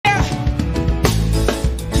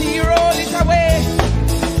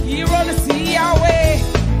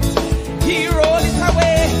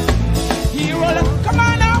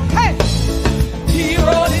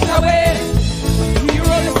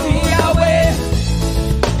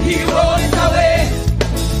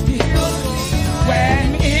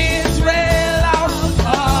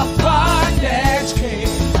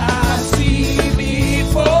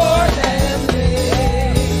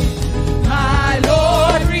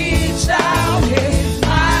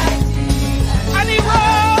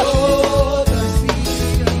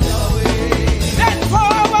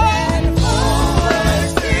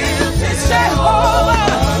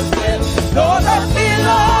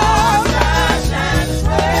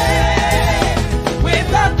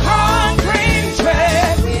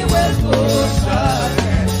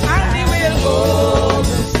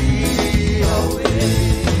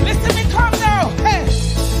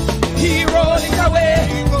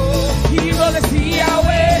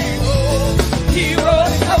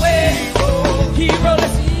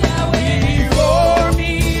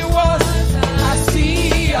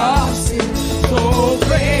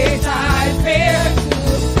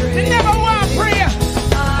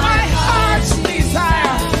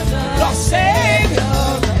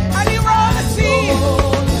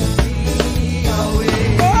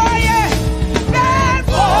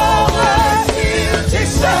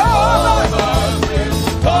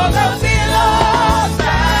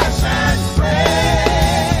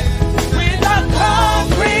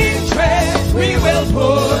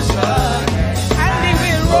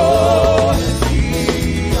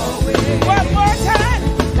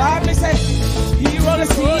the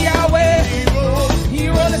sea away. He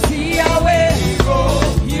roll the sea away.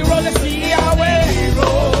 He roll the sea away.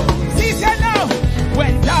 See, say now,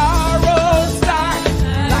 when sorrows start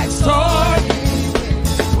like storm,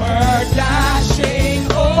 we're dashing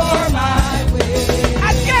over my way.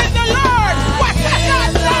 Again, the Lord, what a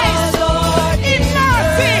God nice in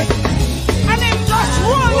mercy, and him just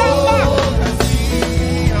roll over.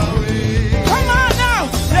 Come on now,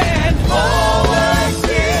 then forward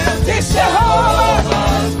till this Jehovah,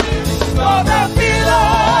 for the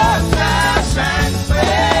billows dash and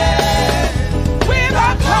spread. With a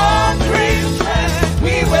concrete tread,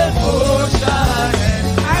 we will push ahead,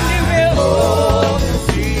 and we will hold the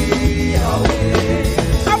sea away.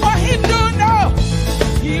 And what he do now?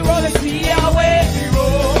 He roll the sea away.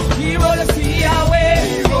 He roll the sea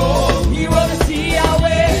away. He roll the sea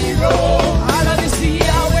away. All of the sea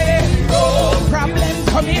away. Problem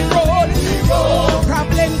coming rolling.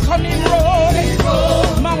 Problem coming rolling.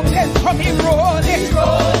 Mountain coming rolling.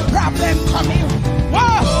 Problem coming.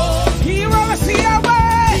 Whoa! He roll the sea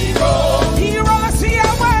away. He roll the sea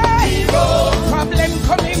away. Problem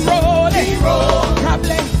coming rolling.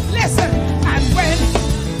 Problem. Listen. And when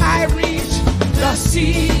I reach the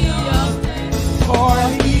sea for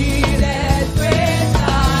needed grace, I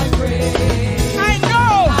pray. I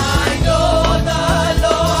know the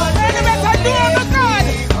Lord. And the better do on the God.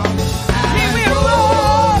 He will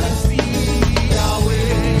roll the sea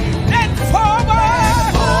away. Then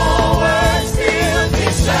forward still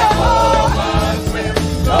this Jehovah's will.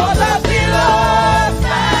 Though the billows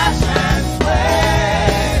dash and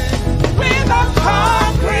spread, with a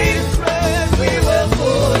concrete tread we will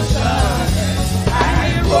push ahead, and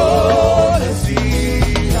we roll the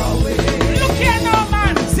sea away. Look here now,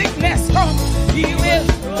 man. Sickness come, he will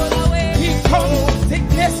roll away. He come,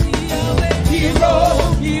 sickness he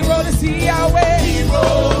roll the sea away. He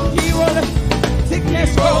roll the sickness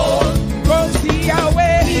roll the sea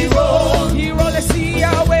away. He roll the sea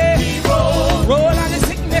away. Roll all the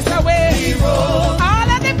sickness away. All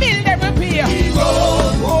of the bill they repair.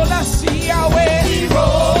 Roll the sea away.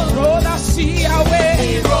 Roll the sea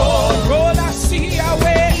away. Roll the sea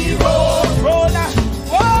away. Roll the sea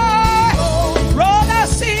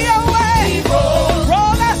away.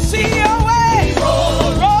 Roll the sea away.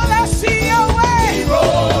 Roll the sea away.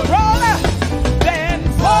 Then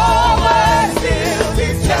forward still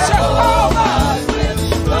this Jehovah's will.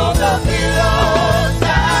 Blow the billows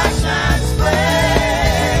dash and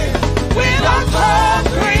spread. With a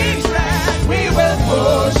concrete tread we will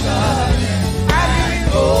push ahead, and we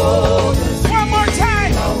will go. One more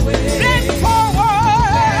time. Then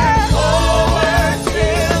forward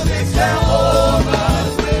still this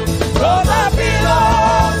Jehovah's will. Blow the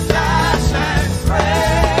billows dash and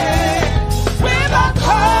spread. With a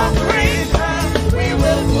concrete tread we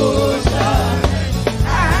will push ahead,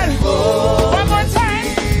 and go. One more time.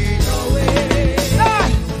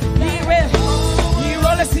 Lord, he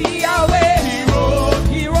roll the sea away.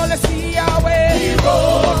 He roll the sea away.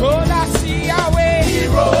 Roll the sea away.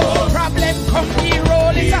 Problem come, he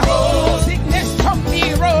roll it up. Sickness come,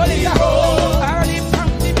 he roll it up. All the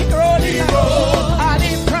come, he roll it up. All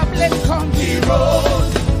the problem come, he roll.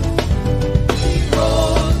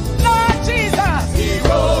 Lord Jesus.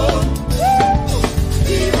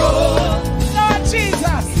 Lord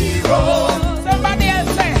Jesus. Somebody else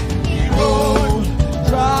say,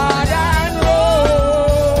 Jordan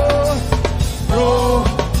roll.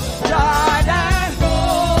 Jordan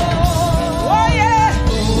roll. Oh yeah.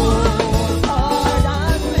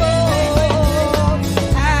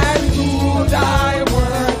 And do thy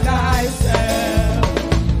work thyself.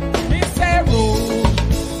 He say roll.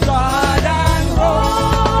 Jordan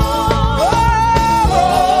roll.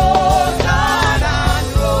 Jordan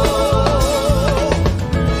roll.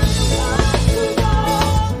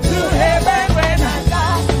 To heaven when I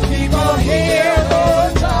die, people hear the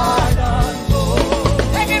Jordan roll.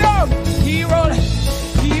 Take it on. He roll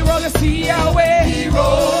the sea away. He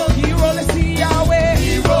roll the sea away.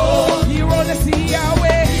 He roll the sea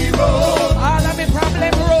away. All of the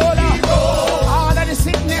problem roll up. All of the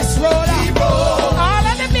sickness roll up. All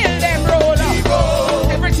of the bill them roll up.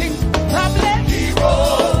 Everything problem.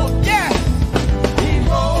 Yeah. He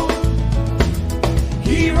rolled.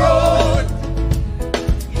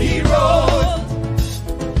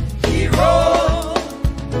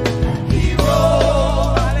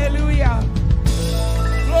 Hallelujah.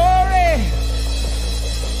 Glory.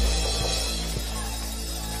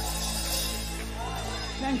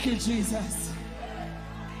 Thank you, Jesus.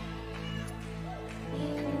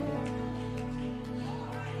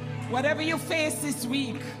 Whatever you face this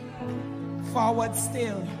week, forward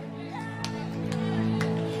still.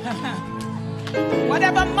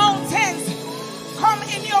 Whatever mountains come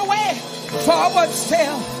in your way, forward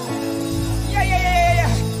still. Yeah.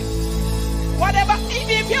 Whatever,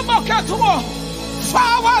 if you book your tour,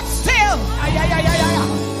 forward still. Yeah.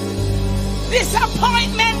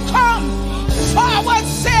 Disappointment come, forward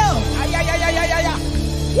still. Yeah.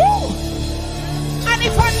 Woo. And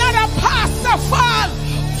if another pastor fall,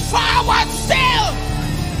 forward still.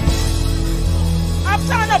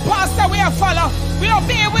 After another pastor, we are follow. We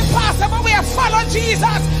obey with pastor, but we are follow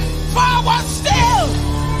Jesus. Forward still.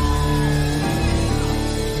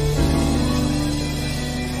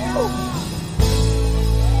 Woo.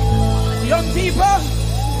 Young people,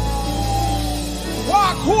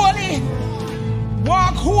 walk holy,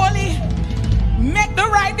 make the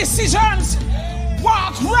right decisions,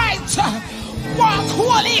 walk right, walk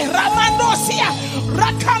holy, Ramandosia,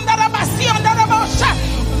 Rakandarabasiondarabosa,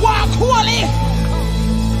 walk holy,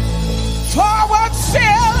 forward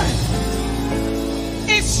still,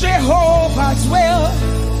 it's Jehovah's will,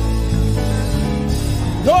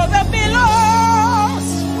 though the billows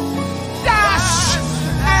dash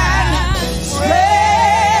and sway.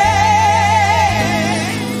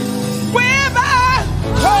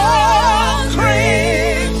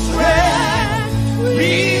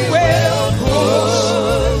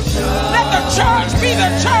 Church be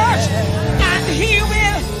the church, and he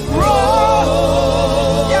will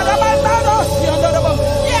roll.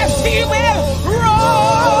 Yes, he will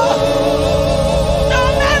roll. No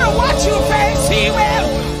matter what you face, he will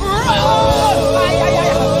roll.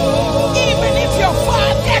 Even if you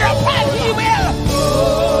fall, get up and he will.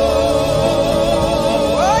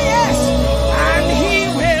 Oh yes, and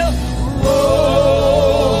he will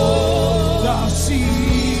roll the sea.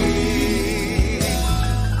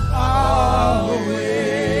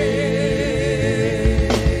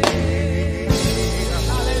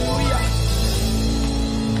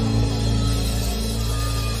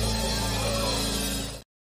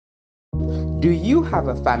 Do you have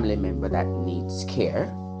a family member that needs care?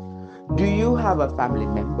 Do you have a family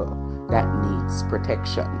member that needs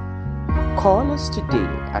protection? Call us today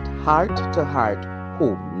at Heart to Heart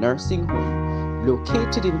Home Nursing Home,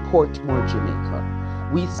 located in Portmore, Jamaica.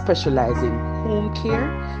 We specialize in home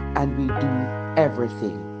care and we do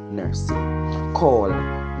everything nursing. Call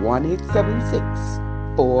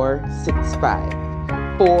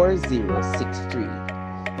 1-876-465-4063.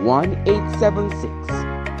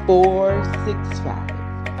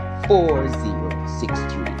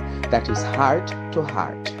 1-876-465-4063. That is Heart to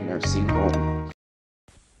Heart Nursing Home.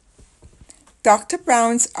 Dr.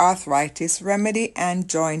 Brown's Arthritis Remedy and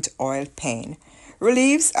Joint Oil Pain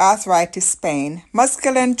relieves arthritis pain,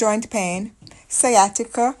 muscular and joint pain,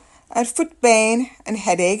 sciatica, and foot pain and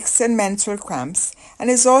headaches and menstrual cramps, and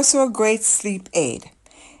is also a great sleep aid.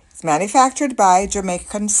 It's manufactured by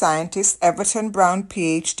Jamaican scientist Everton Brown,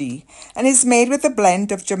 PhD, and is made with a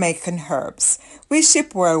blend of Jamaican herbs. We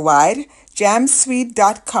ship worldwide.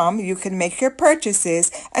 Jamsweet.com. You can make your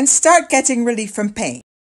purchases and start getting relief from pain.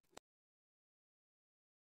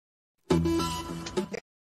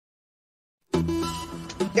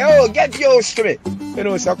 Yo, get used to me. You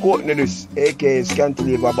know, it's a quote in this, aka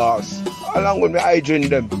Cantilever Boss. Along with me, I drink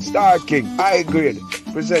them. Star King, high grade,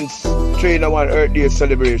 presents 3-in-1 Earth Day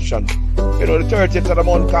celebration. You know, the 30th of the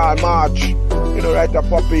month called March. You know, right at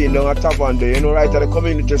Poppy, down at Tavern Day, you know, right at the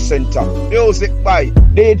community center. Music by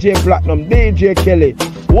DJ Platinum, DJ Kelly,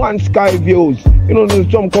 One Sky Views. You know,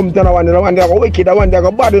 some come to the one they go wicked, the one they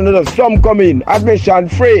go bad, you know, some come in. Admission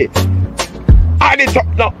free. Add it up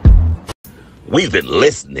now. We've been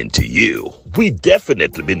listening to you. We've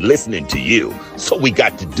definitely been listening to you. So we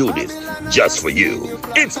got to do this just for you.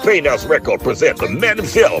 It's Painhouse Record presents the man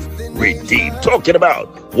himself, Redeemed, talking about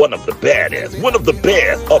one of the baddest, one of the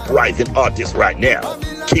best uprising artists right now,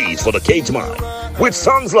 Keys for the Cage Mind, with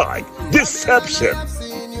songs like Deception.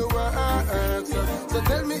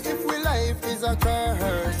 Tell me if we life is a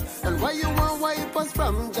curse, and why you want wipe us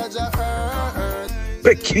from Jaja Earth.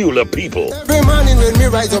 Peculiar People. Every morning when me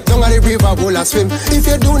rise up down at the river, will I swim. If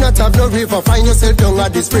you do not have no river, find yourself down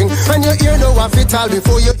at the spring, and you hear no one fit all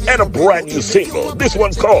before you. And a brand new single. This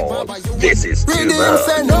one's called This Is Too Redeem Much.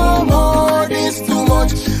 say no more, this too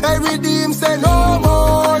much. Hey, Redeem say no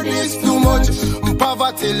more, this too much.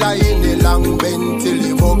 Poverty lie in the long bend till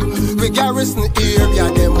live up. We garrison area,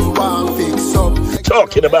 them want fix up.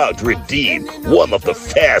 Talking about Redeem, one of the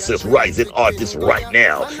fastest rising artists right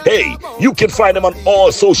now. Hey, you can find him on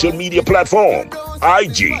all social media platforms,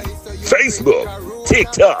 IG, Facebook,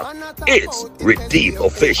 TikTok. It's Redeem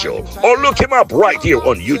Official. Or look him up right here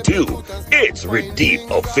on YouTube. It's Redeem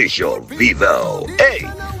Official Vivo. Hey,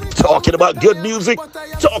 talking about good music,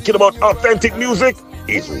 talking about authentic music,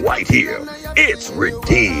 is right here. It's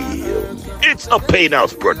Redeemed. It's a Pain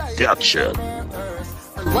House production.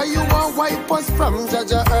 Why you want wipe us from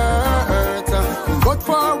Jaja Earth? But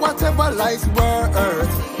for whatever lies worth.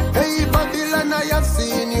 Hey Babylon, I have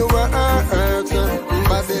seen you work.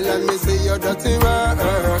 Babylon, me see your dirty work.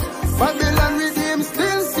 Babylon redeem,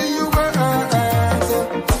 still see you work.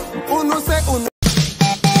 Uno say uno.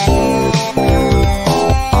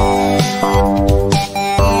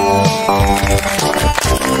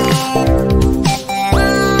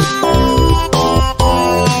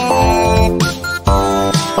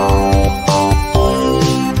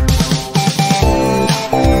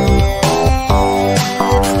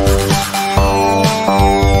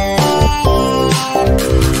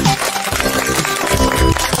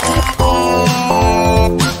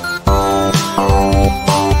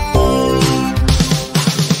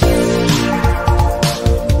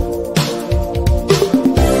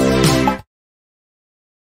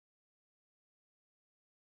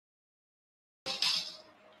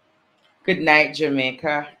 Good night,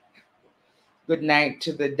 Jamaica. Good night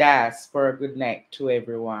to the diaspora. Good night to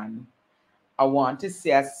everyone. I want to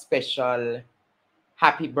say a special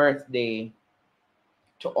happy birthday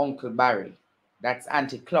to Uncle Barry. That's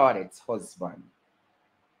Auntie Claudette's husband.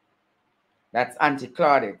 That's Auntie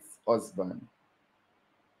Claudette's husband.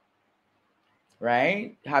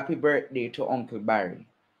 Right? Happy birthday to Uncle Barry.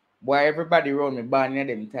 Boy, everybody around me born at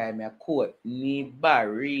them time, I quote, me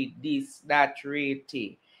Barry, this, that,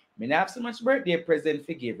 rate. Me not have so much birthday present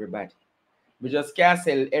for everybody. We just can't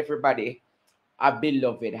tell everybody a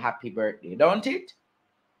beloved happy birthday, don't it?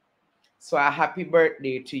 So a happy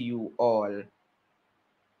birthday to you all.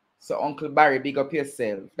 So Uncle Barry, big up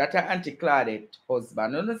yourself. That's Auntie Claudette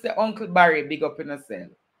husband. Don't say Uncle Barry, big up yourself.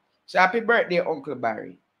 So happy birthday, Uncle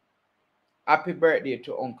Barry. Happy birthday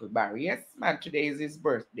to Uncle Barry. Yes, man, today is his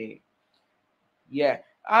birthday. Yeah.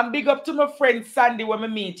 And big up to my friend Sandy when we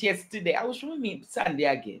meet yesterday. I wish we meet Sandy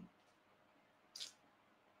again.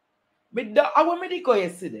 I want me to go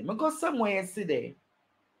yesterday. I go somewhere yesterday.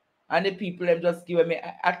 And the people them just give me,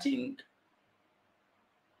 I think,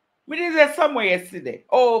 me did there somewhere yesterday.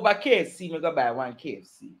 Oh, but KFC, me go buy one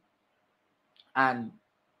KFC. And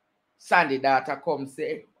Sandy daughter come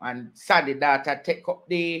say, and Sandy daughter take up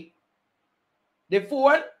the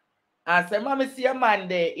phone and say, Mama, see a man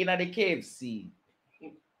there in the KFC.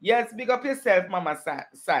 Yes, big up yourself, Mama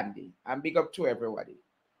Sandy. And big up to everybody.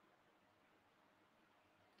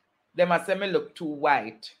 They must say me look too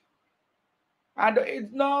white. And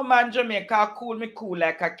it's no man Jamaica cool me cool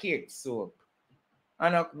like a cake soap.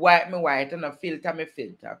 And white me white and a filter me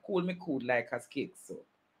filter. Cool me cool like a cake soap.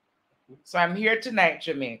 So I'm here tonight,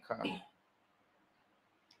 Jamaica.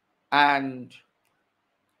 And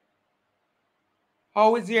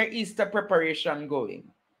how is your Easter preparation going?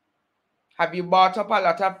 Have you bought up a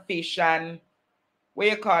lot of fish and what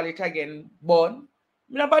you call it again? Bun?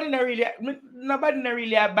 Nobody not really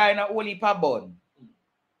buying a whole heap of bun.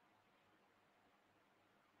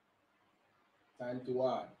 Time to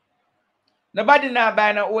what? Nobody not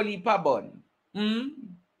buying a whole heap of bun.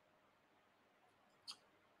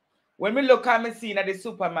 When we look at me seeing at the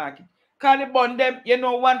supermarket, call the bun them, you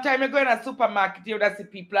know, one time you go in a supermarket, you see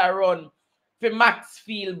people are run for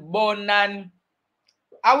Maxfield bun and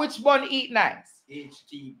which bun eat nice?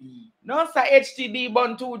 HTB. No, sir, HTB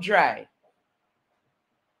bun too dry.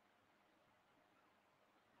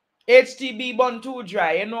 HTB bun too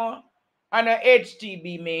dry, you know. And a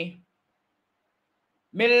HTB me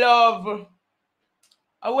love.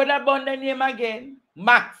 What that bun the name again?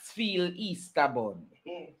 Maxfield Easter bun.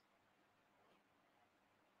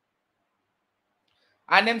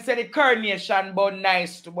 And them say the carnation bun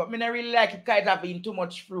nice too, but me not really like it because it have been too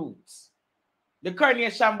much fruits. The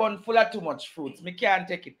carnation bun full of too much fruits. Me can't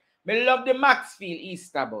take it. Me love the Maxfield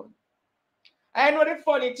Easter bun. I know the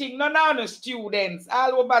funny thing, none of the students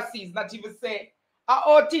all overseas not even say,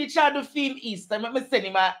 our teacher do film Easter, let me send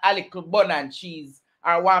him a little bun and cheese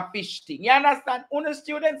or one fish thing. You understand? One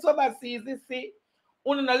students overseas, you see,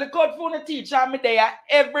 one look out for the teacher me there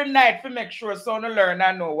every night to make sure so no learn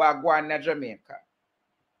and know what going on in Jamaica.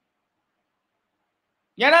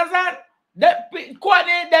 You understand?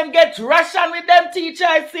 Them get ration with them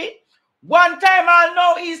teachers, see? One time I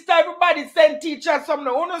know Easter, everybody send teachers from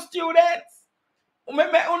the one students.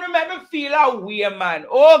 Make me feel a way, man.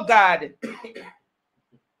 Oh, God.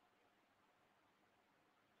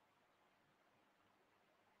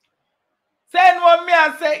 Send one me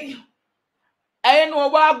and say, I know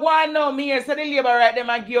what going on me here. So the labor right them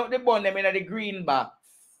and give up the bun them in the green box.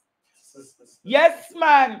 Yes,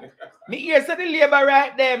 man. Me here so the labor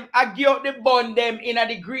right them I give up the bun them in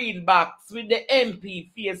the green box with the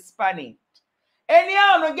MP face span it.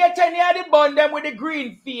 Anyhow, no get any of the bun them with the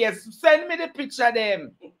green face. Send me the picture of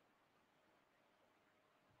them.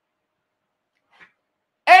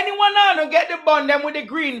 Anyone now no get the bun them with the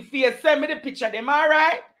green face. Send me the picture of them,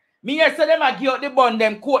 alright? Me here say them a give out the bun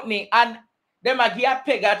them Courtney and them a give a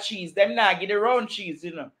peg of cheese. Them not give the round cheese,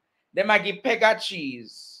 you know. Them a give peg of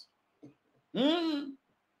cheese.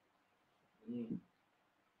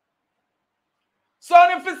 So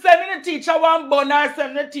if you send the teacher one bun or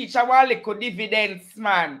send the teacher one little dividends,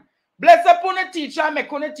 man. Bless upon the teacher, make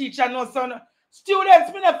the teacher know son.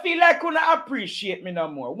 Students, me not feel like you not appreciate me no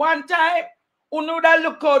more. One time, you know that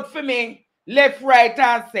look out for me, left, right,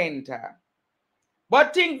 and center.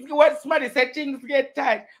 But things, what somebody said, things get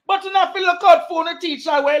tight. But you not feel look out for the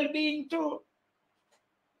teacher well-being too.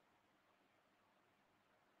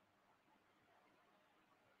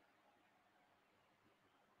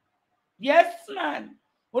 Yes, man.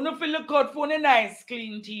 You not feel look out for a nice,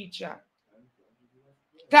 clean teacher.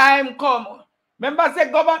 Time come. Remember, I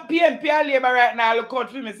said, government PNP and labor right now, look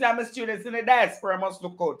out for me. Say, my students in the diaspora must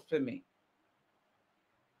look out for me.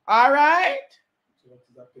 All right?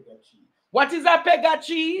 What is a peg of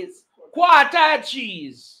cheese? Quarter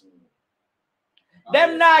cheese.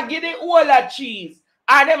 Them not get the whole cheese.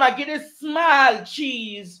 Or them a get the small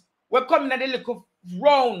cheese. We come in the little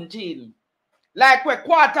round thing. Like we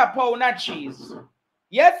quarter pound of cheese.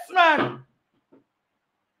 Yes, man.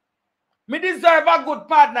 Me deserve a good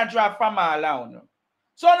partner draft from all around.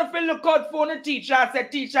 So if you look out for the teacher and say,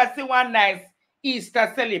 teacher, see one nice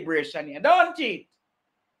Easter celebration here, don't it?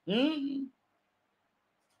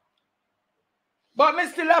 But me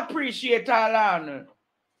still appreciate all on.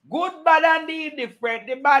 Good, bad, and the different.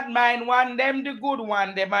 The bad mind one them, the good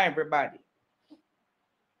one them, everybody.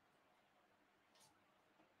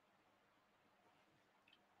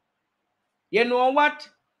 You know what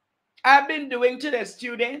I've been doing to the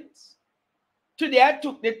students? Today I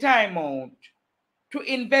took the time out to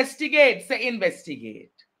investigate. Say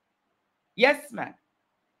investigate. Yes, ma'am.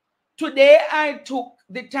 Today I took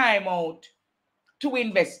the time out to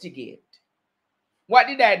investigate. What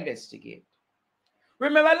did I investigate?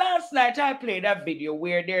 Remember last night I played a video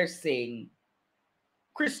where they're saying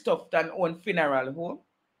Christopher's own funeral home.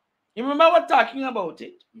 You remember what talking about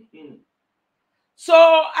it? So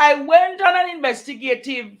I went on an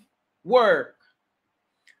investigative work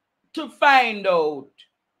to find out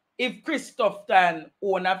if Christopher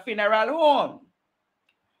owned a funeral home.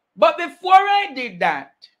 But before I did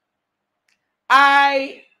that,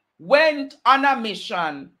 I went on a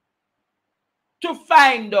mission to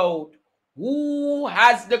find out who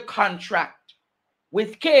has the contract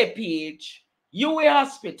with KPH, UA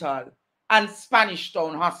Hospital, and Spanish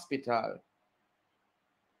Town Hospital.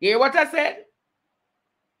 You hear what I said?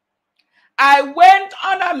 I went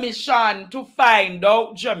on a mission to find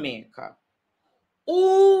out, Jamaica,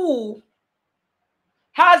 who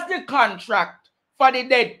has the contract for the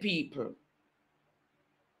dead people.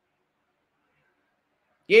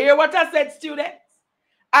 You hear what I said, students?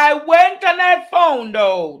 I went and I found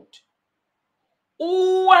out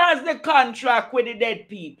who has the contract with the dead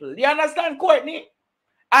people. You understand, Courtney?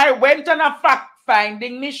 I went on a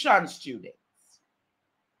fact-finding mission, students.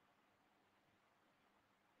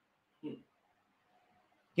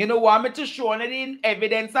 You know, want me to show you the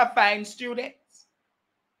evidence I find, students?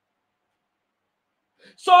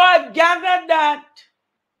 So I've gathered that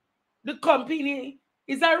the company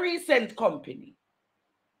is a recent company.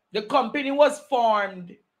 The company was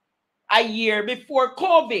formed a year before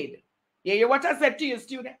COVID. You hear what I said to you,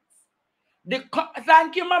 students?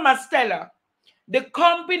 Thank you, Mama Stella. The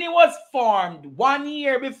company was formed 1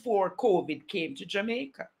 year before COVID came to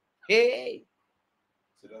Jamaica. Hey.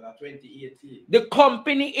 So that's 2018. The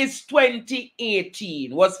company is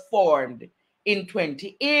 2018, was formed in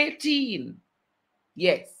 2018.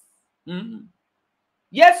 Yes.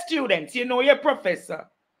 Yes, students, you know your professor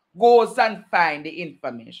goes and find the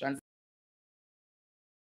information.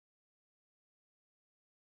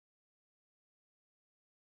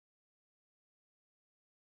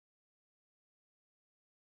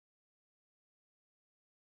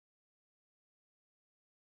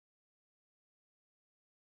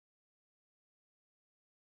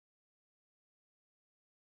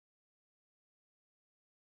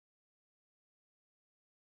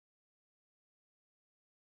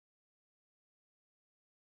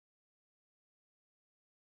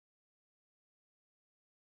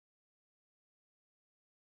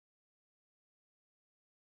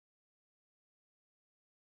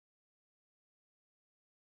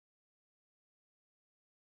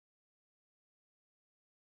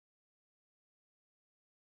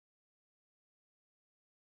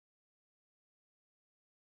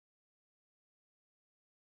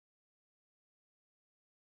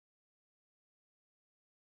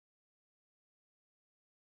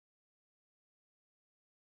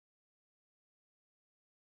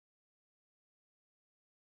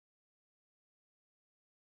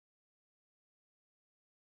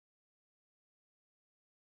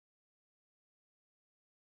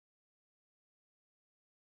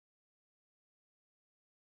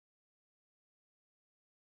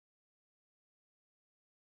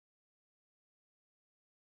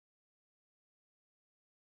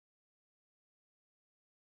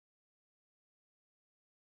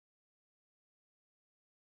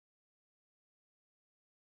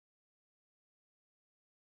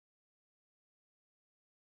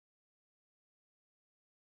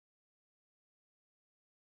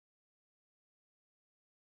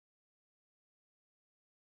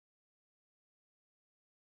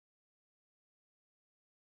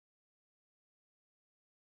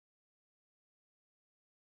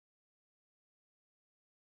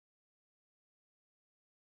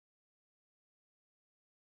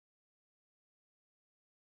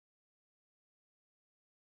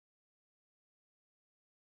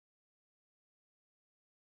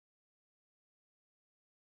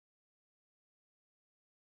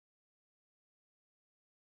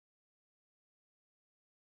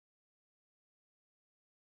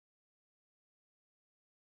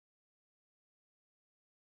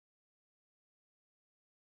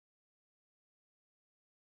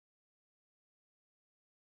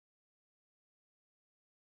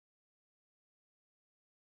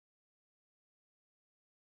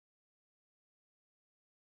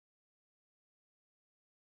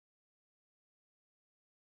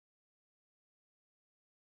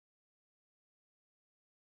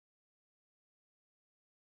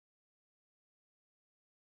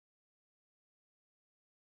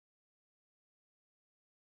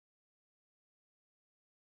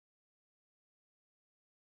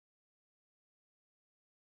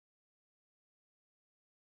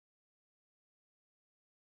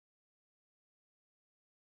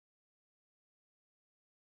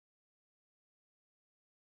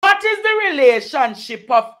 What is the relationship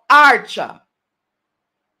of Archer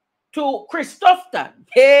to Christopher?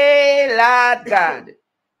 Hey, Lord God.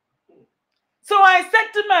 So I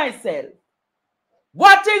said to myself,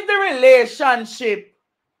 what is the relationship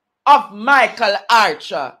of Michael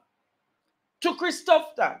Archer to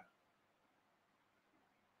Christopher?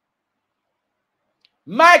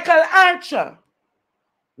 Michael Archer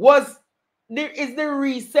is the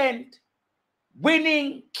recent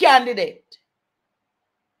winning candidate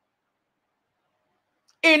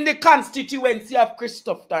in the constituency of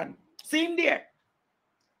Christopher. See him there?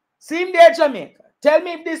 See him there, Jamaica? Tell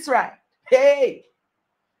me if this is right. Hey.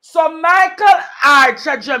 So Michael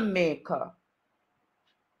Archer, Jamaica.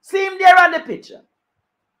 See him there on the picture.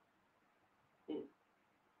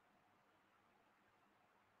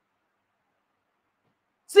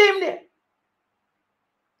 See him there.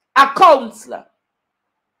 A counselor.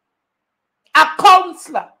 A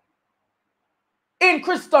counselor in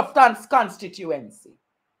Christopher's constituency.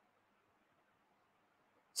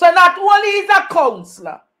 So not only is a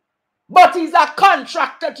counselor, but he's a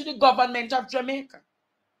contractor to the government of Jamaica.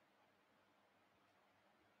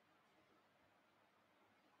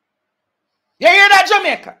 You hear that,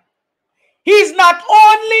 Jamaica? He's not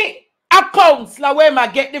only a counselor where he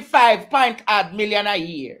might get the 5.8 million a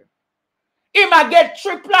year. He might get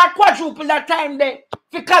triple or quadruple that time there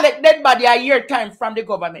to collect dead body a year time from the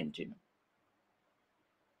government. You know?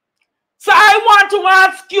 So I want to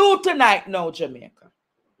ask you tonight now, Jamaica.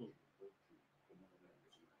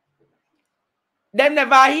 Them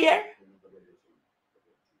never hear?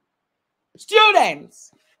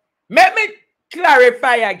 Students, let me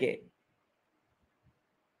clarify again.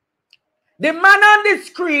 The man on the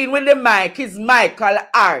screen with the mic is Michael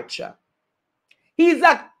Archer.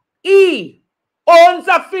 He owns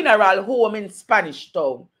a funeral home in Spanish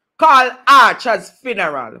Town called Archer's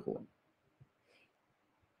Funeral Home.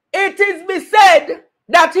 It is be said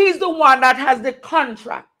that he's the one that has the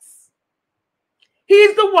contracts.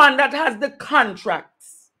 He's the one that has the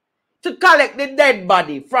contracts to collect the dead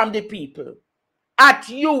body from the people at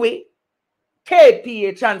UWI,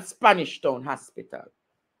 KPH, and Spanish Town Hospital.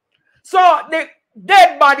 So the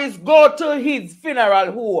dead bodies go to his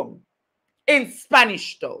funeral home in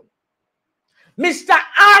Spanish Town. Mr.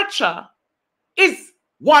 Archer is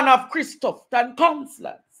one of Christopher's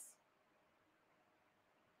counselors.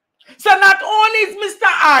 So not only is Mr.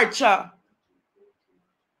 Archer,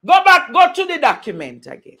 go to the document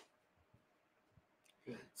again.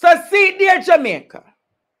 So see there, Jamaica.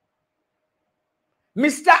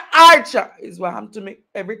 Mr. Archer is what I'm to make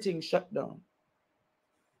everything shut down.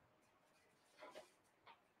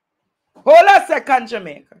 Hold a second,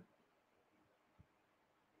 Jamaica.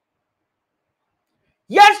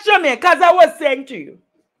 Yes, Jamaica, as I was saying to you,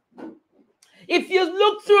 if you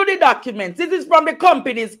look through the documents, this is from the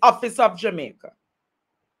Company's Office of Jamaica.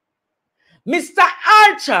 Mr.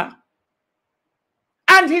 Archer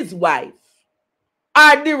and his wife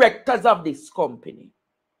are directors of this company.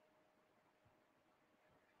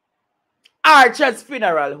 Archer's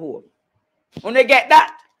Funeral Home. Wanna get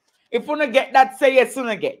that? If you wanna get that, say yes, you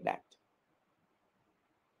wanna get that.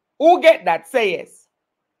 Who get that? Say yes.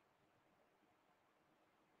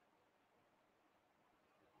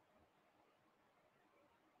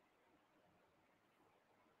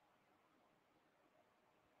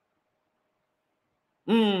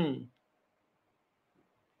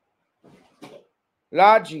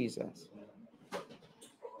 Lord Jesus.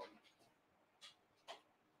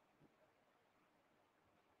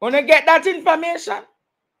 Wanna get that information?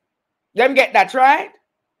 Them get that, right?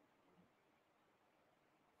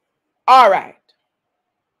 All right.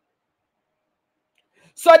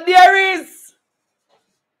 So there is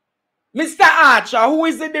Mr. Archer, who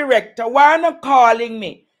is the director. Why are you not calling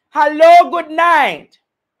me? Hello, good night.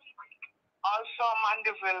 Also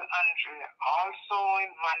Mandeville, Andre. Also in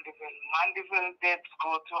Mandeville. Mandeville deaths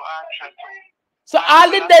go to Archer too. So all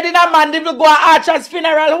the dead in a Mandeville go to Archer's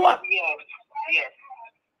funeral home? Yes, yes.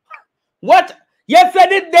 What? You said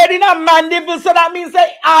the dead in a Mandeville, so that means that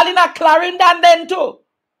all in a Clarendon then too?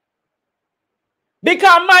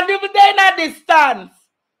 Because Mandeville they in a distance.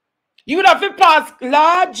 You would have to pass,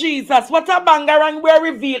 Lord Jesus, what a bangarang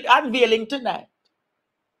we're unveiling tonight.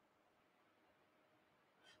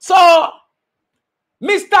 So,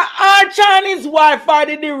 Mr. Archer and his wife are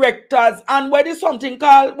the directors, and where is something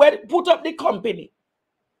called, where put up the company.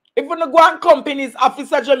 If you go on Company's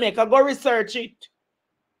Office of Jamaica, go research it.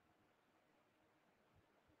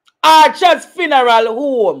 Archer's Funeral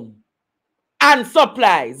Home and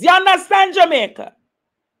Supplies. You understand, Jamaica?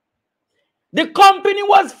 The company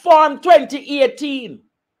was formed 2018.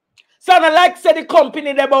 So I like to say the company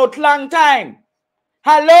about long time.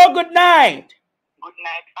 Hello, good night. Good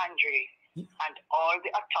night, Andre. And all the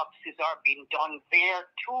autopsies are being done there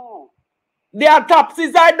too. The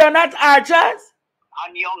autopsies are done at Archers?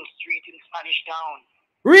 On Young Street in Spanish Town.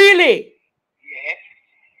 Really? Yes.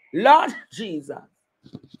 Lord Jesus.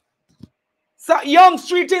 So, Young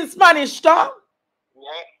Street in Spanish Town?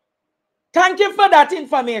 Yes. Thank you for that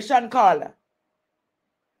information, caller.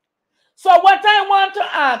 So what I want to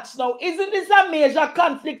ask now, isn't this a major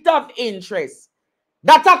conflict of interest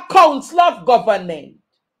that a council of government,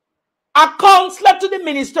 a counselor to the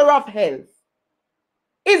Minister of Health,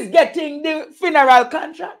 is getting the funeral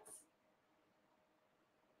contracts?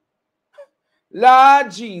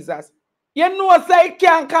 Lord Jesus. You know, sir, it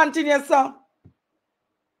can't continue, sir.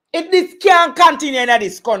 This can't continue in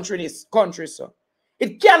this country, sir.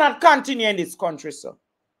 It cannot continue in this country, sir.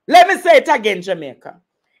 Let me say it again, Jamaica.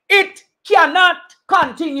 It cannot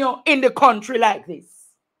continue in the country like this.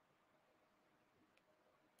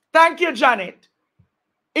 Thank you, Janet.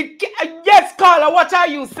 Yes, caller, what are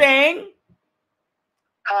you saying?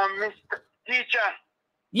 Mr. Teacher.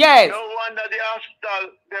 Yes. No wonder the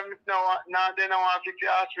hospital, they don't want to fix the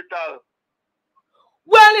hospital.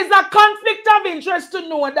 Well, it's a conflict of interest to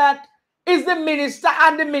know that is the minister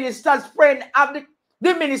and the minister's friend of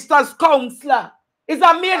the minister's counselor. It's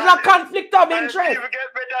a major conflict of interest. If you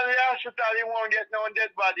get better in the hospital, you won't get no dead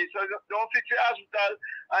body. So don't fix the hospital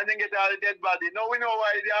and then get all the dead body. Now we know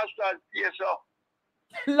why the hospital is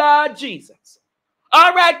so. Lord Jesus.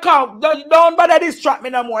 All right, come. Don't bother distract me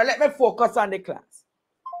no more. Let me focus on the class.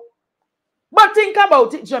 But think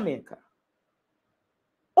about it, Jamaica.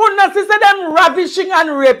 Unnecessary them ravishing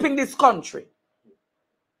and raping this country.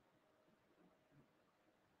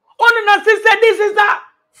 Unnecessary this is a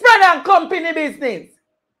friend and company business.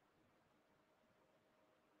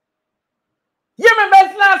 You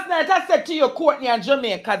remember last night I said to you, Courtney and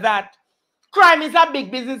Jamaica, that crime is a big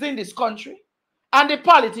business in this country and the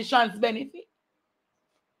politicians benefit.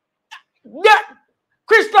 Yeah,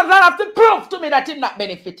 Christians have to prove to me that he's not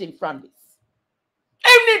benefiting from this.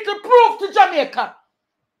 He need to prove to Jamaica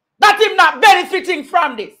that he's not benefiting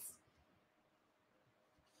from this.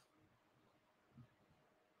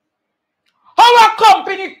 Our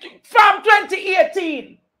company from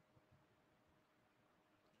 2018,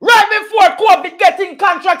 right before COVID, getting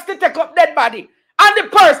contracts to take up dead body, and the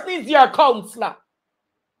person is your counselor.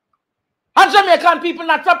 And Jamaican people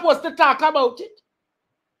not supposed to talk about it.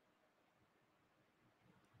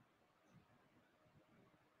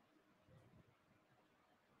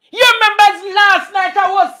 You remember last night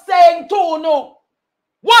I was saying to you,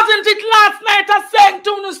 wasn't it last night I was saying to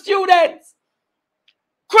you students?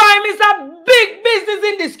 Crime is a big business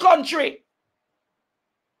in this country.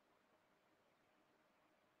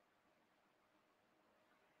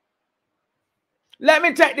 Let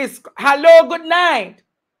me take this. Hello, good night.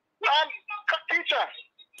 Teacher.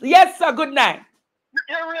 Yes, sir, good night.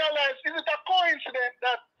 You realize, is it a coincidence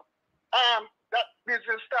that that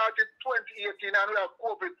business started 2018 and we have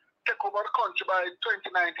COVID take over the country by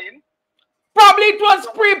 2019? Probably it was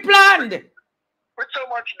pre-planned. With so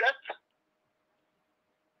much debt?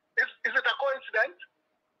 Is it a coincidence?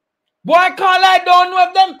 Boy, Carl, I don't know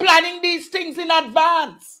if them planning these things in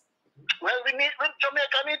advance. Well,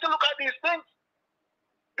 Jamaica need to look at these things.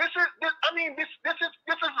 This is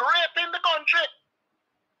rape in the country.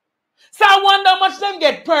 So I wonder how much them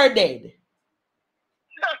get per day.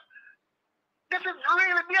 This is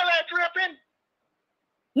really daylight raping.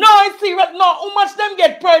 No, it's serious. No, how much them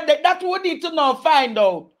get per day? That we need to know, find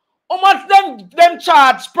out. How much them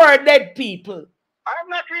charge per dead people? I'm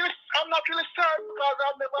not really sure because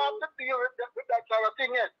I've never had to deal with that sort of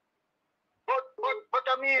thing yet. But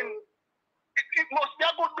I mean, it must be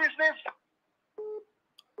a good business.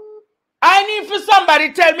 I need for somebody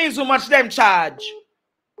to tell me how much them charge.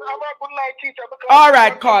 Have a good night, teacher. All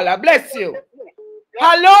right, caller. Bless you.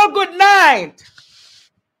 Hello, good night.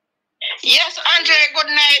 Yes, Andre, good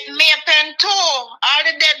night. Maypen too. All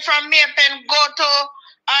the dead from Maypen go to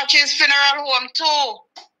Archie's funeral home too.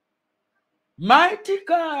 Mighty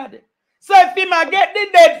God. So if he might get the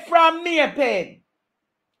dead from Maypen,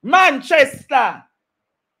 Manchester,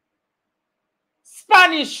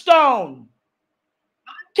 Spanish Town,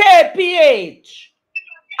 KPH,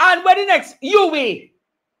 and where the next? UWE.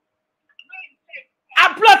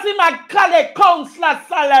 And plus he might collect counselor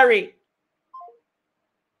salary.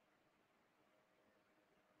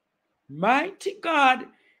 Mighty God.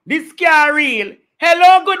 This can't real.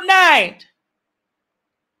 Hello, good night.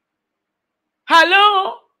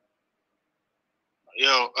 Hello?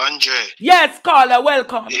 Yo, Andre. Yes, caller,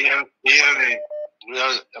 welcome. Yeah, me.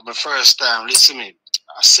 Well, my first time, listen to me.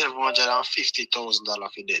 $750,000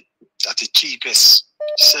 for dead. That's the cheapest.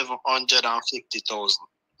 750,000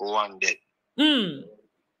 for one day. And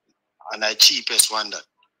the cheapest one that.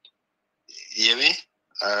 You hear me?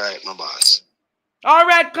 All right, my boss. All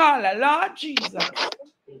right, caller. Lord Jesus.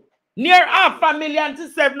 Near $500,000 to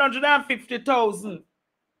 750,000.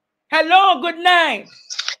 Hello, good night.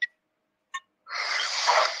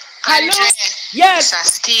 Hello. Andre, yes. Mr.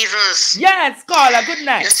 Stevens. Yes, caller. Good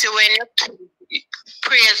night. You see, when you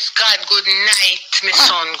praise God, good night, my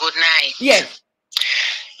son, good night. Yes.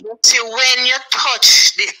 You see, when you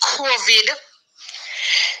touch the COVID,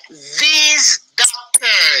 these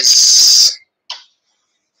doctors,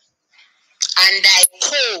 and I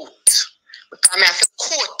quote, because I have to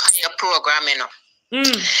quote on your program, you know.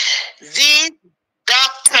 These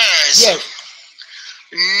doctors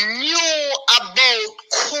knew about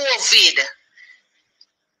COVID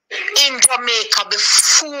in Jamaica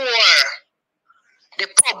before the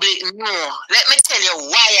public knew. Let me tell you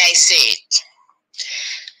why I say it.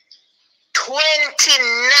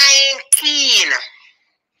 2019,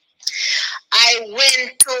 I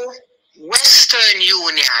went to Western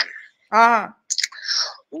Union.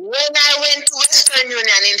 When I went to Western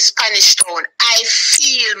Union in Spanish Town, I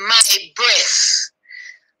feel my breath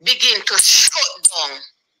begin to shut down.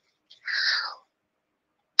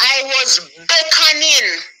 I was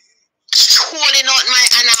beckoning, holding out my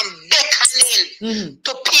hand and beckoning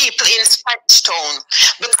to people in Spanish Town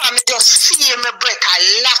because I just feel my breath a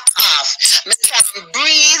lot off. I can't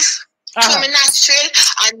breathe through my nostril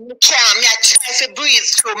and I try to breathe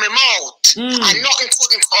through my mouth and nothing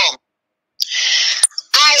couldn't come.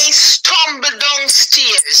 I stumbled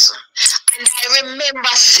downstairs and I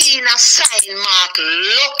remember seeing a sign marked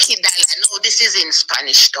Lucky Dollar. No, this is in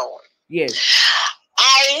Spanish Town. Yes.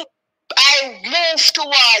 I moved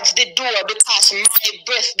towards the door because my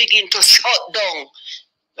breath began to shut down.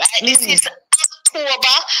 Right? This is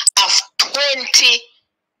October of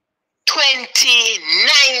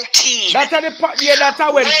 2019. That's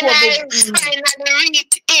how when I finally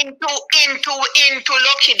reached into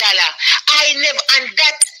Lucky Dollar. I never, and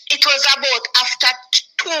that it was about after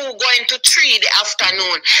 2 going to 3 the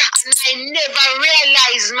afternoon, and I never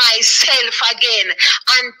realized myself again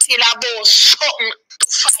until about something to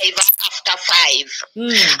 5 after 5.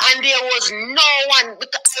 And there was no one,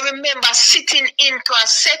 but I remember sitting into a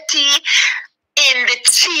settee in the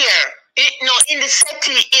chair, in the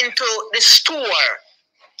settee into the store.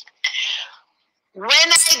 When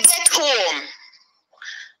I get home,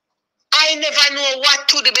 I never know what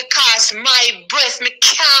to do because my breath, me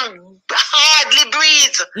can't hardly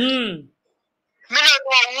breathe. Me don't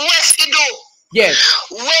know what to do. Yes.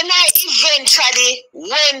 When I eventually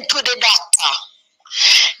went to the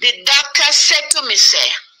doctor said to me,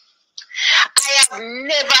 say, I have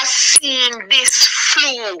never seen this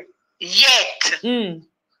flu yet. And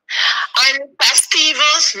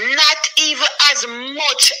Stevens, not even as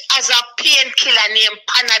much as a painkiller named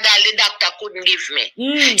Panadol the doctor couldn't give me.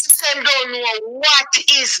 He said, don't know what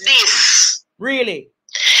is this. Really?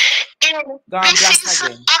 This is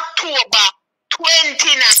October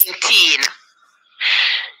 2019.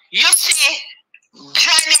 You see,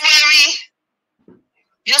 January,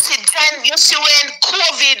 you see when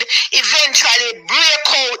COVID eventually break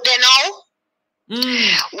out, you know?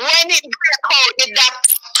 When it break out, the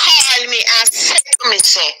doctor called me and said to me,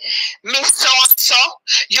 say, Miss So-and-so,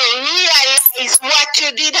 you realize what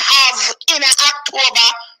you did have in October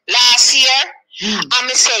last year? And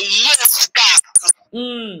I say, yes, doctor.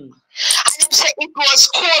 And he said, it was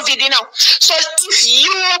COVID, you know. So if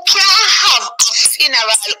you can have a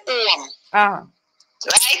funeral home, right?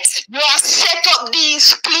 You have set up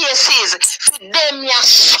these places for them,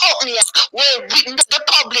 where the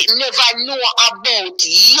public never know about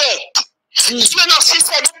yet. You know, she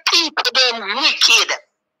said the people, they're wicked.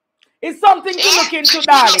 It's something to look into,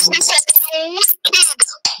 darling. She said they're wicked.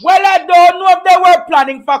 Well, I don't know if they were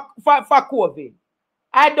planning for COVID.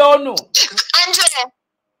 I don't know. Andre,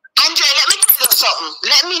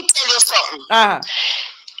 let me tell you something.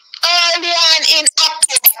 Early on in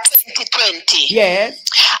October 2020, yes,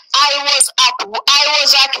 I was at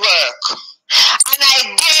work, and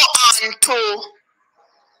I go on to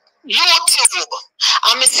YouTube.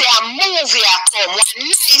 I'm say a movie come, one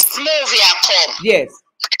nice movie come. Yes.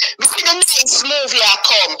 The nice movie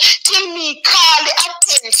come. Till me call the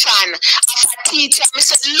attention of a teacher. I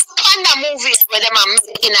say, look on the movie where them are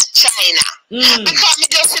making in China. Because me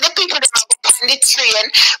just see the people that are on the train,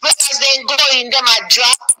 whereas they going, them are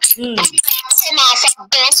drop. People come off a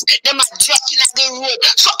bus, them are dropping at the road.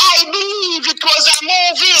 So I believe it was a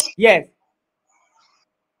movie. Yes.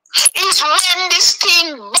 It's when this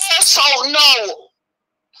thing bursts out now.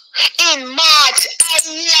 in March, I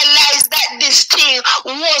realized that this thing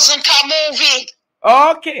wasn't a movie.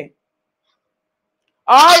 Okay.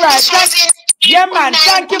 All right. Yeah, man.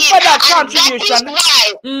 Thank you for that contribution. That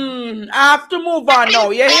is why. I have to move on now.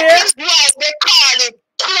 You hear? That is why they call it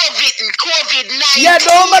COVID-19. Yeah,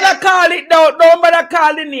 don't bother call it. Don't bother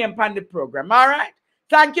call the name on the program. All right.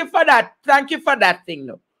 Thank you for that. Thank you for that thing,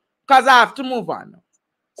 though. Because I have to move on now.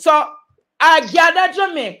 So I gather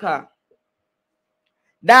Jamaica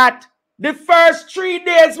that the first 3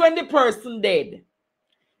 days when the person dead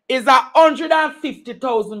is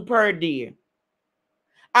 150,000 per day.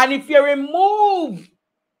 And if you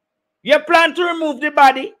plan to remove the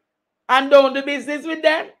body and don't do business with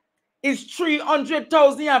them, it's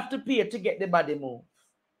 300,000 you have to pay to get the body moved.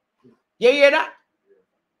 You hear that?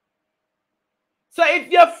 So if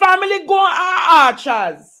your family go on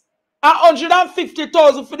Archers,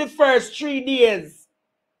 150,000 for the first 3 days.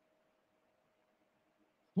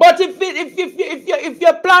 But if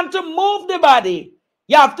you plan to move the body,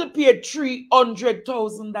 you have to pay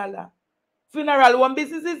 $300,000. Funeral home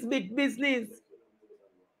business is big business.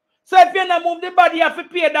 So if you not move the body, you have to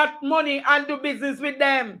pay that money and do business with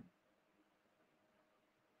them.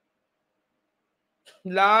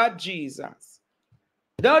 Lord Jesus.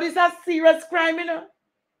 Now this is a serious crime, you know.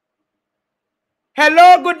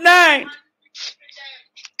 Hello, good night.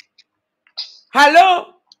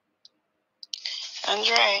 Hello.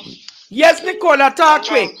 Andre. Yes, Nicola, talk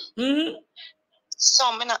quick. So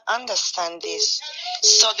I'm gonna understand this.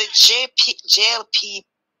 So the JLP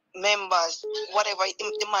members, whatever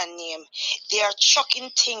the man name, they are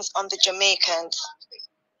chucking things on the Jamaicans.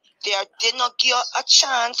 They not give a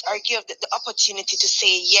chance or give the opportunity to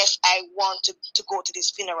say, yes, I want to go to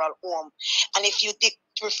this funeral home. And if you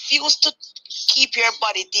refuse to keep your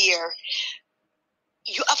body there,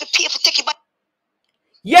 you have to pay for taking back.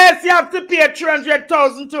 Yes, you have to pay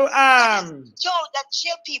 300,000 to Yo, that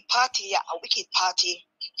JLP party, a wicked party.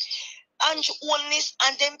 And oneness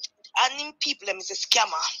and them people them is a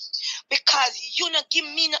scammer. Because you not give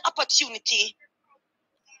me an opportunity.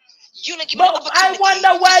 You not give me an opportunity. I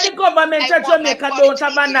wonder why the government of Jamaica don't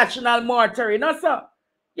have a national mortuary, no sir.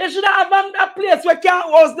 You should have a place where can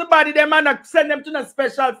house the body, them and not send them to a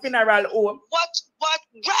special funeral home. What?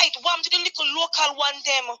 Right. One to the little local one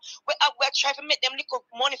them we're trying to make them little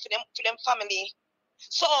money for them family.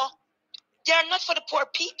 So they are not for the poor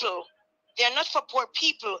people. They are not for poor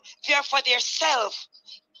people. They are for themselves.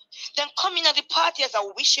 Then come in at the party as a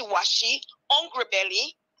wishy-washy, hungry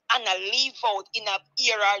belly, and a leave out in a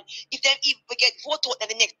era. If we get voted out in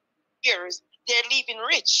the next years, they're leaving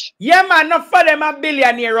rich. Yeah, man, not for them a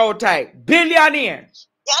billionaire outside. Billionaire.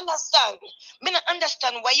 You understand? I don't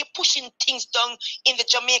understand why you're pushing things down in the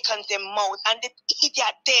Jamaicans' them mouth and the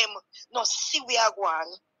idiot them no see we are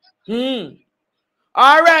going.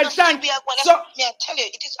 All right, thank you. So, I tell you,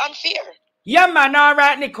 it is unfair. Yeah, man. All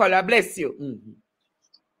right, Nicola, bless you.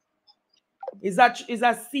 Is that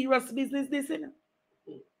serious business, this, you know?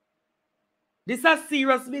 This is a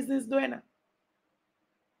serious business, doing it.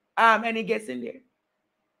 Any guess in there?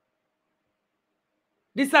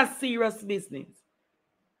 This is a serious business.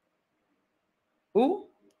 Who?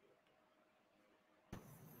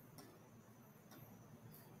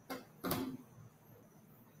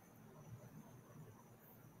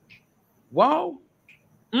 Wow.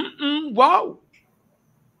 Wow.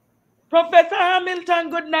 Professor Hamilton,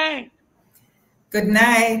 good night. Good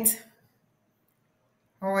night.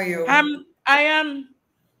 How are you? I am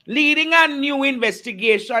leading a new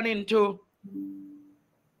investigation into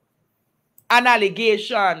an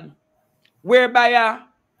allegation whereby a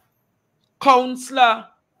counselor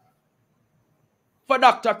for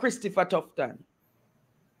Dr. Christopher Tufton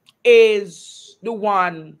is the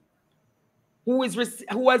one who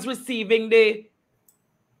was receiving the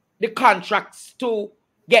contracts to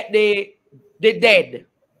get the dead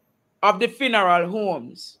of the funeral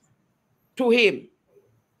homes to him.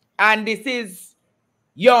 And this is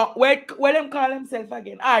what them call himself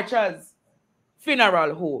again? Archer's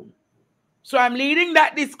funeral home. So I'm leading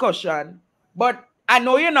that discussion, but I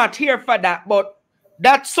know you're not here for that, but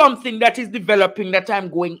that's something that is developing that I'm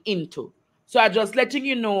going into. So I'm just letting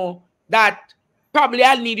you know that probably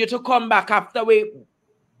I'll need you to come back after we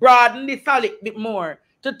broaden this a little bit more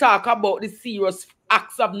to talk about the serious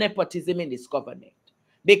acts of nepotism in this government.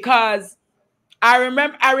 Because I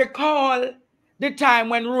recall the time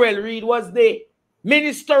when Ruel Reid was the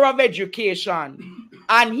Minister of Education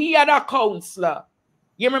and he had a counselor.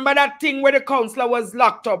 You remember that thing where the counselor was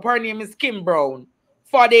locked up? Her name is Kim Brown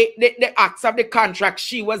for the acts of the contract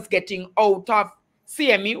she was getting out of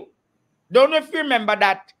CMU. Don't know if you remember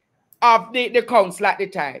that of the council at the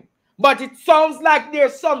time. But it sounds like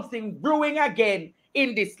there's something brewing again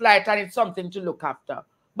in this light, and it's something to look after.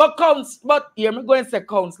 But here me going to say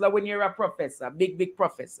counselor when you're a professor, big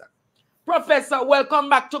professor. Professor, welcome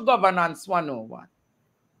back to Governance 101.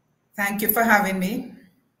 Thank you for having me.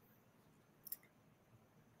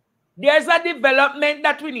 There's a development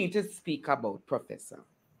that we need to speak about, Professor.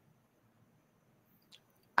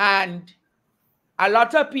 And a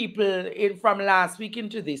lot of people from last week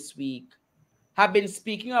into this week have been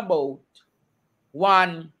speaking about,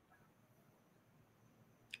 one,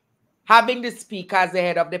 having the Speaker as the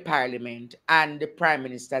head of the Parliament and the Prime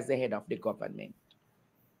Minister as the head of the government.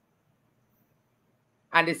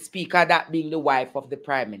 And the Speaker, that being the wife of the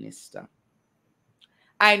Prime Minister.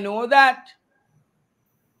 I know that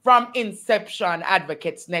from inception,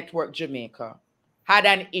 Advocates Network Jamaica had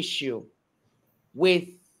an issue with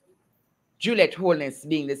Juliet Holness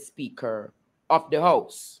being the Speaker of the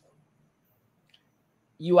House.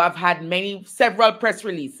 You have had several press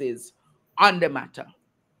releases on the matter.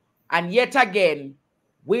 And yet again,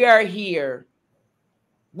 we are here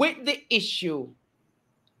with the issue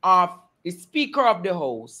of the Speaker of the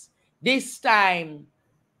House. This time,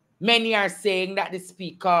 many are saying that the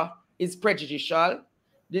Speaker is prejudicial.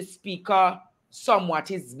 The Speaker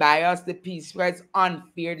somewhat is biased. The Speaker is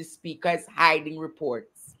unfair. The Speaker is hiding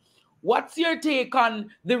reports. What's your take on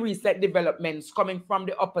the recent developments coming from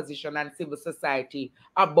the opposition and civil society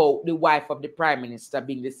about the wife of the Prime Minister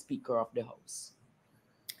being the Speaker of the House?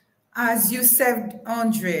 As you said,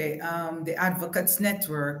 Andre, the Advocates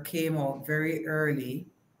Network came out very early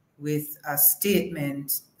with a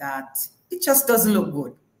statement that it just doesn't look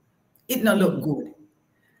good. It not look good.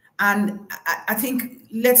 And I think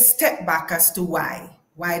let's step back as to why.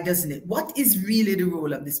 Why doesn't it? What is really the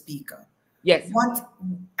role of the Speaker? Yes.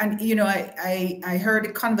 And you know, I heard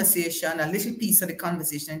a conversation, a little piece of the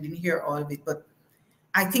conversation. I didn't hear all of it, but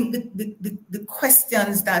I think the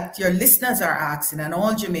questions that your listeners are asking and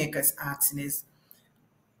all Jamaicans asking is,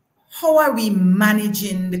 how are we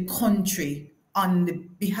managing the country on the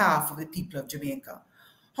behalf of the people of Jamaica?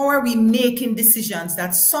 How are we making decisions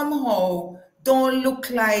that somehow don't look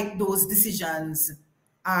like those decisions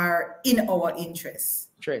are in our interest?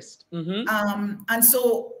 And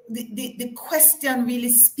so the question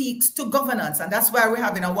really speaks to governance, and that's why we're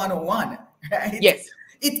having a 101, right? Yes.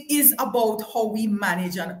 It is about how we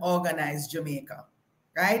manage and organize Jamaica,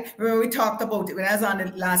 right? When we talked about it, when I was on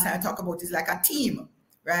the last time, I talked about it's like a team,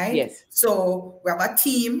 right? Yes. So we have a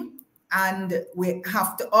team and we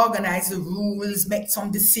have to organize the rules, make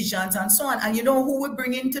some decisions and so on. And you know who we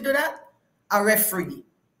bring in to do that? A referee,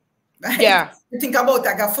 right? Yeah. You think about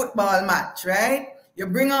like a football match, right? You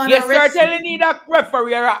bring on yes, a referee. certainly need a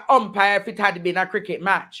referee or an umpire if it had been a cricket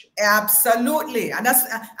match. Absolutely. And that's,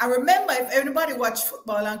 I remember if anybody watch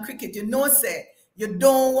football and cricket, you know, say, you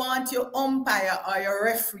don't want your umpire or your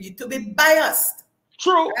referee to be biased.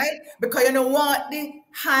 True. Right? Because you don't want the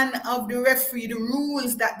hand of the referee, the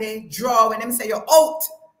rules that they draw when them say you're out,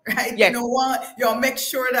 right? Yes. You don't want, you make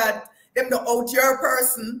sure that them don't out your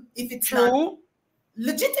person if it's not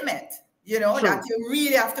legitimate, you know, that you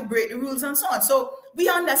really have to break the rules and so on. So we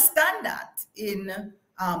understand that in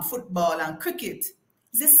football and cricket.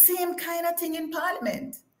 It's the same kind of thing in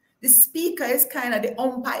Parliament. The Speaker is kind of the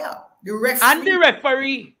umpire, the referee. And the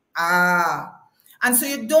referee. And so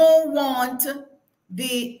you don't want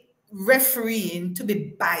the refereeing to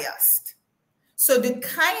be biased. So the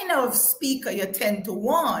kind of Speaker you tend to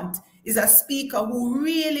want is a Speaker who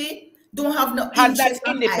really don't have no interest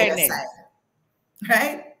on either side,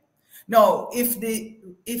 right? Now, if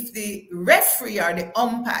the referee or the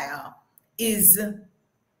umpire is,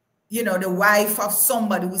 you know, the wife of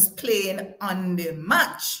somebody who's playing on the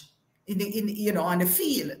match, on the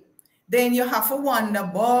field, then you have to wonder,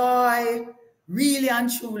 boy, really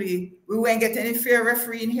and truly, we won't get any fair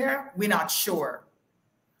referee in here. We're not sure.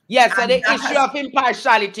 Yes, so the issue of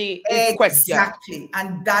impartiality is questioned. Exactly,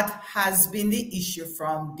 and that has been the issue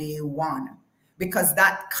from day one, because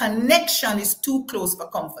that connection is too close for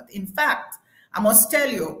comfort. In fact, I must tell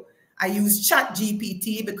you, I use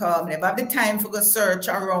ChatGPT because I never have the time for go search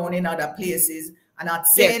around in other places. I'm not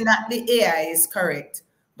saying that the AI is correct,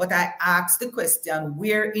 but I asked the question,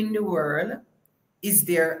 where in the world is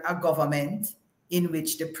there a government in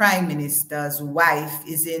which the Prime Minister's wife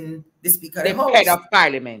is in the Speaker of the House? Head of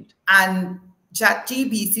Parliament. And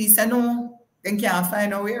ChatGPT said, no, they can't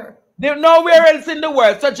find nowhere. There's nowhere else in the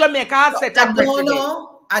world. So Jamaica has set a precedent.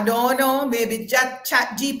 I don't know. Maybe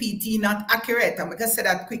ChatGPT not accurate. I'm going to say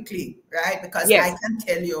that quickly, right? Because I can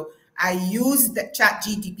tell you, I use the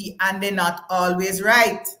ChatGPT and they're not always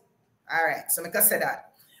right. All right. So I'm going to say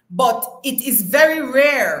that. But it is very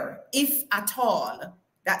rare, if at all,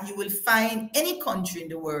 that you will find any country in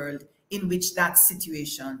the world in which that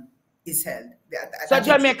situation is held. So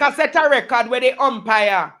Jamaica set a record where the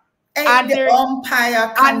umpire and the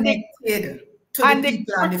umpire connected to the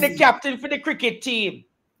people on the field. Captain for the cricket team.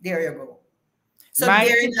 There you go. So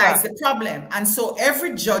therein lies the problem. And so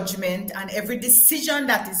every judgment and every decision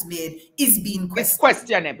that is made is being questioned. It's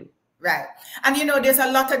questionable. Right. And you know, there's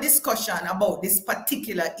a lot of discussion about this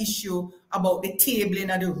particular issue, about the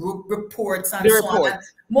tabling of the reports and so on. And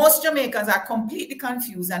most Jamaicans are completely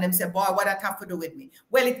confused and they say, boy, what that have to do with me?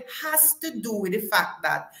 Well, it has to do with the fact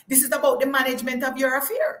that this is about the management of your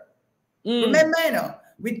affair. Remember, you know,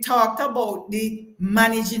 we talked about the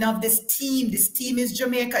managing of this team. This team is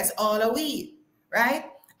Jamaica, it's all away, right?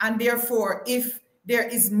 And therefore, if there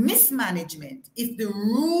is mismanagement, if the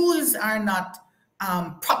rules are not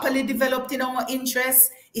properly developed in our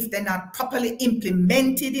interests, if they're not properly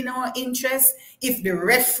implemented in our interests, if the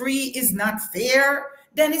referee is not fair,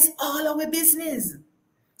 then it's all our business.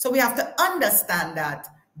 So we have to understand that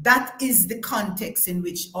that is the context in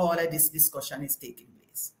which all of this discussion is taking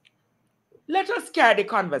place. Let us carry the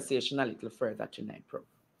conversation a little further tonight, Prof.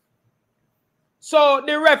 So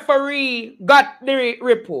the referee got the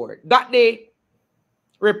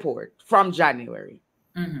report from January.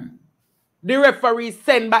 The referee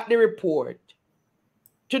sent back the report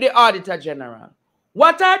to the Auditor General.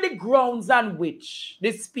 What are the grounds on which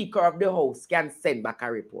the Speaker of the House can send back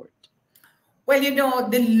a report? Well, you know,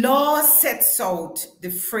 the law sets out the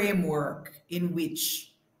framework in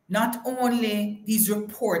which not only these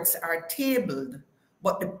reports are tabled,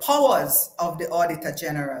 but the powers of the Auditor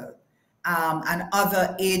General and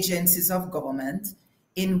other agencies of government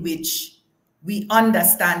in which we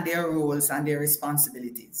understand their roles and their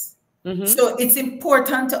responsibilities. So it's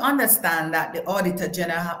important to understand that the Auditor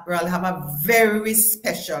General have a very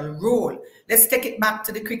special role. Let's take it back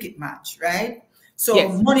to the cricket match, right? So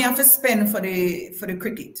money have to spend for the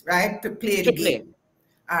cricket, right? To play the game.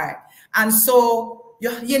 All right. And so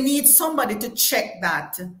you need somebody to check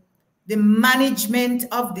that the management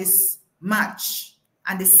of this match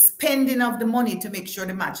and the spending of the money to make sure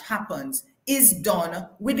the match happens is done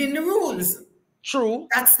within the rules. True.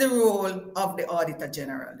 That's the role of the Auditor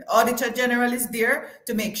General. The Auditor General is there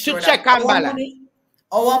to make sure that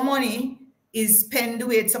our money is spent the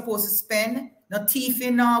way it's supposed to spend. No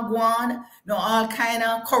thieving, no guan, no all kind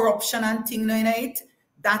of corruption and thing in it.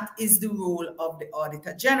 That is the role of the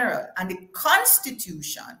Auditor General. And the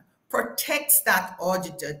Constitution protects that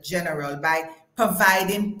Auditor General by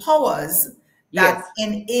providing powers that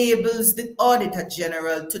enables the Auditor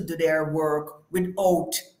General to do their work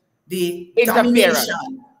without the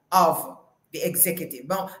domination of the executive.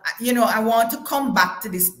 But, you know, I want to come back to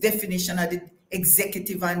this definition of the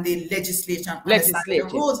executive and the legislation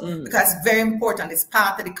rules because it's very important. It's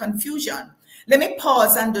part of the confusion. Let me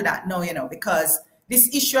pause and do that now, you know, because this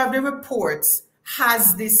issue of the reports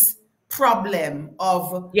has this problem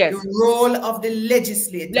of the role of the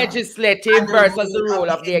legislative versus the role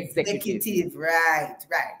of the executive. Right.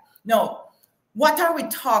 No. What are we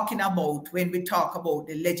talking about when we talk about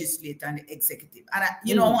the legislature and the executive? And,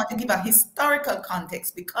 you know, I want to give a historical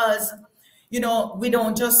context because, you know, we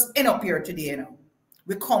don't just end up here today, you know.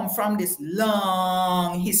 We come from this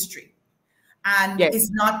long history. And it's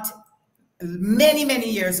not many, many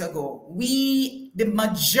years ago. The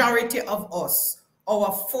majority of us,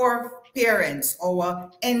 our foreparents, our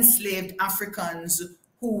enslaved Africans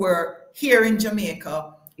who were here in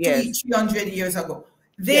Jamaica 300 years ago,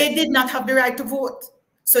 they did not have the right to vote.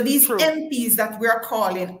 So these MPs that we are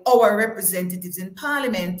calling our representatives in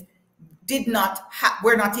Parliament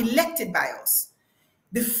were not elected by us.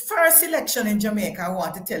 The first election in Jamaica, I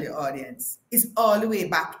want to tell your audience, is all the way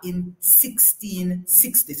back in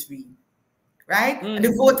 1663, right? And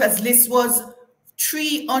the voters list was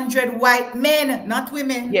 300 white men, not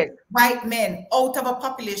women, white men, out of a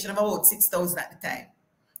population of about 6,000 at the time.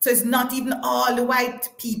 So it's not even all the white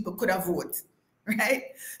people could have voted.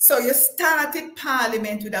 Right? So you started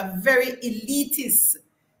Parliament with a very elitist,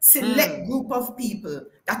 select group of people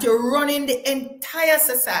that you're running the entire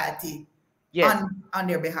society on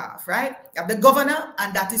their behalf, right? You have the governor,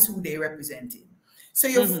 and that is who they represented. So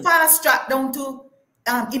you fast track down to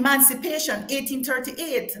emancipation,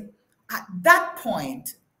 1838. At that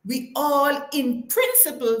point, we all, in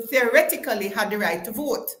principle, theoretically, had the right to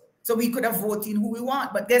vote. So we could have voted who we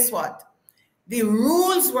want. But guess what? The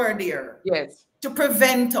rules were there. To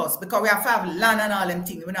prevent us, because we have to have land and all them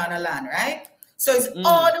things. We're not on land, right? So it's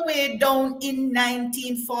all the way down in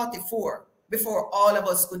 1944 before all of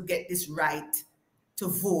us could get this right to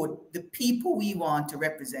vote the people we want to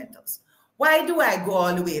represent us. Why do I go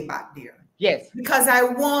all the way back there? Yes. Because I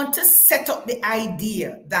want to set up the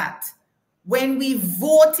idea that when we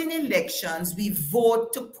vote in elections, we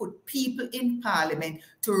vote to put people in parliament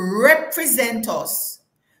to represent us,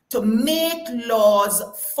 to make laws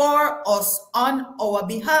for us on our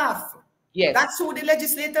behalf. Yes. That's who the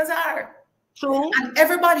legislators are. True. And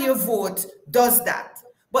everybody who votes does that.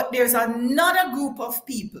 But there's another group of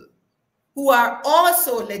people who are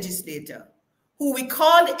also legislator, who we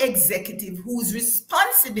call the executive, whose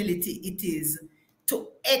responsibility it is to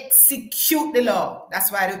execute the law.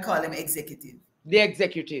 That's why we call them executive. The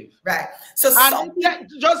executive. Right. So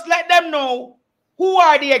just let them know who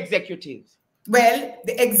are the executives. Well,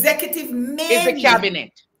 the executive mainly is the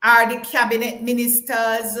cabinet. Are the cabinet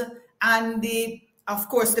ministers and of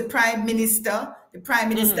course, the prime minister. The prime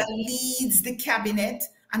minister leads the cabinet,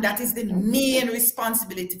 and that is the main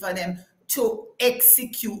responsibility for them to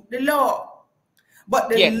execute the law. But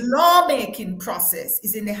the lawmaking process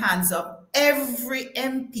is in the hands of every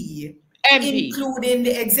MP, including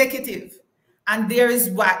the executive. And there is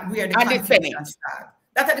where the confusion starts.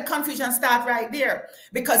 That's the confusion start right there.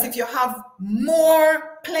 Because if you have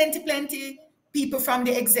plenty people from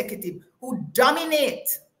the executive who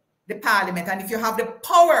dominate the parliament, and if you have the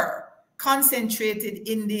power concentrated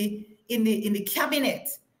in the cabinet,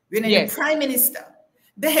 the prime minister,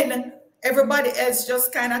 then everybody else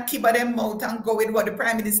just kind of keep their mouth and go with what the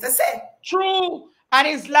prime minister said. True. And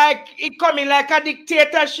it's like it coming like a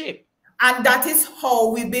dictatorship. And that is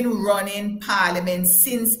how we've been running parliament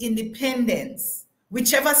since independence,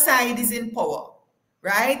 whichever side is in power,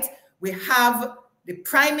 right? We have the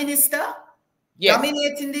prime minister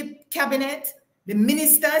dominating the cabinet, the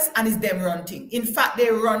ministers, and it's them running. In fact,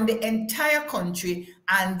 they run the entire country,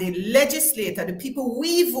 and the legislator, the people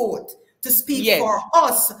we vote to speak for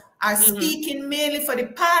us, are speaking mainly for the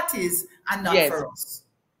parties and not for us.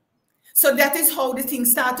 So that is how the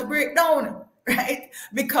things start to break down, right?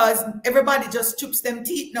 Because everybody just chups them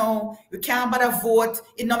teeth now. You can't bother vote.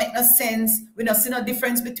 It don't make no sense. We don't see no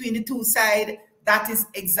difference between the two sides. That is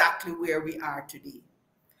exactly where we are today.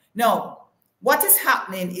 Now, what is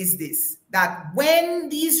happening is this, that when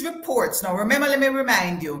these reports, now remember, let me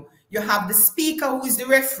remind you, you have the speaker who is the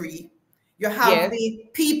referee, you have the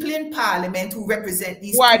people in parliament who represent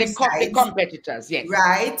these who are the competitors,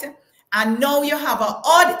 right? And now you have an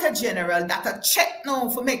auditor general that a check now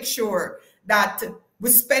for make sure that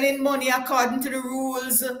we're spending money according to the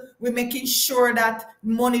rules, we're making sure that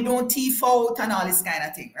money don't thief out and all this kind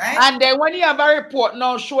of thing, right? And then when you have a report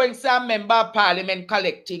now showing some member of parliament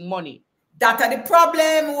collecting money, that are the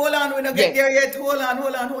problem. Hold on, we don't get there yet. Hold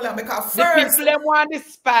on. Because first, the people want the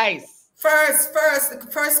spice. The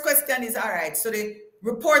first question is, all right, so the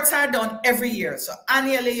reports are done every year. So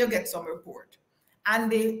annually you get some report.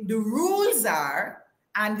 And the rules are,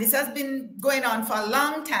 and this has been going on for a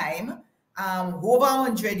long time, over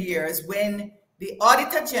 100 years, when the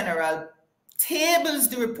Auditor General tables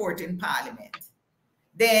the report in Parliament,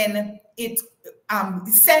 then it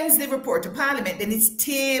sends the report to Parliament, then it's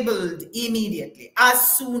tabled immediately, as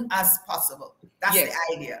soon as possible. That's the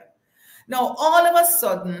idea. Now, all of a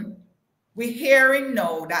sudden, we're hearing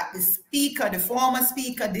now that the speaker, the former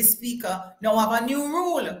speaker, this speaker, now have a new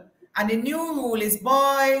rule. And the new rule is,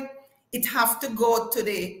 boy, it have to go to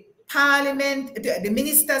the Parliament. The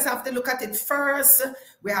ministers have to look at it first.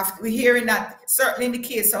 We're hearing that certainly in the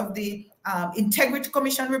case of the Integrity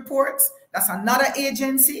Commission reports, that's another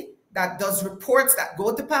agency that does reports that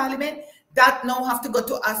go to Parliament, that now have to go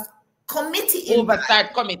to a committee.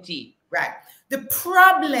 Oversight committee. Right. The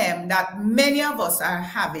problem that many of us are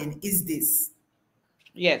having is this.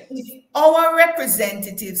 Yes. If our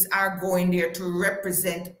representatives are going there to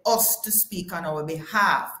represent us to speak on our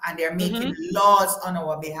behalf, and they're making laws on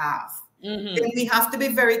our behalf, then we have to be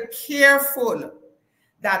very careful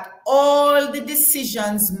that all the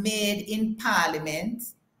decisions made in Parliament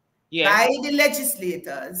by the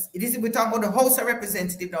legislators, we're talking about the House of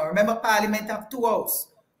Representatives now. Remember, Parliament have two houses.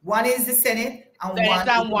 One is the Senate,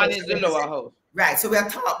 and one is the lower house. Right. So we are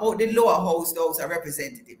talking about the lower house, the House of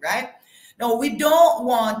Representatives, right? Now, we don't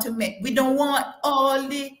want all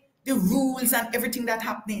the rules and everything that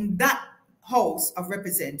happened in that House of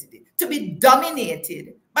Representatives to be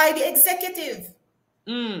dominated by the executive.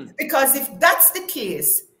 Because if that's the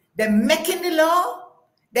case, them making the law,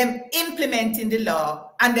 them implementing the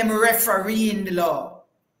law, and them refereeing the law.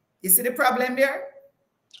 You see the problem there?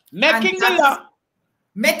 Making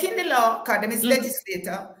the law, because them is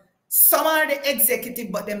legislator. Some are the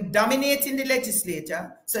executive, but them dominating the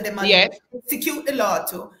legislature. So they must execute the law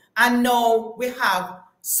too. And now we have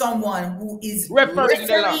someone who is refereeing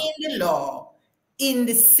the law in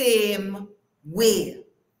the same way.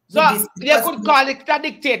 So they could call it a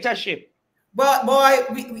dictatorship. But boy,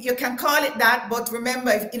 you can call it that, but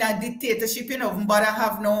remember, if in a dictatorship, you know, but I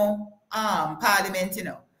have no parliament, you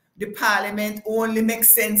know. The parliament only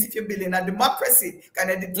makes sense if you're building a democracy.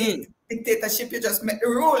 Kind of dictatorship, you just make the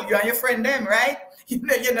rule. You and your friend them, right? You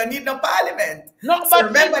know, you don't need no parliament. No, So but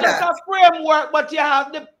remember it's just that. a framework, but you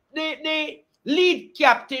have the lead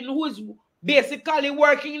captain who's basically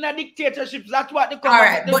working in a dictatorship. That's what the All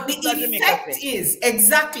right, but the effect is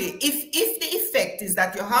exactly if the effect is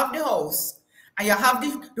that you have the house and you have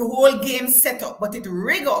the whole game set up, but it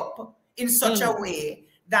rig up in such a way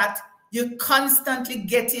that you're constantly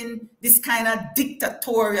getting this kind of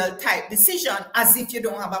dictatorial type decision as if you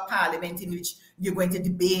don't have a parliament in which you're going to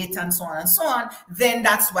debate and so on, then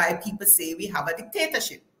that's why people say we have a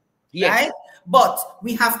dictatorship, right? But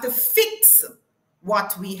we have to fix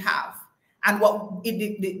what we have. And what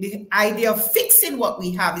the idea of fixing what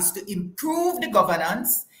we have is to improve the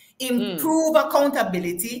governance, improve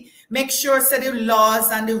accountability, make sure so the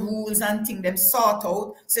laws and the rules and things them sort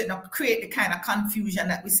out, so it not create the kind of confusion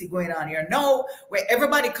that we see going on here now, where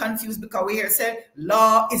everybody confused because we here say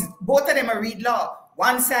law is, both of them are read law.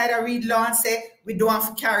 One side I read law and say we don't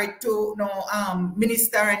have to carry it to no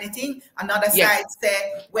minister or anything. Another side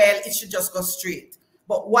say, well, it should just go straight.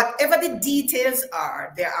 But whatever the details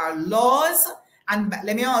are, there are laws. And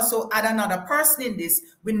let me also add another person in this.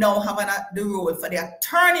 We now have the role for the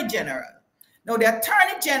Attorney General. Now, the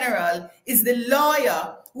Attorney General is the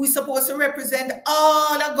lawyer who is supposed to represent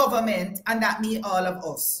all the government, and that means all of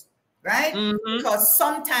us, right? Because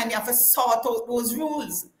sometimes you have to sort out those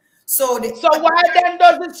rules. So why then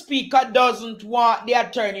does the Speaker doesn't want the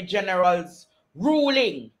Attorney General's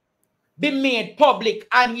ruling be made public,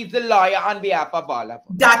 and he's the lawyer on behalf of all of us?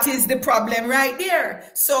 That is the problem right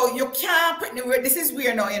there. So you can't put the word, this is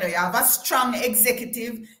where now, you know, you have a strong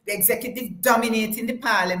executive, the executive dominating the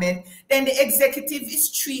parliament, then the executive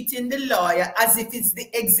is treating the lawyer as if it's the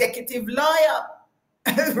executive lawyer.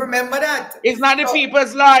 Remember that? It's not the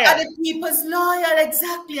people's lawyer. Not the people's lawyer,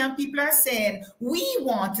 exactly. And people are saying, we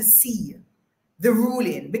want to see the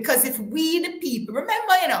ruling, because if we the people,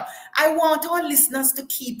 remember, you know, I want our listeners to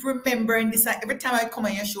keep remembering this. Every time I come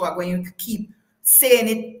on your show, I'm going to keep saying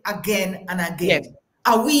it again and again.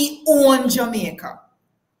 Are we own Jamaica?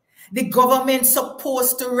 The government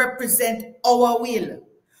supposed to represent our will.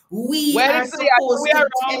 We are supposed to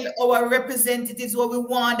tell our representatives what we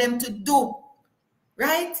want them to do,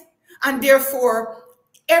 right? And therefore,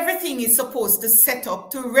 everything is supposed to set up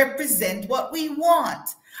to represent what we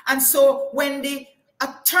want. And so when the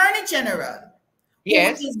Attorney General, who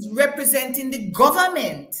is representing the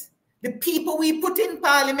government, the people we put in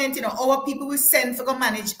parliament, you know, our people we send to go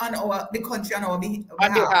manage on the country on our behalf,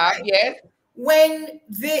 right? When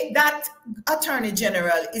that Attorney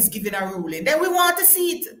General is giving a ruling, then we want to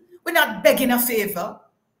see it. We're not begging a favor.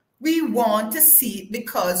 We want to see it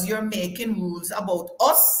because you're making rules about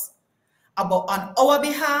us, on our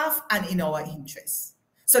behalf and in our interests.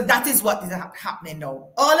 So that is what is happening now.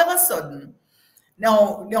 All of a sudden,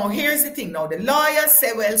 now here's the thing. Now the lawyers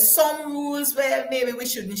say, well, some rules, well, maybe we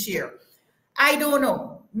shouldn't share. I don't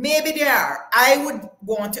know. Maybe there are. I would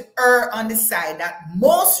want to err on the side that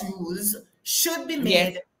most rules should be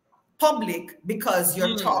made public because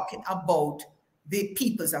you're talking about the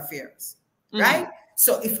people's affairs, right?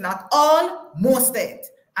 So if not all, most of it.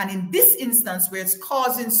 And in this instance, where it's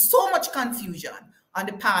causing so much confusion on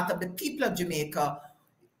the part of the people of Jamaica,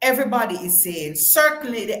 everybody is saying,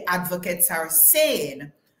 certainly the advocates are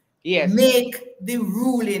saying, make the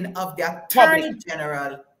ruling of the Attorney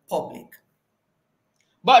General public.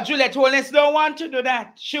 But Juliet Holness don't want to do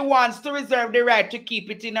that. She wants to reserve the right to keep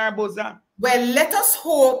it in her bosom. Well, let us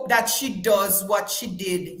hope that she does what she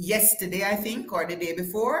did yesterday, I think, or the day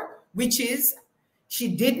before, which is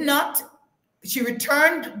she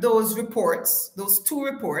returned those reports, those 2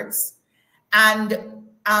 reports, and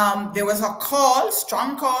there was a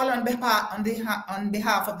strong call on behalf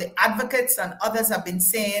of the advocates, and others have been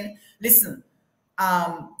saying, listen,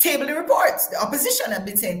 table the reports. The opposition have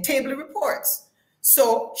been saying, table the reports.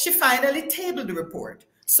 So she finally tabled the report.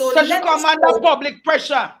 So she come under public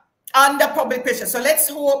pressure. Under public pressure. So let's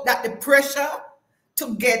hope that the pressure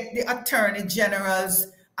to get the Attorney General's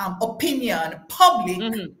opinion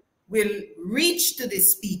public will reach to the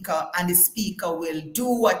Speaker, and the Speaker will do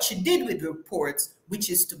what she did with the reports, which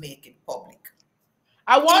is to make it public.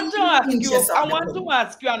 I want to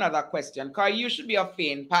ask you another question, because you should be a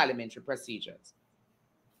fan in parliamentary procedures.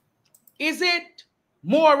 Is it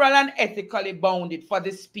moral and ethically bounded for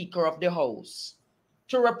the Speaker of the House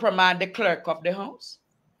to reprimand the Clerk of the House?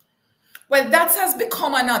 Well, that has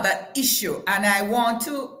become another issue, and I want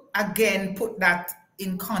to again put that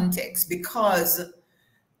in context, because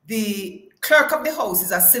the clerk of the house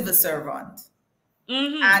is a civil servant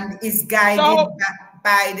and is guided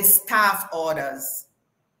by the staff orders.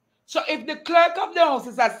 So if the clerk of the house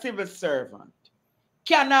is a civil servant,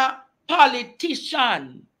 can a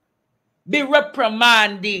politician be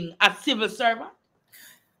reprimanding a civil servant?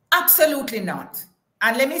 Absolutely not.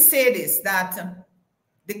 And let me say this, that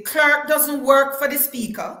the clerk doesn't work for the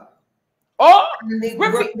speaker. Oh,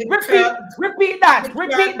 repeat that. The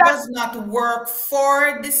clerk does not work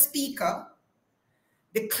for the speaker.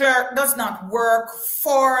 The clerk does not work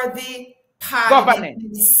for the parliament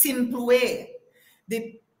in a simple way.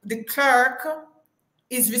 The clerk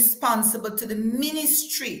is responsible to the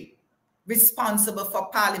ministry responsible for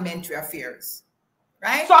parliamentary affairs,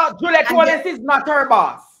 right? So Juliet Wallace is not her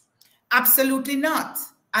boss? Absolutely not.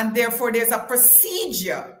 And therefore, there's a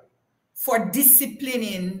procedure for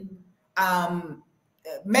disciplining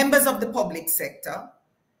members of the public sector.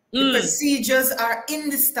 The procedures are in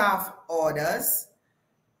the staff orders.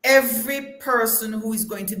 Every person who is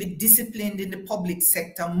going to be disciplined in the public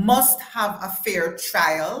sector must have a fair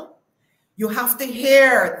trial. You have to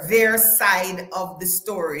hear their side of the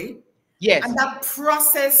story. Yes. And that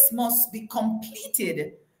process must be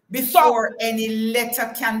completed before any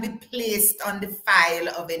letter can be placed on the file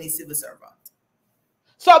of any civil servant.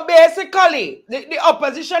 So basically, the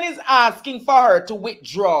opposition is asking for her to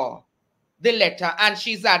withdraw the letter, and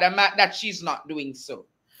she's adamant that she's not doing so.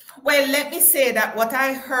 Well, let me say that what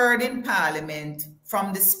I heard in Parliament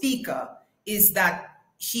from the Speaker is that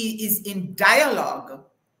she is in dialogue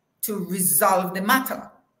to resolve the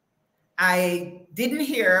matter. I didn't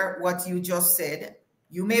hear what you just said.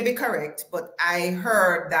 You may be correct, but I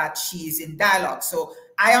heard that she's in dialogue. So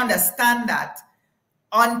I understand that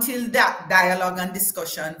until that dialogue and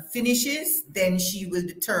discussion finishes, then she will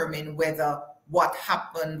determine whether what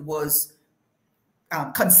happened was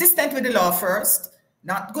consistent with the law first,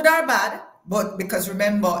 not good or bad, but because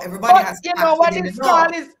remember, everybody has to you know what it's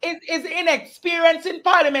called is inexperience in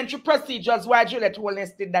parliamentary procedures. Why Juliet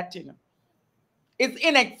Wallace did that, you know? It's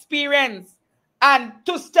inexperience. And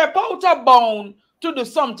to step out of bound to do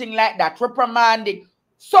something like that, reprimanding.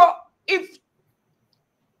 So if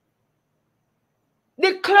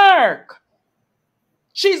the clerk,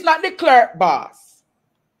 she's not the clerk boss,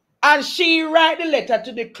 and she write the letter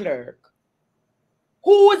to the clerk,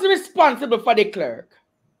 who is responsible for the clerk?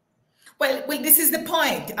 Well, this is the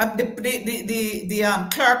point. The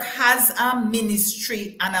clerk has a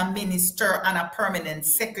ministry and a minister and a permanent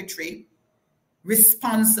secretary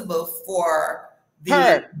responsible for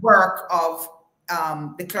the work of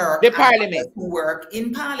the clerk, the parliament, who work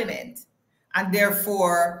in parliament, and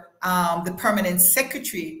therefore the permanent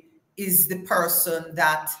secretary is the person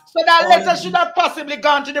that. So that letter should have possibly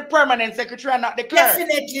gone to the permanent secretary and not the clerk.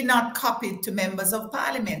 Definitely not copied to members of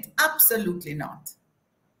parliament. Absolutely not.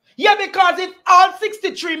 Yeah, because if all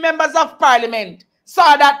 63 members of parliament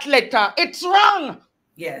saw that letter, it's wrong.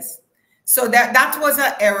 Yes. So that was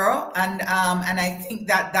an error, and I think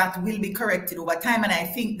that will be corrected over time. And I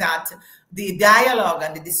think that the dialogue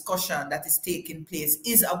and the discussion that is taking place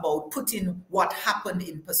is about putting what happened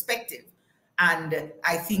in perspective. And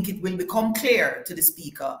I think it will become clear to the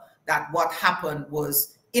speaker that what happened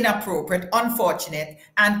was inappropriate, unfortunate,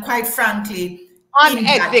 and quite frankly,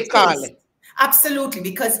 unethical. Absolutely,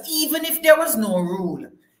 because even if there was no rule,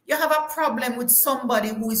 you have a problem with somebody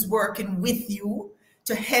who is working with you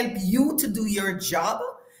to help you to do your job.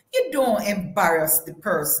 You don't embarrass the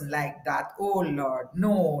person like that. Oh Lord,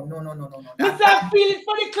 no. Mr. I feel it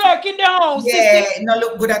for the clerk in the house. Yeah, no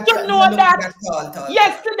look good at you know that.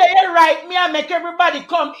 Yesterday, you write me and make everybody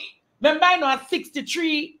come. Remember, I know a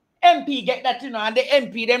 63 MP get that, you know, and the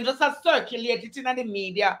MP them just circulate it in the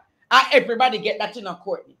media, and everybody get that, you know,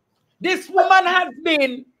 Courtney. This woman has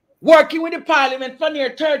been working with the parliament for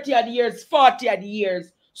near 30 odd years, 40 odd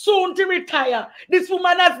years, soon to retire. This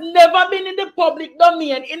woman has never been in the public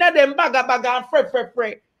domain in a them baga and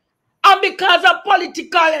fre. And because of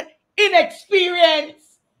political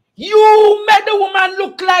inexperience, you made the woman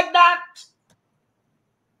look like that.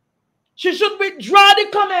 She should withdraw the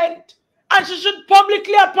comment and she should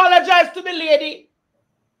publicly apologize to the lady.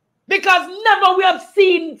 Because never we have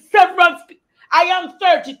seen several. I am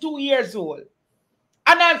 32 years old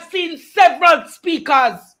and I've seen several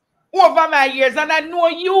speakers over my years, and I know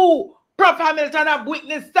you, Prof. Hamilton, have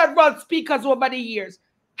witnessed several speakers over the years.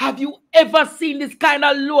 Have you ever seen this kind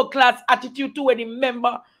of low-class attitude to any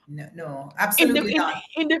member? No, absolutely not.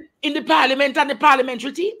 In the parliament and the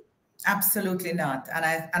parliamentary team? Absolutely not. And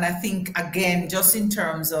I think, again, just in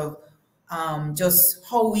terms of just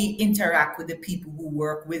how we interact with the people who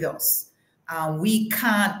work with us, we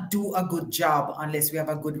can't do a good job unless we have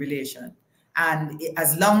a good relation. And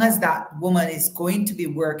as long as that woman is going to be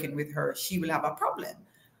working with her, she will have a problem.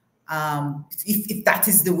 If that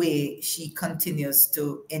is the way she continues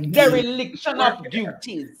to engage. Dereliction of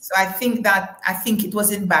duties. So I think it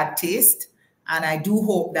was in bad taste, and I do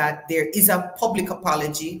hope that there is a public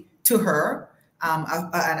apology to her,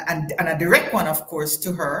 and a direct one, of course,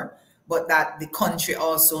 to her, but that the country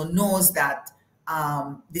also knows that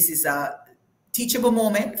this is a teachable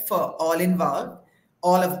moment for all involved,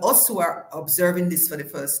 all of us who are observing this for the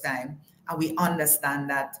first time, and we understand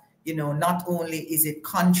that, you know, not only is it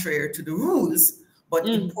contrary to the rules, but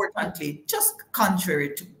importantly, just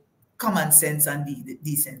contrary to common sense and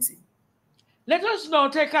decency. Let us now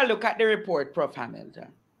take a look at the report, Prof.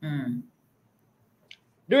 Hamilton.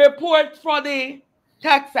 The report for the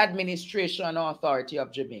Tax Administration Authority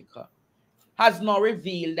of Jamaica has now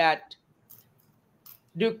revealed that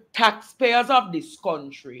the taxpayers of this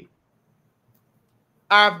country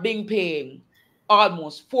have been paying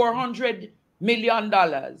almost $400 million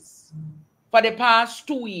for the past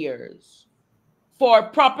 2 years for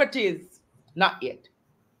properties, not yet.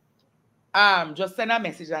 Just send a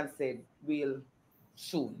message and said, we'll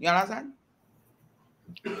soon. You understand?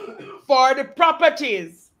 For the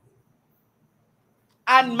properties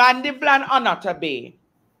and Mandeville and Onotta Bay,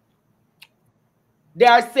 they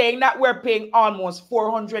are saying that we're paying almost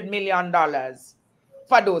 $400 million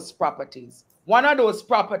for those properties. One of those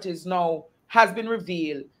properties now has been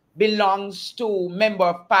revealed belongs to Member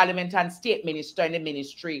of Parliament and State Minister in the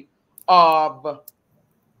Ministry of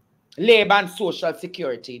Labour and Social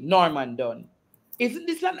Security, Norman Dunn. Isn't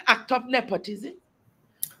this an act of nepotism?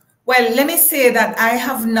 Well, let me say that I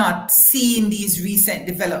have not seen these recent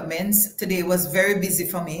developments. Today was very busy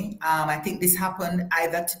for me. I think this happened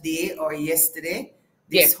either today or yesterday.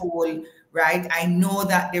 This whole, right? I know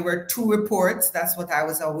that there were 2 reports. That's what I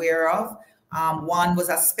was aware of. One was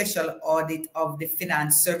a special audit of the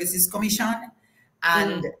Finance Services Commission,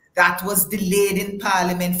 and that was delayed in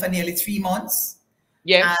Parliament for nearly 3 months.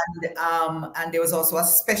 Yes. And there was also a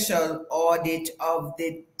special audit of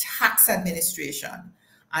the Tax Administration,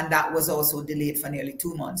 and that was also delayed for nearly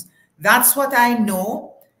 2 months. That's what I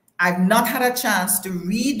know. I've not had a chance to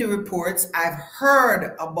read the reports. I've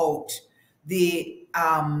heard about the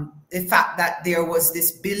fact that there was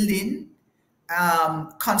this building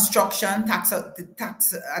construction, the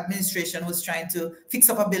tax administration was trying to fix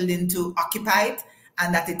up a building to occupy it,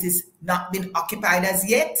 and that it is not been occupied as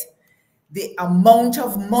yet. The amount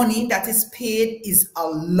of money that is paid is a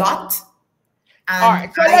lot. And all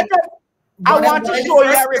right, so I want to show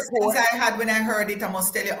you a report. I had when I heard it, I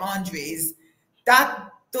must tell you, Andre, is that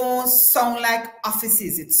don't sound like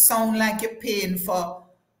offices. It sounds like you're paying for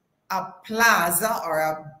a plaza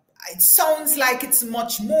or it sounds like it's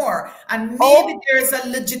much more. And maybe there is a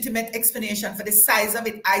legitimate explanation for the size of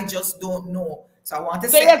it. I just don't know. So I want to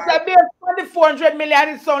say. Yes, the 400 million,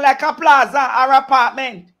 it sounds like a plaza or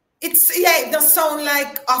apartment. It does sound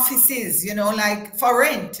like offices, you know, like for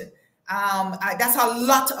rent. That's a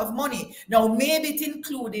lot of money. Now, maybe it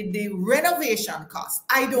included the renovation cost.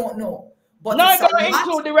 I don't know. But no, it doesn't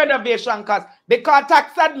include the renovation cost, because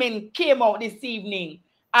tax admin came out this evening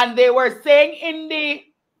and they were saying in the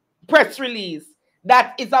press release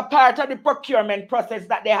that it's a part of the procurement process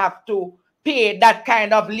that they have to pay that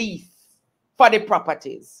kind of lease for the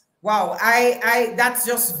properties. Wow, that's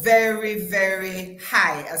just very, very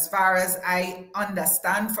high as far as I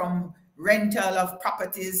understand from rental of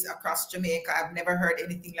properties across Jamaica. I've never heard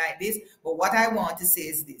anything like this. But what I want to say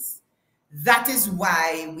is this. That is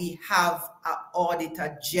why we have an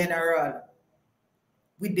Auditor General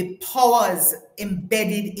with the powers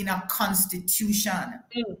embedded in a constitution.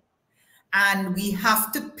 And we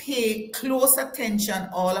have to pay close attention,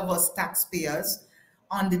 all of us taxpayers,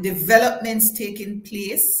 on the developments taking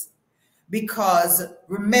place. Because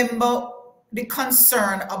remember the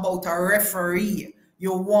concern about a referee.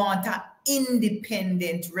 You want an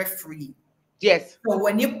independent referee. Yes. So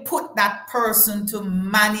when you put that person to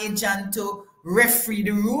manage and to referee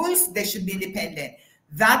the rules, they should be independent.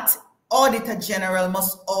 That Auditor General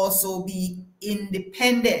must also be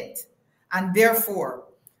independent. And therefore,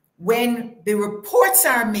 when the reports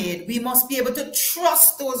are made, we must be able to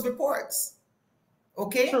trust those reports.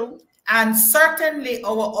 Okay? True. And certainly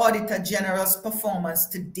our Auditor General's performance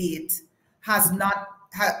to date has not,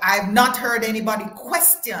 I've not heard anybody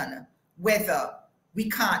question whether we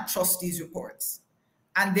can't trust these reports.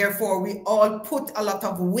 And therefore we all put a lot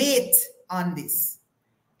of weight on this.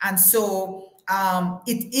 And so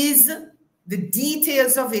it is the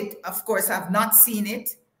details of it, of course, I've not seen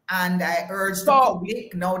it. And I urge the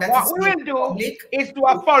public, now that what we will do is to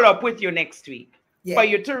follow up with you next week for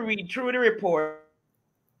you to read through the report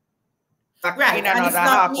Right, and it's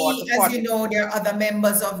not me, as you know, there are other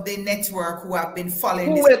members of the network who have been following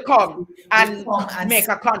who this. will come and make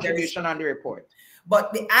a contribution on the report.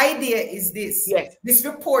 But the idea is this. Yes. This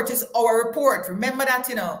report is our report. Remember that,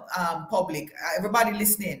 you know, public, everybody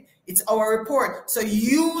listening, it's our report. So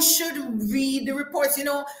you should read the reports. You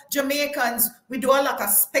know, Jamaicans, we do a lot of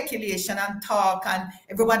speculation and talk, and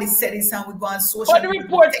everybody said this, and we go on social media. But the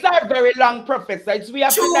reports are very long, Professor. We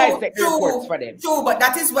have to dissect the reports for them. True, but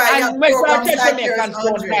that is why and majority of Jamaicans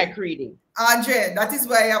don't like reading. Andre, that is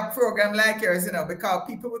why I have a program like yours, you know, because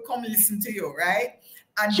people will come listen to you, right?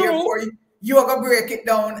 And therefore, you are going to break it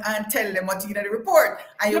down and tell them what's in the report.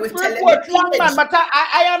 And you will tell them long, man, but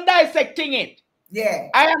I am dissecting it. Yeah.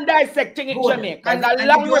 I am dissecting it, Jamaica. And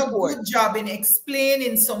you do a good job in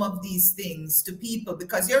explaining some of these things to people,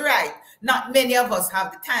 because you're right, not many of us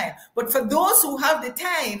have the time. But for those who have the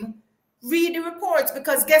time, read the reports,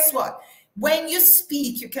 because guess what? When you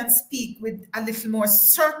speak, you can speak with a little more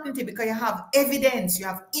certainty because you have evidence, you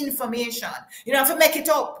have information. You don't have to make it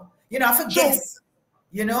up. You don't have to guess.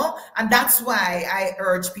 You know, and that's why I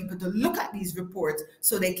urge people to look at these reports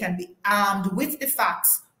so they can be armed with the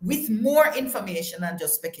facts, with more information than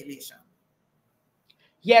just speculation.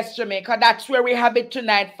 Yes, Jamaica, that's where we have it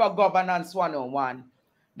tonight for Governance 101.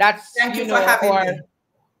 That's, Thank you for having me.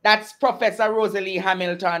 That's Professor Rosalie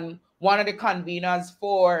Hamilton, one of the conveners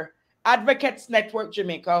for Advocates Network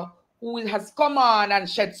Jamaica, who has come on and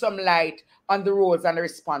shed some light on the roles and the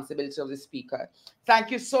responsibility of the speaker.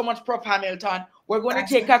 Thank you so much, Prof. Hamilton. We're going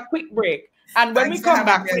to take a quick break. And when we come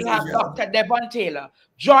back, we'll have Dr. Devon Taylor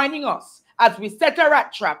joining us as we set a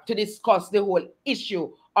rat trap to discuss the whole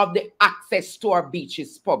issue of the access to our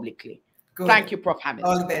beaches publicly. Good. Thank you, Prof.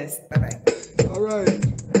 Hamilton. All the best. Bye-bye. All right.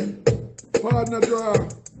 Partner draw.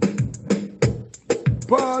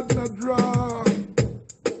 Partner draw.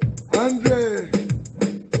 Andre.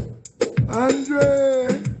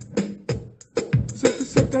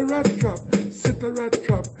 Set a rat trap. Set a rat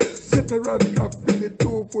trap. Set a rat trap. In the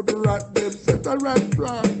 2 for the rat them. Set a rat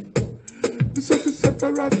trap. Set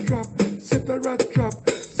a rat trap. Set a rat trap.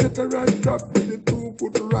 Set a rat trap. In the 2 for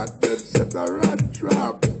the rat them. Set a rat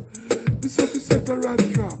trap. Set a rat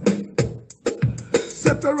trap.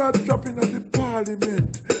 Set a rat trap in the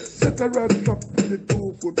parliament. Set a rat trap in the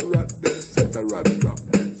 2 for the rat them. Set a rat trap.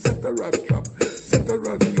 Set a rat trap. Set a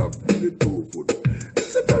rat trap in the 2 for the.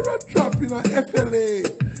 Set a rat trap in a FLA.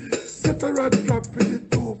 Set a rat trap in the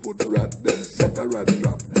 2 for the rat them. Set a rat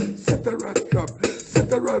trap. Set a rat trap.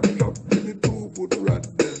 Set a rat trap in the 2 for the rat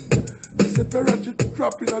them. Set a rat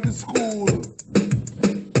trap in the school.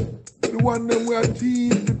 The one them where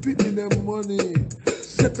teeth to pit in them money.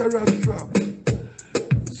 Set a rat trap.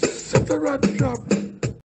 Set a rat trap.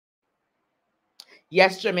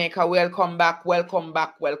 Yes, Jamaica, welcome back, welcome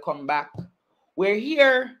back, welcome back. We're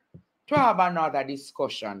here to have another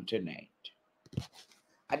discussion tonight.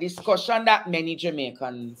 A discussion that many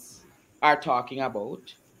Jamaicans are talking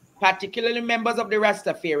about, particularly members of the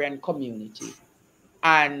Rastafarian community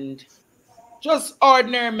and just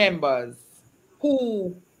ordinary members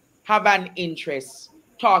who have an interest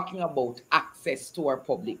talking about access to our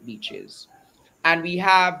public beaches. And we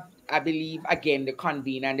have, I believe, again, the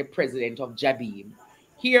convener and the president of Jabim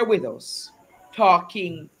here with us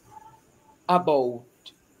talking about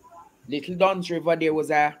Little Duns River. There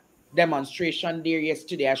was a demonstration there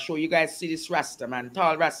yesterday. I show you guys see this Rastaman,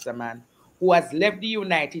 tall Rastaman, who has left the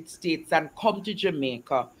United States and come to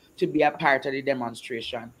Jamaica to be a part of the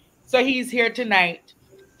demonstration. So he's here tonight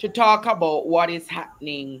to talk about what is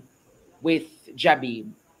happening with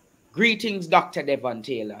Jabim. Greetings, Dr. Devon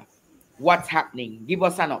Taylor. What's happening? Give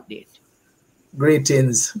us an update.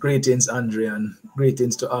 Greetings, Andre, and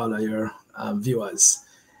greetings to all of your viewers.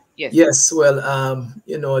 Yes. Well,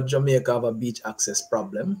 you know, Jamaica have a beach access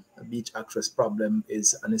problem. A beach access problem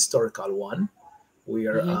is an historical one,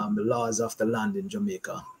 where the laws of the land in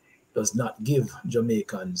Jamaica does not give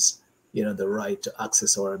Jamaicans, you know, the right to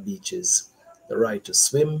access our beaches, the right to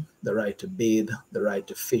swim, the right to bathe, the right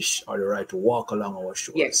to fish, or the right to walk along our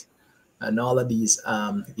shores. Yes. And all of these,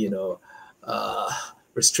 you know,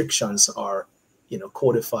 restrictions are, you know,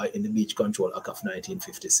 codified in the Beach Control Act of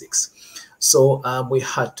 1956. So we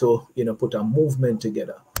had to, you know, put a movement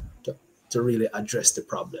together to really address the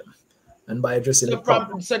problem. And by addressing the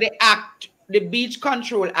problem, so the Beach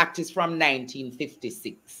Control Act is from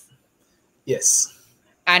 1956. Yes.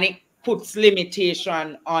 And it puts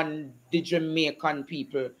limitation on the Jamaican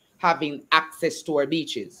people having access to our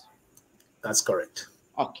beaches. That's correct.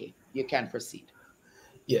 Okay, you can proceed.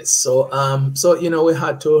 Yes, so you know, we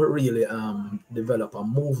had to really develop a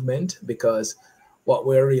movement, because what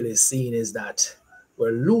we're really seeing is that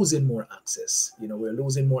we're losing more access. You know, we're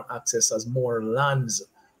losing more access as more lands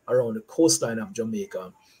around the coastline of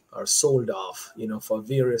Jamaica are sold off, you know, for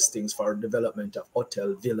various things, for development of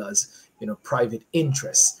hotel, villas, you know, private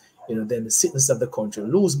interests. You know, then the citizens of the country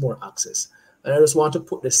lose more access. And I just want to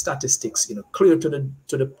put the statistics, you know, clear to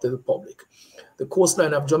the public. The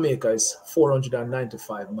coastline of Jamaica is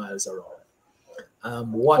 495 miles around.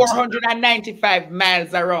 495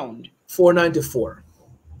 miles around. 494.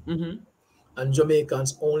 And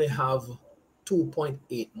Jamaicans only have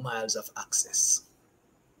 2.8 miles of access.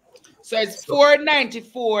 So it's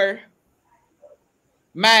 494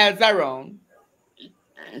 miles around.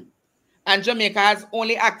 And Jamaica has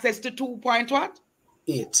only access to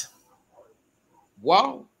 2.8.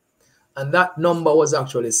 Wow. And that number was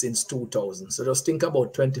actually since 2000. So just think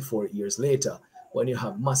about 24 years later, when you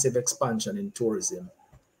have massive expansion in tourism,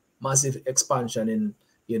 massive expansion in,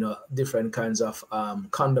 you know, different kinds of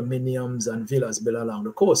condominiums and villas built along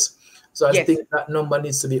the coast. So I think that number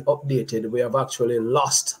needs to be updated. We have actually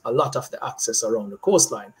lost a lot of the access around the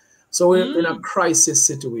coastline. So we're in a crisis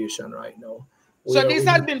situation right now. So this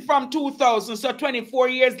has been from 2000. So 24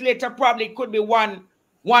 years later, probably could be 1%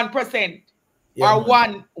 or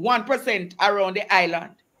 1% around the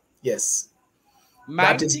island. Yes.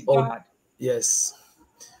 Mighty God. Yes.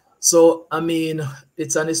 So, I mean,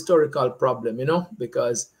 it's an historical problem, you know,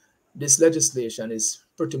 because this legislation is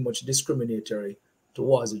pretty much discriminatory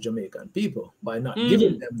towards the Jamaican people by not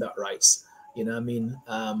giving them that rights. You know what I mean?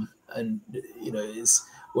 And, you know,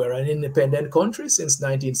 we're an independent country since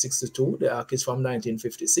 1962. The act is from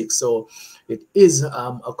 1956. So it is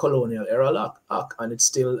a colonial era act, and it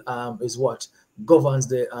still is what governs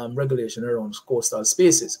the regulation around coastal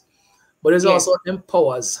spaces. But it also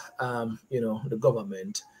empowers, you know, the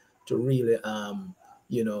government to really,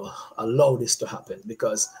 you know, allow this to happen,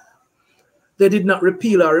 because they did not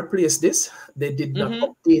repeal or replace this. They did not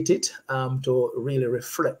update it to really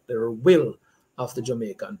reflect the will of the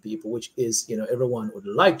Jamaican people, which is, you know, everyone would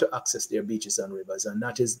like to access their beaches and rivers. And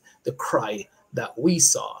that is the cry that we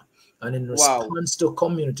saw. And in response to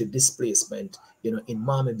community displacement, you know, in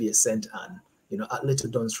Miami Bay, St. Anne, you know, at Little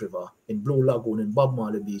Duns River, in Blue Lagoon, in Bob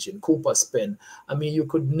Marley Beach, in Cooper's Pen, I mean, you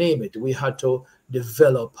could name it. We had to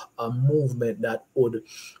develop a movement that would,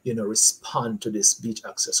 you know, respond to this beach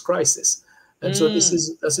access crisis. And so this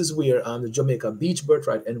is where the Jamaica Beach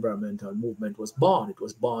Birthright Environmental Movement was born. It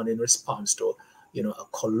was born in response to, you know, a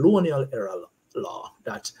colonial era law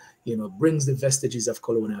that, you know, brings the vestiges of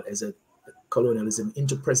colonialism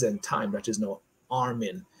into present time, that is now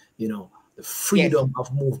arming, you know, the freedom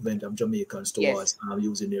of movement of Jamaicans towards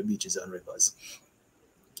using their beaches and rivers.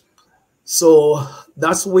 So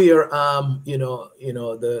that's where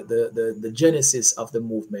the genesis of the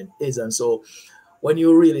movement is. And so when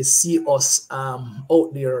you really see us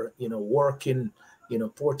out there, you know, working, you know,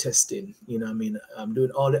 protesting, you know, I mean,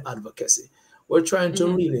 doing all the advocacy, we're trying to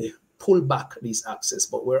really pull back these access.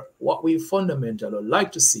 But what we fundamentally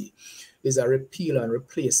like to see is a repeal and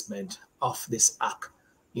replacement of this act,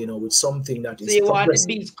 you know, with something that is. So you want the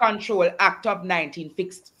Beach Control Act of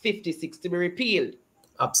 1956 to be repealed?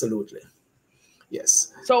 Absolutely.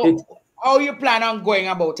 Yes. So how you plan on going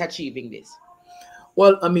about achieving this?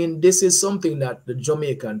 Well, I mean, this is something that the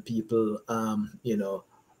Jamaican people, you know,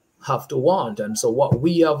 have to want. And so what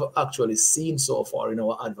we have actually seen so far in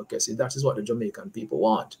our advocacy, that is what the Jamaican people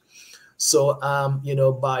want. So, you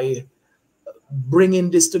know, by bringing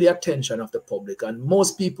this to the attention of the public, and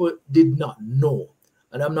most people did not know.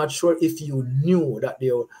 And I'm not sure if you knew that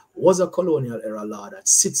there was a colonial era law that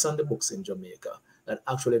sits on the books in Jamaica that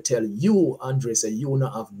actually tell you, Andre, say you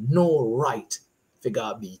not have no right to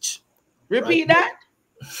go beach. Repeat that.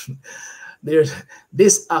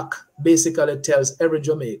 This act basically tells every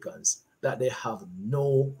Jamaicans that they have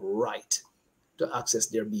no right to access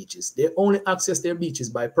their beaches. They only access their beaches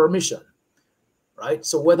by permission, right?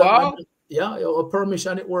 So whether or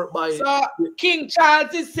permission it work by. So King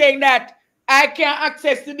Charles is saying that I can't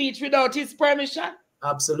access the beach without his permission.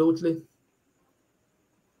 Absolutely.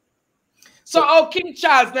 So how King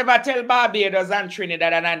Charles never tell Barbados and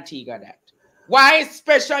Trinidad and Antigua that? Why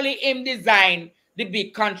especially him design the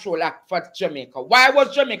Big Control Act for Jamaica? Why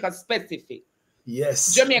was Jamaica specific?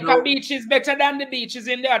 Yes. Jamaica beach is better than the beaches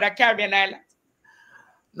in the other Caribbean islands.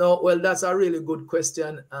 No, well, that's a really good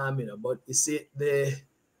question. You know, but you see, the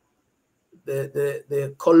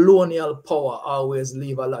colonial power always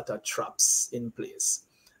leave a lot of traps in place.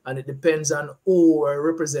 And it depends on who were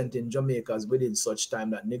representing Jamaicans within such time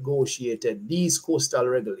that negotiated these coastal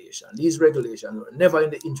regulations. These regulations were never in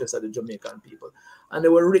the interest of the Jamaican people. And they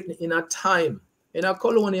were written in a time, in a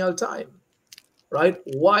colonial time, right?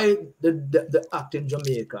 Why the act in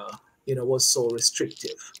Jamaica was so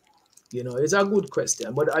restrictive? It's a good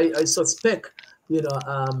question, but I suspect,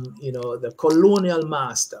 the colonial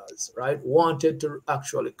masters, right, wanted to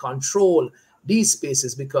actually control these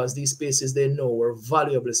spaces because these spaces they know were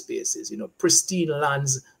valuable spaces, pristine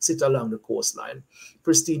lands sit along the coastline,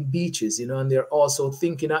 pristine beaches, and they're also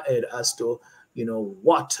thinking ahead as to,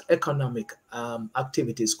 what economic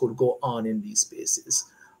activities could go on in these spaces,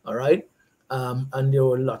 all right? And there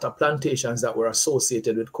were a lot of plantations that were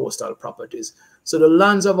associated with coastal properties. So the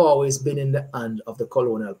lands have always been in the hand of the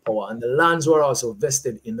colonial power, and the lands were also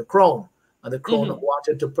vested in the crown. And the crown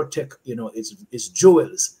wanted to protect, its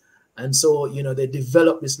jewels. And so, they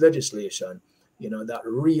developed this legislation, that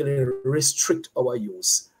really restrict our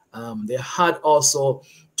use. They had also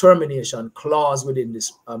termination clause within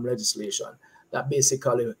this legislation that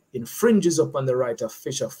basically infringes upon the right of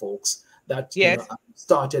fisher folks that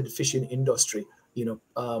started fishing industry,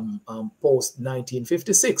 post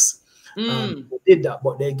 1956. They did that,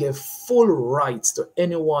 but they gave full rights to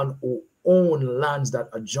anyone who owned lands that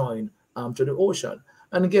adjoin to the ocean.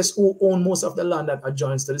 And guess who owned most of the land that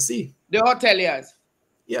adjoins to the sea? The hoteliers.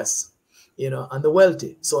 Yes, and the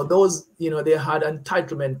wealthy. So those, they had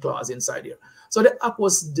entitlement clause inside here. So the act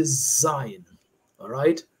was designed, all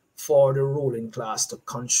right, for the ruling class to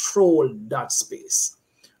control that space.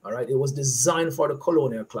 All right, it was designed for the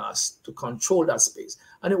colonial class to control that space.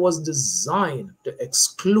 And it was designed to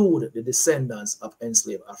exclude the descendants of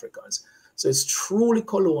enslaved Africans. So it's truly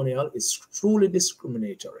colonial, it's truly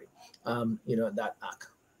discriminatory, that act.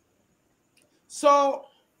 So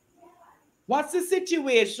what's the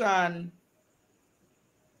situation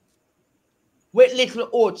with Little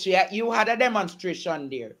Ochi? You had a demonstration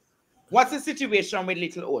there. What's the situation with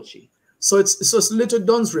Little Ochi? So it's Little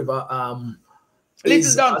Duns River.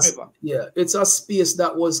 Little Duns River. Yeah, it's a space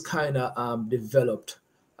that was kind of developed.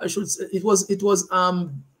 I should say it was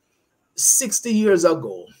 60 years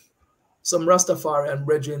ago. Some Rastafarian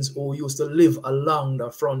brethren who used to live along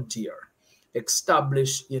the frontier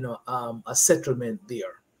established, a settlement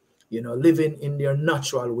there, living in their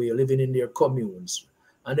natural way, living in their communes,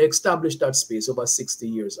 and they established that space over 60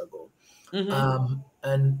 years ago.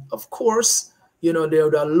 And of course, they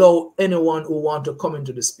would allow anyone who want to come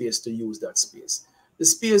into the space to use that space. The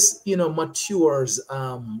space, matures,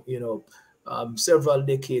 several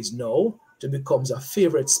decades now to becomes a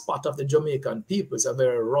favorite spot of the Jamaican people. It's a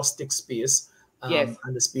very rustic space. And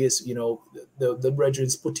the space, the brethren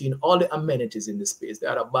put in all the amenities in the space. They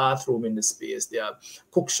had a bathroom in the space. They have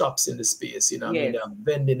cook shops in the space. They have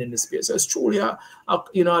vending in the space. So it's truly a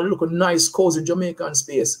look a nice, cozy Jamaican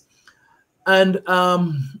space. And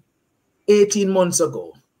 18 months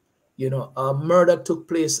ago, a murder took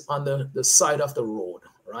place on the side of the road,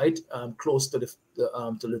 right, close to to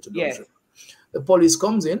Little Duns River. The police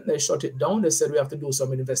comes in, they shut it down. They said we have to do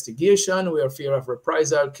some investigation. We are fear of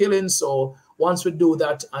reprisal killing. So once we do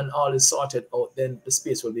that and all is sorted out, then the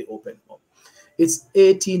space will be opened up. It's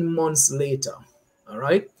 18 months later, all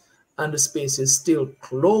right? And the space is still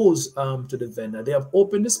closed to the vendor. They have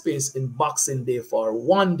opened the space in Boxing Day for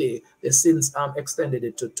 1 day. They since extended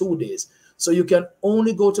it to 2 days. So you can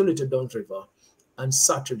only go to Little Duns River on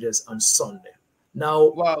Saturdays and Sunday.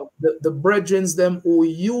 Now, the brethren them who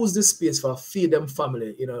use the space for feed them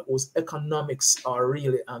family, whose economics are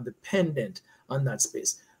really dependent on that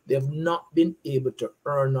space, they have not been able to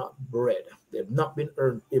earn bread. They have not been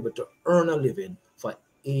able to earn a living for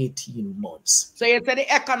 18 months. So you said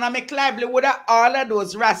the economic livelihood of all of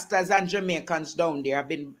those Rastas and Jamaicans down there have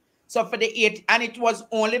been, so for the 8, and it was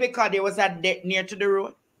only because there was a debt near to the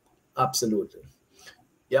road? Absolutely.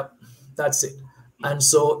 Yep, that's it. And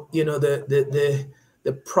so, the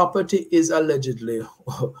property is allegedly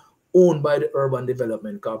owned by the Urban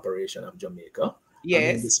Development Corporation of Jamaica. Yes.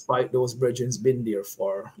 I mean, despite those brethren been there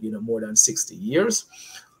for, more than 60 years.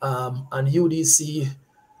 And UDC,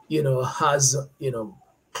 has,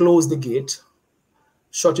 closed the gate,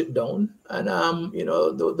 shut it down. And,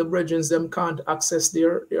 the brethren them can't access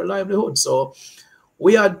their livelihood. So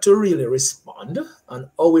we had to really respond. And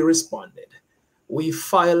how we responded, we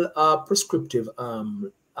filed a prescriptive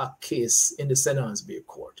a case in the Senance Bay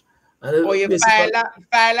Court. And you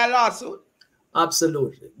file a lawsuit?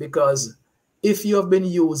 Absolutely. Because if you have been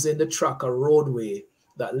using the track or roadway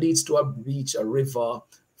that leads to a beach, a river,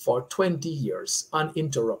 for 20 years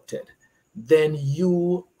uninterrupted, then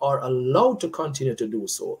you are allowed to continue to do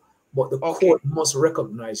so. But the court must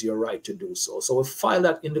recognize your right to do so. So we file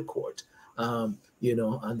that in the court, and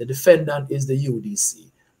the defendant is the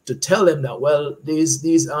UDC. To tell them that, well, these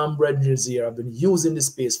brethren here have been using the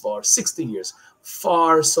space for 60 years,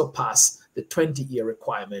 far surpass the 20-year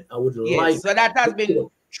requirement. I would like... So that has been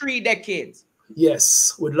 3 decades.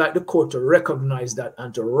 Yes, would like the court to recognize that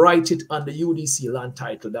and to write it on the UDC land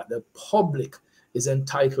title that the public is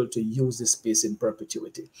entitled to use the space in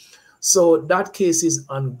perpetuity. So that case is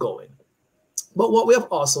ongoing. But what we have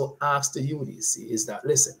also asked the UDC is that,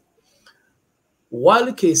 listen, while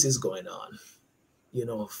the case is going on,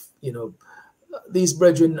 these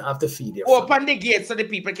brethren have to feed their Open family. the gate so the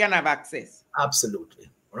people can have access. Absolutely.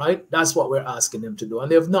 Right? That's what we're asking them to do. And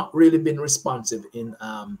they've not really been responsive in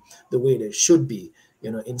the way they should be,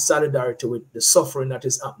 in solidarity with the suffering that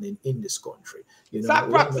is happening in this country. So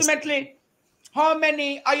approximately, how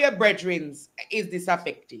many of your brethren is this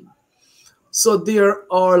affecting? So there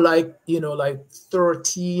are like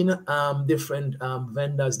 13 different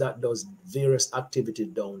vendors that does various activity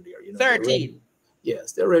down there. 13.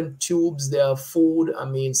 Yes, they rent tubes, they have food,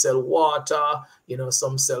 sell water,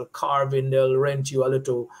 some sell carving, they'll rent you a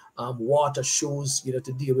little water shoes,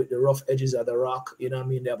 to deal with the rough edges of the rock, they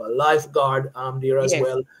have a lifeguard there as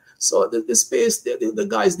well. So the space, the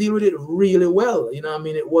guys deal with it really well,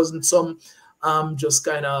 it wasn't some just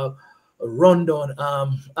kind of a rundown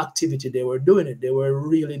activity they were doing it. They were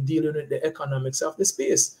really dealing with the economics of the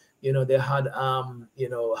space. They had,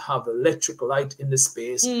 have electric light in the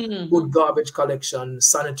space, good garbage collection,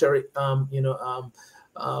 sanitary,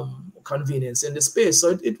 convenience in the space.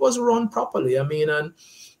 So it was run properly. And,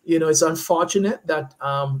 it's unfortunate that,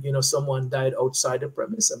 someone died outside the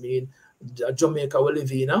premise. Jamaica will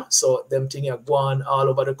live in, so them things are going all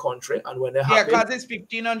over the country. And when they happen, because it's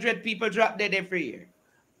 1,500 people drop dead every year.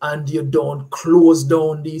 And you don't close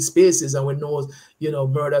down these spaces. And we know,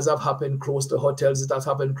 murders have happened close to hotels. It has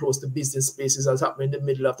happened close to business spaces. It has happened in the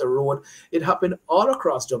middle of the road. It happened all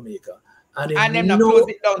across Jamaica. And them not close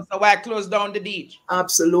it down. So why close down the beach?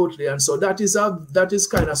 Absolutely. And so that is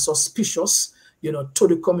kind of suspicious, to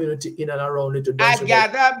the community in and around it. I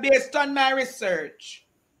gather, based on my research,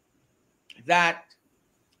 that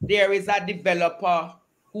there is a developer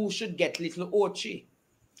who should get little Ochi.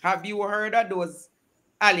 Have you heard of those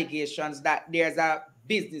allegations that there's a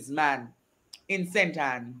businessman in St.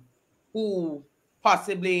 Anne who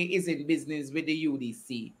possibly is in business with the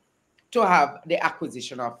UDC to have the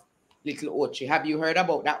acquisition of Little Ochi? Have you heard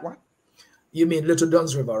about that one? You mean Little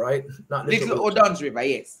Duns River, right? Not Little Duns River,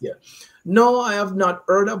 yes. Yeah. No, I have not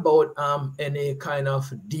heard about any kind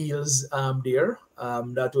of deals there.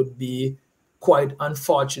 That would be quite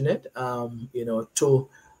unfortunate, to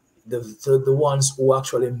the ones who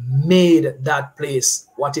actually made that place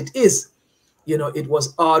what it is. It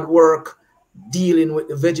was hard work dealing with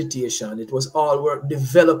the vegetation. It was hard work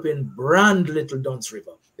developing brand Little Duns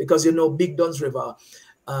River, because Big Duns River,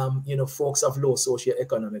 folks of low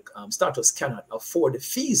socioeconomic status cannot afford the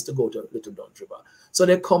fees to go to Little Duns River. So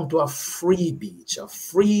they come to a free beach, a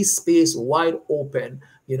free space, wide open,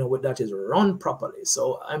 that is run properly.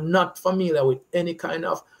 So I'm not familiar with any kind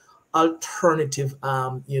of alternative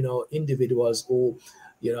individuals who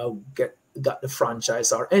got the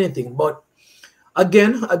franchise or anything. But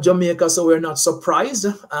again, at Jamaica, so we're not surprised.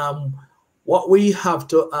 What we have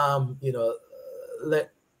to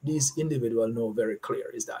let these individuals know very clear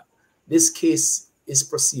is that this case is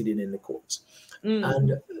proceeding in the courts,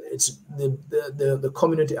 and it's the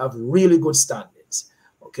community have really good standings.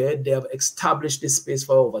 Okay, they have established this space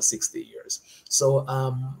for over 60 years, so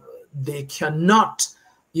they cannot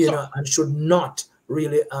and should not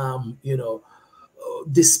really,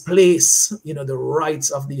 displace, the rights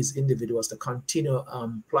of these individuals to continue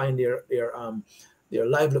plying their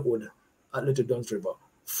livelihood at Little Duns River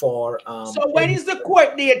for. So when is the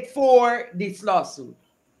court date for this lawsuit?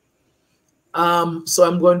 So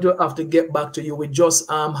I'm going to have to get back to you. We just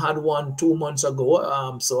had one 2 months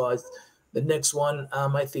ago. The next one,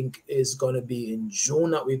 I think, is going to be in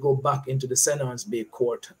June, that we go back into the St. Anne's Bay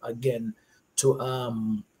Court again to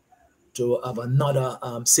have another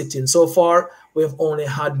sitting. So far, we've only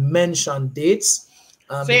had mentioned dates.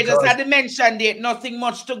 So you just had the mention date, nothing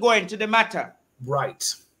much to go into the matter.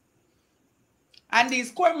 Right. And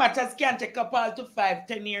these court matters can take up all to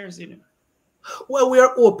 5-10 years, Well, we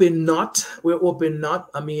are hoping not. We're hoping not.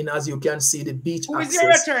 As you can see, the beach Who access, is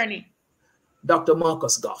your attorney? Dr.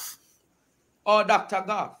 Marcus Goff. Oh, Dr.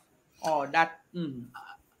 Goff. Oh, that.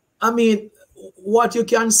 What you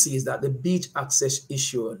can see is that the beach access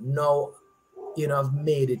issue now, have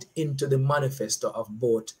made it into the manifesto of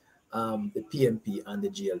both the PMP and the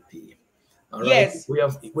GLP. All right? Yes.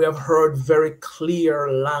 We have heard very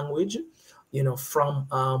clear language, from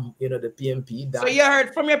the PMP. So you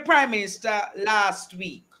heard from your Prime Minister last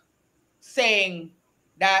week saying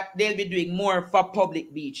that they'll be doing more for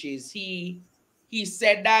public beaches. He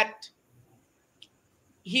said that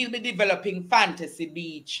he'll be developing Fantasy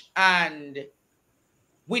Beach and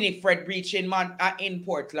Winifred Beach in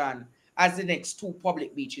Portland as the next 2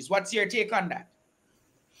 public beaches. What's your take on that?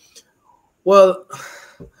 Well,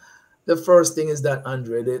 the first thing is that,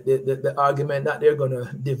 Andre, the argument that they're going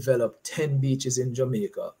to develop 10 beaches in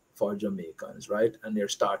Jamaica for Jamaicans, right? And they're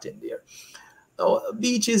starting there. Now,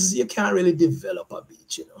 beaches, you can't really develop a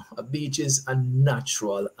beach, you know. A beach is a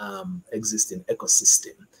natural existing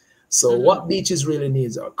ecosystem. So what beaches really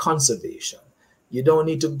needs are conservation. You don't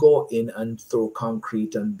need to go in and throw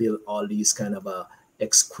concrete and build all these kind of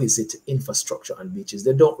exquisite infrastructure on beaches.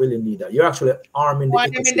 They don't really need that. You're actually arming the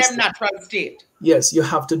ecosystem. In their natural state. Yes, you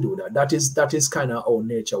have to do that. That is kind of how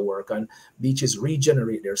nature work, and beaches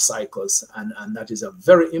regenerate their cycles, and that is a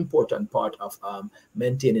very important part of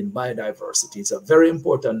maintaining biodiversity. It's a very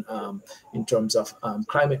important in terms of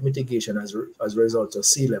climate mitigation as a result of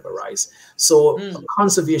sea level rise. So a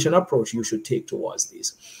conservation approach you should take towards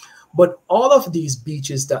these. But all of these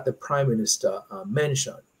beaches that the Prime Minister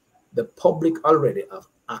mentioned, the public already have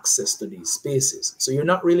access to these spaces. So you're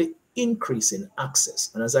not really increasing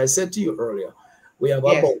access. And as I said to you earlier, we have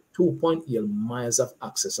about 2.8 miles of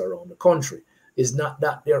access around the country. It's not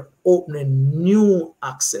that they're opening new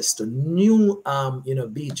access to new,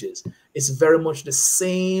 beaches. It's very much the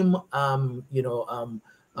same,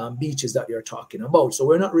 beaches that you're talking about. So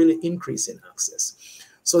we're not really increasing access.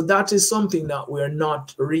 So that is something that we're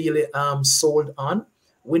not really sold on.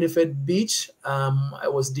 Winifred Beach, I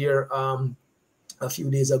was there a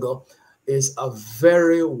few days ago, is a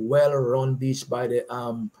very well-run beach by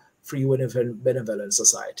the Free Winifred Benevolent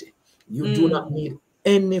Society. You do not need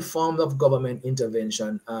any form of government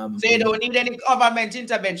intervention. So you don't need any government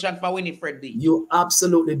intervention for Winifred Beach? You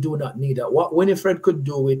absolutely do not need that. What Winifred could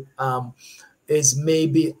do with is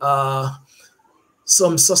maybe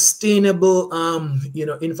some sustainable,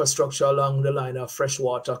 infrastructure along the line of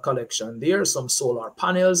freshwater collection. There are some solar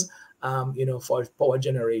panels, for power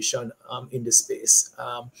generation in the space.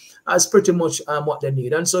 That's pretty much what they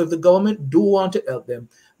need. And so if the government do want to help them,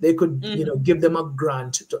 they could, give them a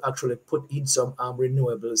grant to actually put in some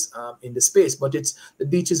renewables in the space. But the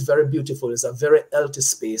beach is very beautiful. It's a very healthy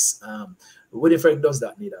space. Winifred does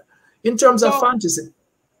that need that. In terms of fantasy.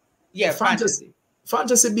 Yeah, fantasy.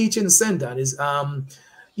 Fantasy Beach in Senton is,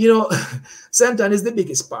 Senton is the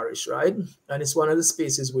biggest parish, right? And it's one of the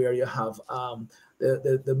spaces where you have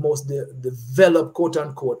the most developed, quote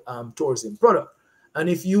unquote, tourism product. And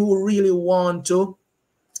if you really want to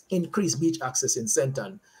increase beach access in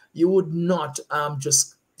Senton, you would not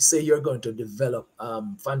just say you're going to develop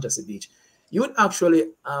Fantasy Beach. You would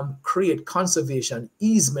actually create conservation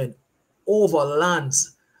easement over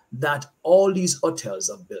lands that all these hotels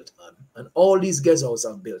have built on and all these guest houses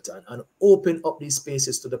have built on, and open up these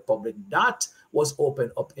spaces to the public. That was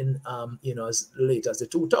opened up in, as late as the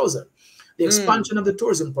 2000s. The expansion of the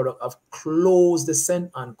tourism product have closed the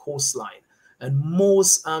Senton coastline, and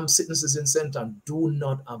most citizens in Senton do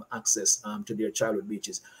not have access to their childhood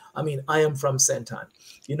beaches. I mean, I am from Senton.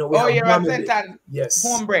 We you're have a Senton, yes,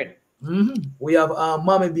 homebred. We have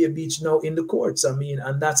Mommy Bay Beach now in the courts. I mean,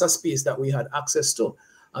 and that's a space that we had access to.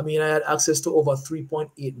 I mean, I had access to over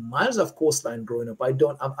 3.8 miles of coastline growing up. I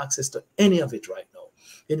don't have access to any of it right now,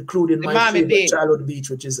 including my favorite childhood beach,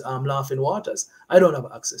 which is Laughing Waters. I don't have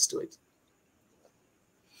access to it.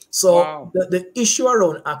 So the issue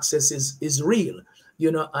around access is real,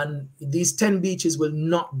 and these 10 beaches will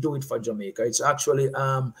not do it for Jamaica. It's actually,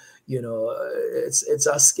 it's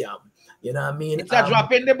a scam. You know what I mean? It's a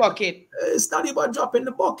drop in the bucket. It's not even a drop in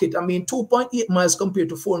the bucket. I mean, 2.8 miles compared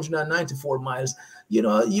to 494 miles,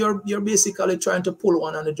 you're basically trying to pull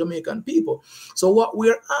one on the Jamaican people. So what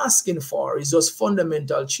we're asking for is just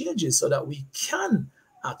fundamental changes so that we can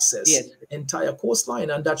access the entire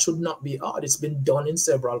coastline, and that should not be hard. It's been done in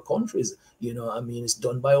several countries. It's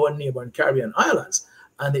done by our neighboring Caribbean islands,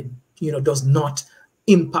 and it, does not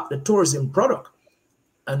impact the tourism product.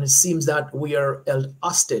 And it seems that we are held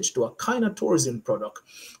hostage to a kind of tourism product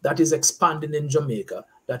that is expanding in Jamaica,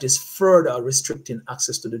 that is further restricting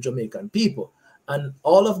access to the Jamaican people. And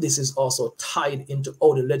all of this is also tied into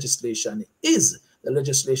how the legislation is. The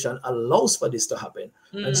legislation allows for this to happen.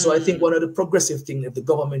 And so I think one of the progressive things, if the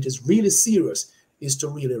government is really serious, is to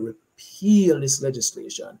really repeal this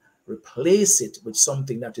legislation, replace it with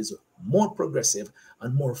something that is more progressive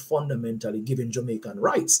and more fundamentally giving Jamaican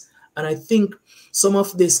rights. And I think some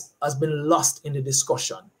of this has been lost in the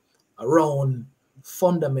discussion around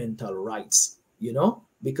fundamental rights,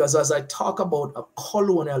 because as I talk about a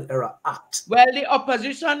colonial era act. Well, the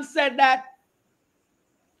opposition said that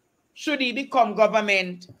should he become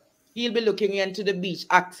government, he'll be looking into the beach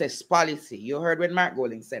access policy. You heard when Mark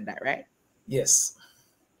Golding said that, right? Yes.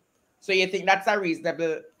 So you think that's a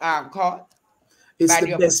reasonable call?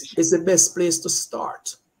 It's the best place to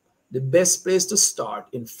start. The best place to start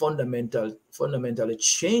in fundamentally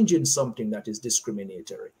changing something that is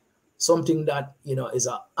discriminatory, something that, you know, is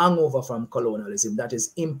a hangover from colonialism that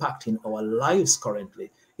is impacting our lives currently,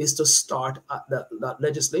 is to start at that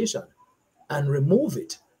legislation and remove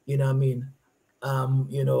it. You know what I mean?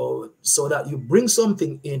 You know, so that you bring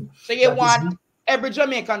something in. So you want every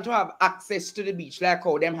Jamaican to have access to the beach, like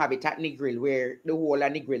how them have it at Negril, where the whole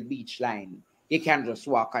of Negril beach line, you can just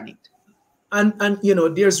walk on it. And you know,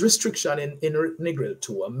 there's restriction in Negril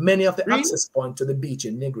too. Many of the access points to the beach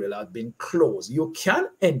in Negril have been closed. You can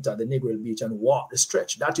enter the Negril beach and walk the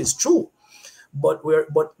stretch. That is true. But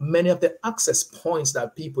many of the access points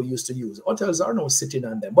that people used to use, hotels are now sitting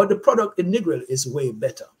on them. But the product in Negril is way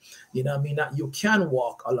better. You know what I mean? That you can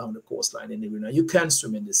walk along the coastline in Negril. You can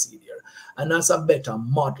swim in the sea there. And that's a better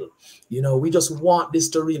model. You know, we just want this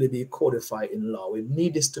to really be codified in law. We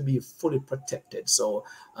need this to be fully protected. So,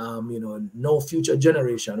 you know, no future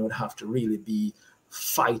generation would have to really be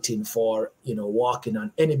fighting for, you know, walking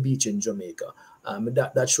on any beach in Jamaica.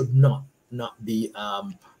 That should not be,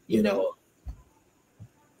 you know,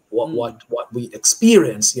 what we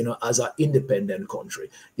experience, you know, as an independent country.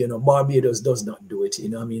 You know, Barbados does not do it, you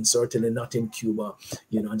know I mean? Certainly not in Cuba,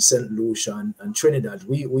 you know, and St. Lucia and Trinidad.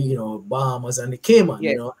 We you know, Bahamas and the Cayman,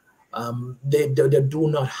 you know, they do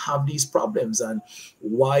not have these problems. And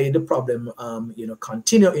why the problem, you know,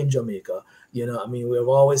 continue in Jamaica, you know, I mean, we've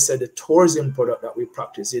always said the tourism product that we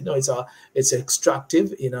practice, you know, it's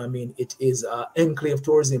extractive, you know, I mean, it is an enclave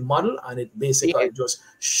tourism model, and it basically just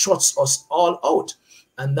shuts us all out.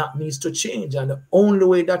 And that needs to change. And the only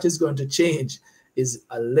way that is going to change is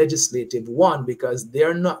a legislative one, because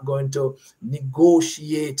they're not going to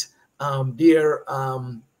negotiate their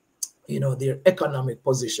you know, their economic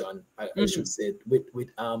position, I should say,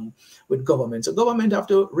 with government. So government have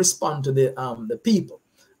to respond to the people,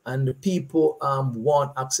 and the people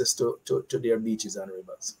want access to their beaches and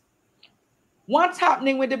rivers. What's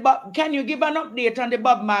happening with can you give an update on the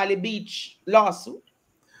Bob Marley Beach lawsuit?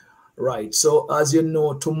 Right. So as you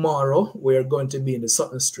know, tomorrow we're going to be in the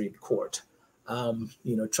Sutton Street Court,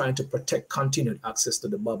 you know, trying to protect continued access to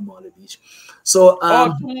the Bob Marley Beach. So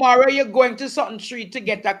tomorrow you're going to Sutton Street to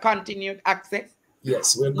get that continued access?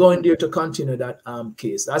 Yes, we're going there to continue that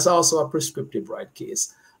case. That's also a prescriptive right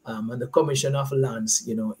case. And the Commission of Lands,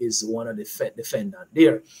 you know, is one of the defendants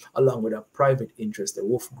there, along with a private interest, the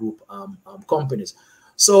Wolf Group companies.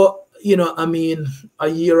 So, you know, I mean, a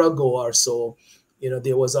year ago or so, you know,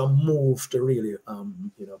 there was a move to really,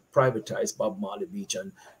 you know, privatize Bob Marley Beach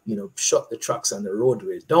and, you know, shut the tracks and the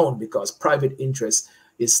roadways down, because private interest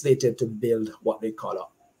is slated to build what they call a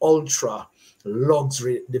ultra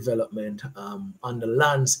luxury development on the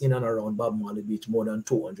lands in and around Bob Marley Beach, more than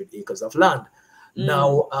 200 acres of land.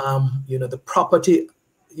 Now, you know, the property,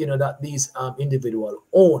 you know, that these individuals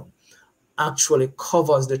own actually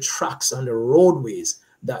covers the tracks and the roadways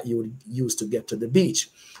that you would use to get to the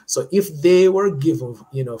beach. So if they were given,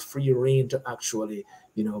 you know, free reign to actually,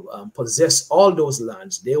 you know, possess all those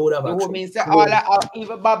lands, they would have actually... means that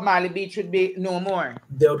even Bob Marley Beach would be no more.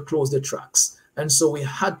 They would close the tracks. And so we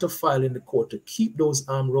had to file in the court to keep those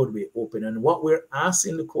roadway open. And what we're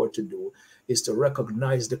asking the court to do is to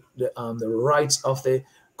recognize the rights of the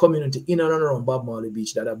community in and around Bob Marley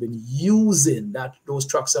Beach that have been using those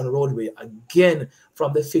tracks and roadway again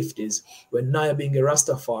from the 50s, when Nyabinghi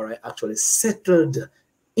Rastafari actually settled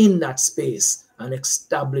in that space and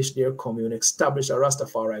established their commune, established a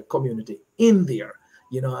Rastafari community in there.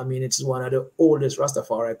 You know, I mean, it's one of the oldest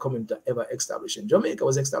Rastafari community ever established in Jamaica,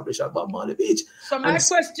 was established at Bob Marley Beach. So my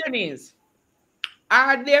question is,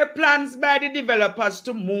 are there plans by the developers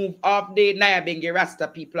to move off the Nyabinghi Rasta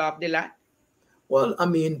people off the land? Well, I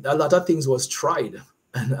mean, a lot of things was tried,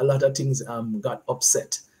 and a lot of things got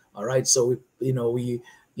upset. All right, so we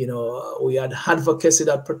had advocacy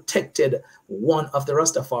that protected one of the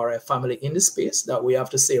Rastafari family in the space that we have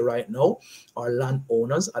to say right now are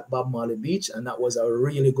landowners at Bob Marley Beach, and that was a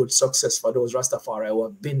really good success for those Rastafari who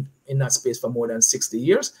have been in that space for more than 60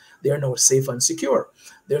 years. They are now safe and secure.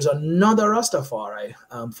 There's another Rastafari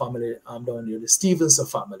family down there, the Stevenson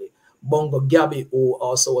family, Bongo Gabby, who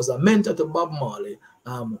also was a mentor to Bob Marley.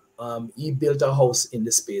 He built a house in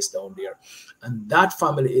the space down there, and that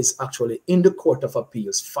family is actually in the Court of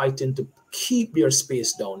Appeals fighting to keep their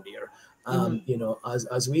space down there, you know,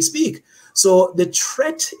 as we speak. So the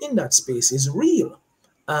threat in that space is real,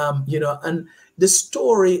 you know, and the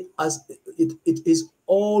story, as it is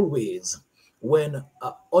always when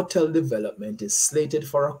a hotel development is slated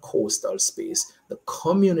for a coastal space, the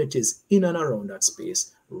communities in and around that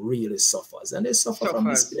space really suffers, and they suffer from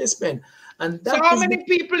displacement. And so how many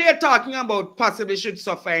people you're talking about possibly should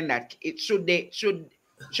suffer in that? Should the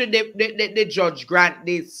judge grant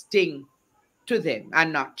this thing to them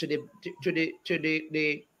and not to the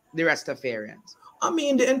Rastafarians? I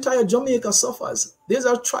mean, the entire Jamaica suffers. There's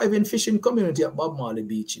a thriving fishing community at Bob Marley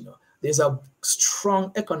Beach, you know. There's a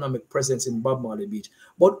strong economic presence in Bob Marley Beach.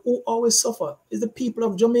 But who always suffer is the people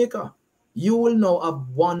of Jamaica. You will now have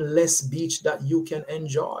one less beach that you can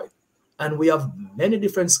enjoy. And we have many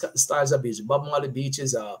different styles of beach. Bob Marley Beach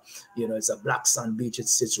is you know, it's a black sand beach. It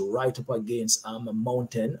sits right up against a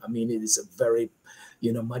mountain. I mean, it is a very,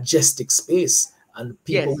 you know, majestic space. And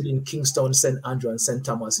people within Kingston, St. Andrew, and St.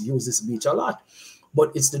 Thomas use this beach a lot.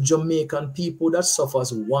 But it's the Jamaican people that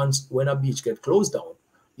suffers once when a beach gets closed down.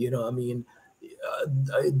 You know, I mean,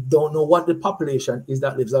 I don't know what the population is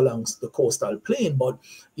that lives along the coastal plain, but,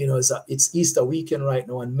 you know, it's Easter weekend right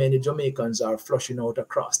now, and many Jamaicans are flushing out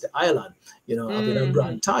across the island, you know, having a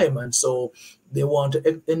grand time. And so they want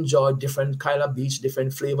to enjoy different kind of beach,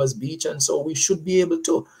 different flavors beach. And so we should be able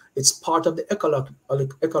to. It's part of the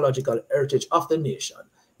ecological heritage of the nation.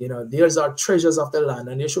 You know, there's our treasures of the land,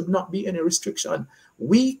 and there should not be any restriction.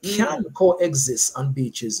 We can coexist on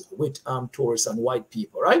beaches with tourists and white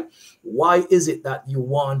people, right? Why is it that you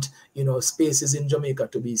want, you know, spaces in Jamaica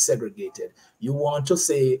to be segregated? You want to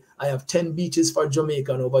say, I have 10 beaches for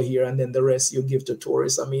Jamaican over here, and then the rest you give to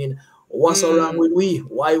tourists. I mean, what's wrong with we?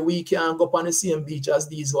 Why we can't go up on the same beach as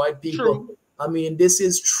these white people? True. I mean, this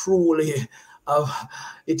is truly,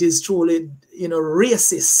 it is truly, you know,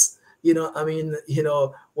 racist. You know, I mean, you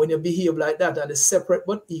know, when you behave like that and it's separate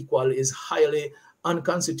but equal is highly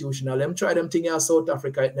unconstitutional. Them try them thing in South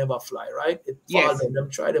Africa, it never fly, right? It falls. Them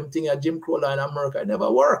try them thing at Jim Crow law in America, it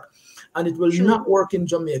never work. And it will not work in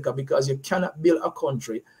Jamaica because you cannot build a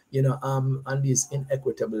country, you know, on this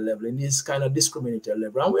inequitable level, in this kind of discriminatory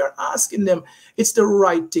level. And we are asking them, it's the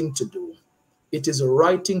right thing to do. It is the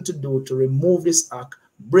right thing to do to remove this act,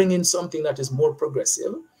 bring in something that is more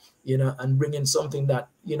progressive, you know, and bring in something that,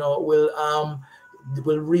 you know,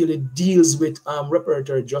 will really deals with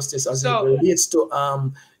reparatory justice as it relates to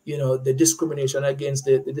you know, the discrimination against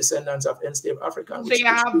the descendants of enslaved Africans. So you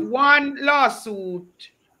have one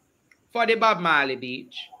lawsuit for the Bob Marley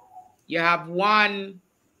Beach. You have one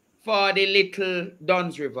for the Little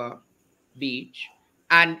Duns River Beach.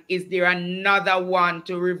 And is there another one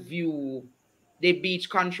to review the Beach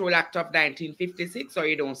Control Act of 1956, or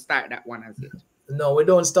you don't start that one as it? No, we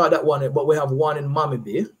don't start that one, but we have one in Mammy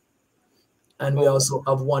Bay, and we also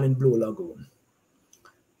have one in Blue Lagoon.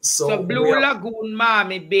 So Blue Lagoon,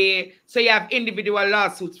 Mammy Bay. So you have individual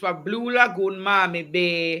lawsuits for Blue Lagoon, Mammy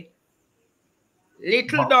Bay,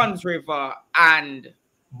 Little Duns River, and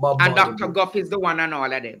Dr. Goff is the one on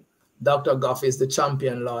all of them. Dr. Goff is the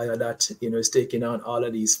champion lawyer that, you know, is taking on all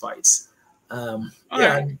of these fights.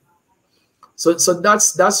 Right. So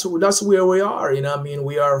that's where we are. You know, I mean,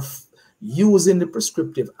 we are using the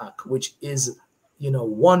Prescriptive Act, which is, you know,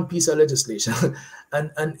 one piece of legislation,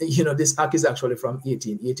 and you know, this act is actually from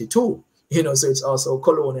 1882. You know, so it's also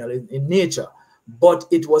colonial in nature, but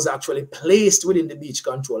it was actually placed within the Beach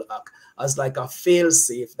Control Act as like a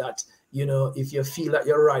fail-safe that, you know, if you feel that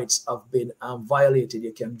your rights have been violated,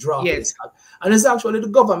 you can draft this act. And it's actually the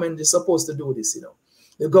government is supposed to do this. You know,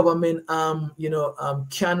 the government you know,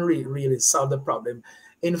 can really solve the problem.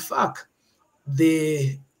 In fact,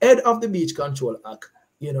 the head of the Beach Control Act,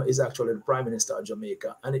 you know, is actually the Prime Minister of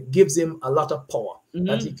Jamaica, and it gives him a lot of power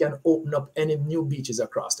that he can open up any new beaches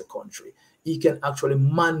across the country. He can actually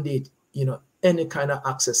mandate, you know, any kind of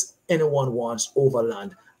access anyone wants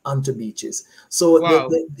overland onto beaches. So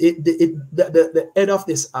the head of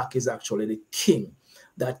this act is actually the king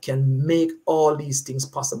that can make all these things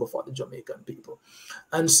possible for the Jamaican people.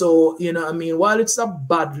 And so, you know, I mean, while it's a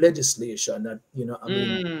bad legislation that, you know, I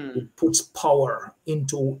mean, it puts power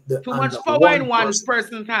into the too much power in one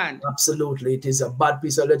person's hand. Absolutely. It is a bad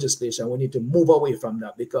piece of legislation. We need to move away from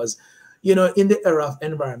that because, you know, in the era of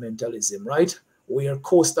environmentalism, right, where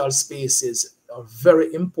coastal spaces are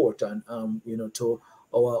very important, you know, to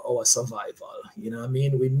our survival. You know, I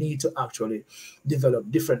mean, we need to actually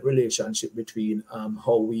develop different relationship between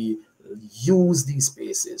how we use these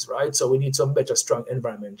spaces, right? So we need some better, strong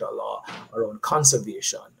environmental law around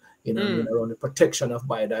conservation, you know, I mean, around the protection of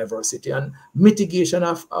biodiversity and mitigation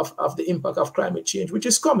of the impact of climate change, which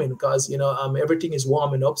is coming because, you know, everything is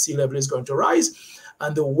warming up, sea level is going to rise.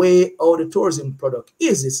 And the way all the tourism product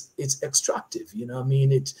is it's extractive. You know, I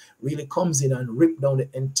mean, it really comes in and rip down the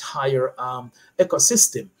entire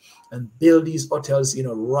ecosystem and build these hotels, you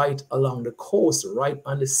know, right along the coast, right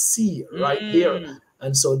on the sea, right there.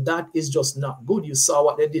 And so that is just not good. You saw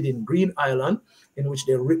what they did in Green Island, in which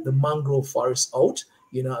they ripped the mangrove forest out,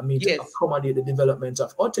 you know what I mean, Yes. to accommodate the development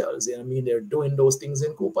of hotels. You know what I mean, they're doing those things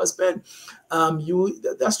in Cooper's Bend.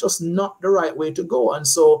 That's just not the right way to go. And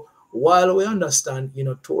so while we understand, you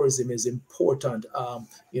know, tourism is important,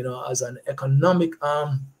 you know, as an economic,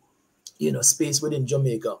 you know, space within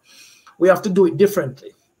Jamaica, we have to do it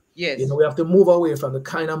differently. Yes. You know, we have to move away from the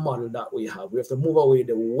kind of model that we have. We have to move away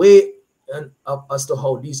the way and as to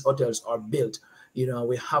how these hotels are built. You know,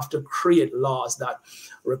 we have to create laws that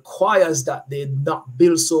requires that they not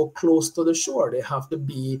build so close to the shore. They have to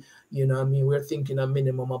be, you know, I mean, we're thinking a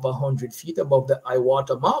minimum of 100 feet above the high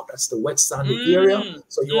water mark. That's the wet sandy area.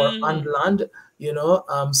 So you are on land, you know,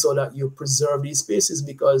 so that you preserve these spaces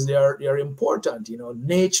because they are important. You know,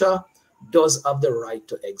 nature does have the right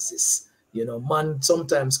to exist. You know, man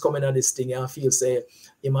sometimes coming at this thing and feel say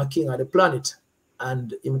him a king of the planet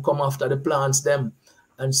and him come after the plants them.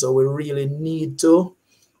 And so we really need to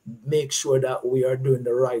make sure that we are doing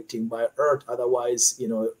the right thing by earth. Otherwise, you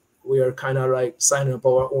know, we are kind of like signing up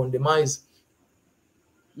our own demise.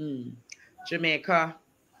 Jamaica,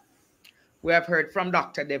 we have heard from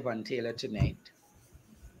Dr. Devon Taylor tonight,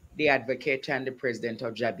 the advocate and the president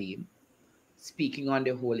of Jabim, speaking on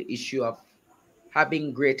the whole issue of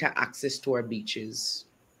having greater access to our beaches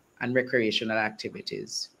and recreational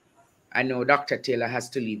activities. I know Dr. Taylor has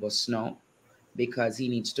to leave us now because he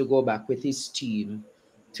needs to go back with his team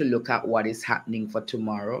to look at what is happening for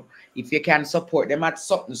tomorrow. If you can support them at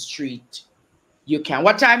Sutton Street, you can.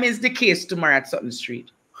 What time is the case tomorrow at Sutton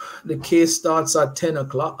Street? The case starts at 10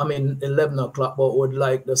 o'clock. I mean, 11 o'clock, but would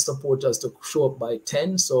like the supporters to show up by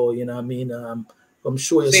 10. So, you know what I mean? I'm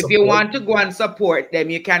sure you So if you want to go and support them,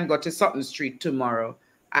 you can go to Sutton Street tomorrow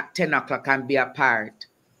at 10 o'clock and be a part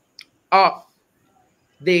of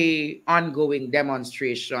the ongoing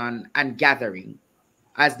demonstration and gathering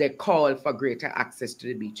as they call for greater access to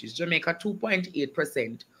the beaches. Jamaica,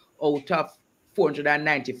 2.8% out of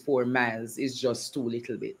 494 miles is just too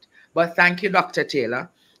little bit. But thank you, Dr.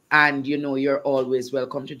 Taylor. And you know, you're always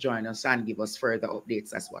welcome to join us and give us further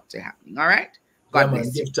updates as what's happening. All right? God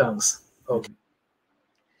bless you. Give thanks. Okay.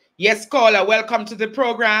 Yes, caller, welcome to the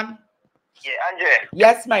program. Yeah, Andre.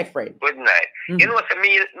 Yes, my friend. Good night. You know, so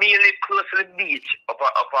me live close to the beach up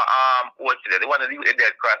what's the one of the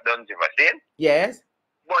dead cross down the river, Yes.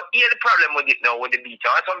 But here's the problem with it now with the beach.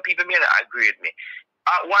 Some people may not agree with me.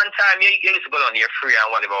 At one time, you used to go down there free and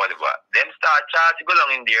whatever. Them start charge to go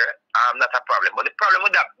down in there, not a problem. But the problem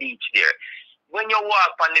with that beach there, when you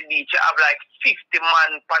walk on the beach, you have like 50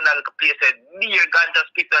 man panel places, beer guns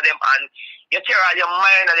just pick of them, and you carry all your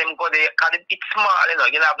mind of them go there, because it's small, you know,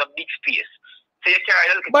 you don't have the big space. So you carry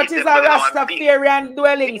a little. But it's a Rastafarian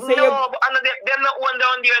dwelling. So no, but they're not one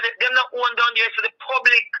down there. They're not one down there. So the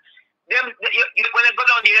public, when they go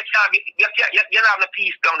down there, you don't have the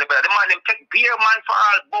peace down there, brother. The man, them take beer man for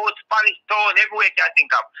all, both Spanish town, everywhere you can think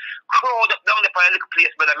of. Crowd up down there for a little place,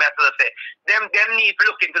 brother. I have to say, them need to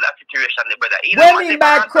look into that situation, brother. What do you mean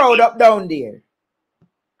by crowd up down there?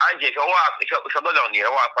 Angie, if you go down there,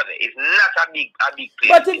 walk on it. It's not a big place.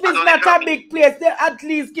 But if it's not a big place, then at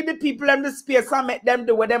least give the people them the space and make them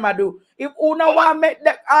do what them a do. If Una want to make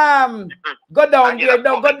them go down there,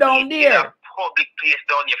 don't go down there. Public place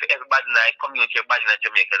down here for everybody in the community, everybody in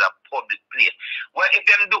Jamaica is a public place. Well, if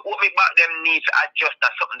them do what me back, them need to adjust or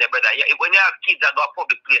something there, brother. Yeah, when you have kids that go to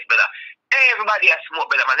public place, brother, everybody has smoke,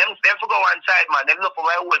 brother, man. Them for go one side, man. Them not for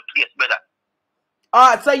my whole place, brother.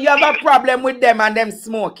 So you have a problem with them and them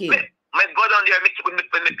smoking? I go down there when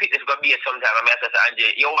my fitness go be sometime. I have to say,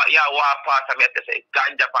 Angie, you walk past, I have to say,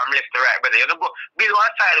 ganja from left to right, brother. You don't go build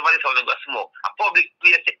one side over this one and go smoke. A public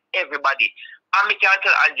place, everybody. And I can't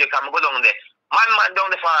tell Angie, I'm go down there. Man down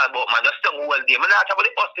the far about, man, just don't hold there. Man, not about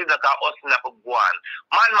the Austin that are Austin that go on.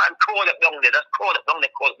 Man, crowd up down there, just crowd up down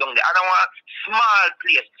there. I don't want small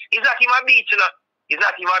place. It's not even a beach, you know. It's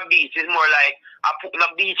not even a beach. It's more like I put in a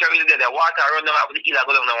beach really there. The water run down over the hill, I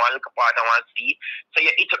go down there, one little part and one sea. So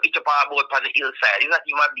you eat up a boat on the hillside. It's not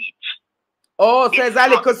even a beach. Oh, so it's a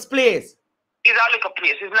little place. It's a little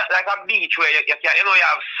place. It's not like a beach where you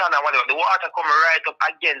have sun or whatever. The water come right up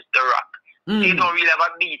against the rock. So you don't really have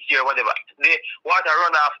a beach here or whatever. The water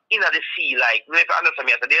run off into the sea, like, if you understand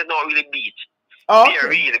me, so there's no really beach there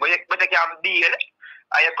really. But you can be and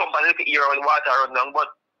you come and look at here when the water run down. But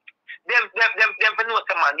them for no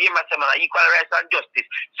man, equal rights and justice.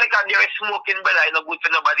 Second, there is smoking, brother, it's not good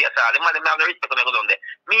for nobody at all. The man, them have the respect when I go down there.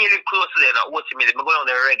 Me live close to there now, watch me, I go down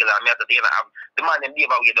there regular, I have to have the man, them behave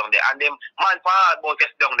away down there. And them man for all about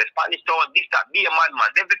just down there, Spanish town, this, that, be a madman,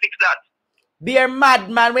 them to fix that. Beer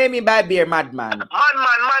madman, what do you mean by beer madman? Man,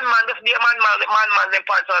 just be a madman, them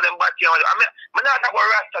pants on them body. I'm not talking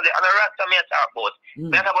about Rasta there, and a Rasta me talk about.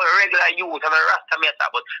 Me talk about regular youth and a Rasta me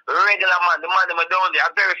talk about. Regular man, the man them down there,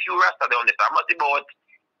 very few Rasta down there. So I must about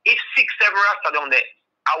if 6, 7 Rasta down there,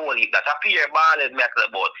 I will eat that. A fear ballad me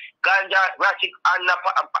talk about. Ganja, ratchet, and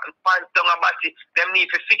pants down a batty, them need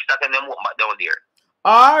to fix that and them walk back down there.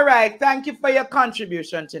 All right. Thank you for your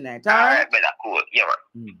contribution tonight. All right. Better cool. Yeah,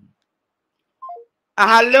 man.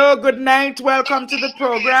 Hello, good night. Welcome to the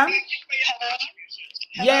program.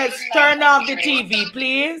 Yes, turn off the TV,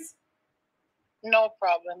 please. No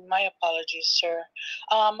problem. My apologies, sir.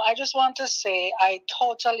 I just want to say I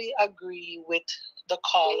totally agree with the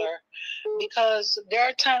caller, because there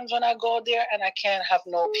are times when I go there and I can't have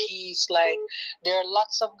no peace. Like, there are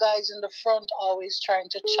lots of guys in the front always trying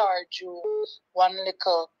to charge you one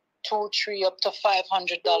little $2, $3 up to $500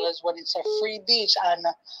 when it's a free beach, and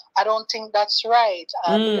I don't think that's right.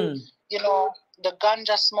 And you know, the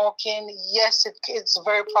ganja smoking, yes, it's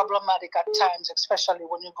very problematic at times, especially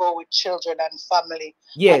when you go with children and family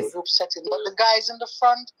and group setting. But the guys in the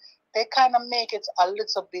front, they kind of make it a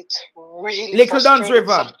little bit really Little Duns River.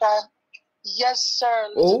 Sometimes. Yes, sir,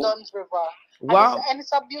 Little Duns River. Wow. And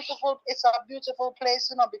it's a beautiful place,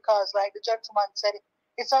 you know, because like the gentleman said,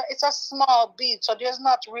 it's a small beach, so there's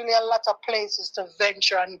not really a lot of places to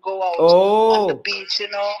venture and go out on the beach, you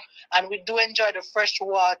know. And we do enjoy the fresh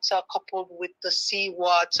water coupled with the sea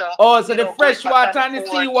water. Oh, so the fresh water and the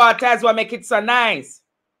sea water is what make it so nice.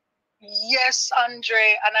 Yes,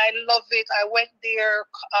 Andre, and I love it. I went there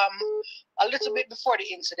a little bit before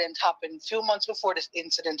the incident happened, a few months before this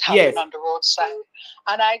incident happened on the roadside.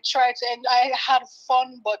 And I tried to, and I had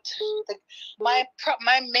fun, but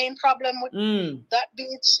my main problem with that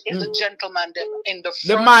beach is the gentleman in the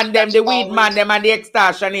front. The man them, the weed man them, and the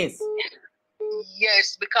extortionists.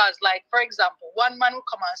 Yes, because like, for example, one man will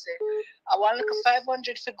come and say, I want like a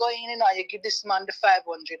 500 for going in, and you give this man the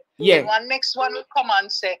 500. Yeah. And one next one will come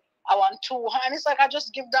and say, I want 200. And it's like, I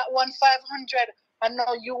just give that one 500. I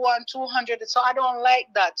know you want 200. So I don't like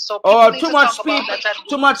that. So too much people,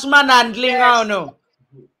 too much man handling, I don't know.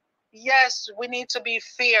 Yes, we need to be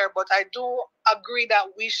fair, but I do agree that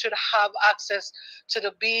we should have access to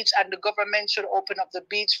the beach, and the government should open up the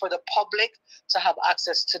beach for the public to have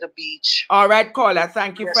access to the beach. All right, caller,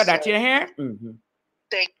 thank you for that. Sir. You hear?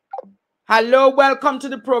 Thank you. Hello, welcome to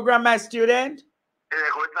the program, my student. Yeah,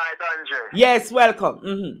 good night, Andre. Yes, welcome.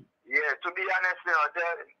 Yeah, to be honest, you know,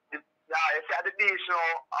 it's at the beach, you know,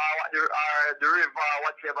 the river,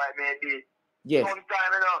 whatever it may be. Yes.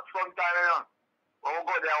 Sometime, you know, when we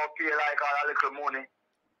go there, we pay like a little money.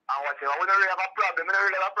 And whatever. We don't really have a problem. We don't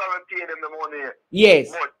really have a problem paying them the money. Yes.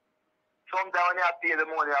 But sometimes when you have to pay the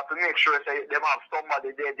money, you have to make sure that they have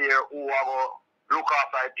somebody there who have a look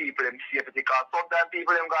after the people them safety. Because sometimes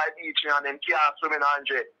people them go to the beach and them can't swim in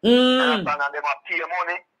 100. And they have to pay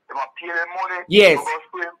money. They have to pay them money. Yes. To go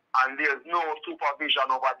swim, and there's no supervision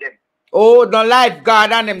over them. Oh, the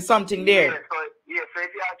lifeguard and them something there. So if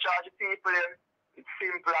you are charging people, it's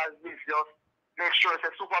simple as this. Just make sure it's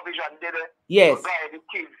a supervision there. Yes. To guide the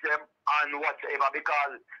kids them and whatever.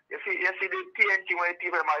 Because you see the painting when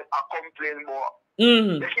people are complaining about.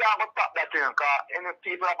 They can't go stop that thing because any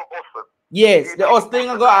people have a hustle. Yes, the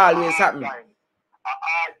hustling go always happen. A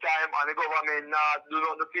hard time, and the government do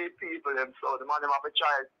not defeat people them, so the man them have a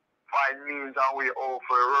child find means and way out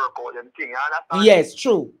for work out them thing. You understand? Yes,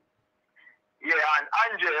 true. Yeah, and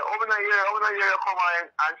Andre, over the year you come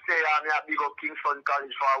and say I big up Kingston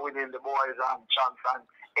College for winning the boys and champs and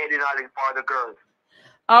heading all in for the girls.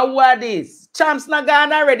 What is? Champs not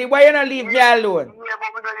gone already. Why you not leave me alone? Yeah,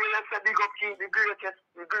 but let's say big up King, the greatest.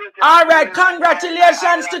 All right,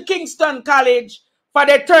 congratulations to Kingston College for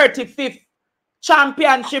the 35th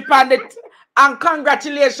championship and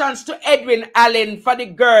congratulations to Edwin Allen for the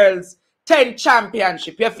girls 10th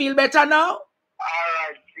championship. You feel better now? All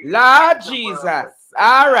right. Lord Jesus.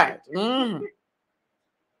 All right.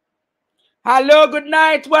 Hello, good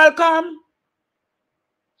night. Welcome.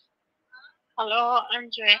 Hello,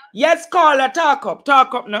 Andre. Yes, caller, talk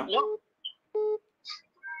up now.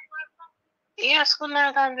 Yes, good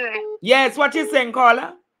night, Andre. Yes, what you saying,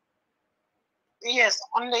 caller? Yes,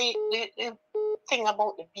 on the thing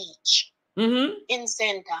about the beach in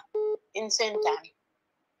Center.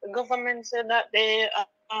 The government said that they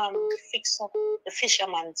fix up the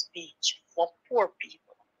fisherman's beach for poor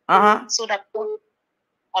people, so that people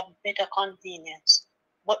have better convenience.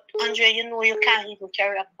 But Andre, you know you can't even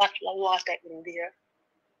carry a bottle of water in there.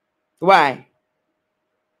 Why?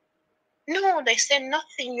 No, they said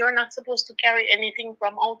nothing. You're not supposed to carry anything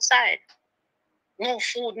from outside. No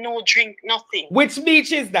food, no drink, nothing. Which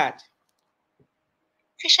beach is that?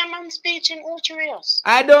 Fisherman's Beach in Ulteriors.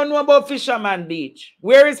 I don't know about Fisherman Beach.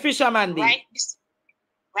 Where is Fisherman Beach?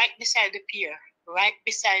 right beside the pier. Right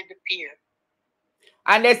beside the pier.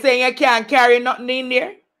 And they're saying you can't carry nothing in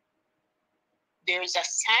there? There's a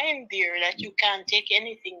sign there that you can't take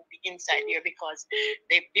anything inside there because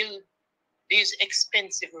they build these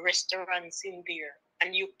expensive restaurants in there.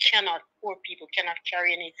 And you cannot, poor people cannot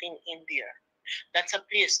carry anything in there. That's a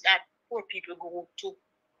place that poor people go to.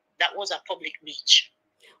 That was a public beach.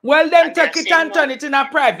 Well, then take it and turn it in a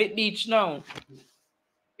private beach now.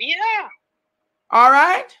 Yeah. All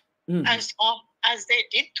right? As they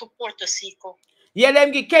did to Puerto Rico. Yeah,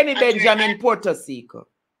 them get Kenny Benjamin Puerto Rico.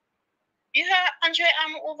 Yeah, Andre,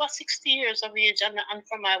 I'm over 60 years of age, and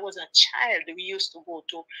from I was a child, we used to go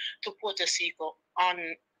to Puerto Rico on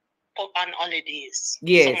holidays,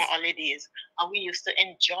 yes, summer holidays, and we used to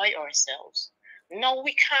enjoy ourselves. No,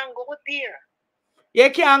 we can't go there. You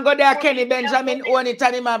can't go there, Kenny Benjamin own it,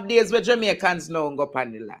 and him have days where Jamaicans now go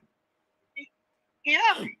upon the land.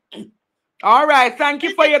 Yeah. All right, thank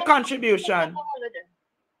you for your contribution.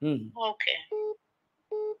 Okay.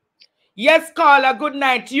 Yes, caller, good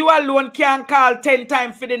night. You alone can't call 10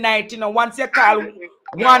 times for the night. You know, once you call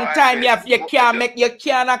one time, you have to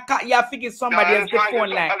figure somebody else the phone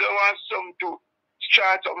line. I don't want some to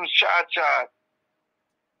short.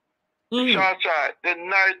 Short. The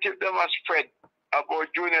narrative that was spread about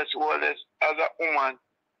Junius Wallace as a woman.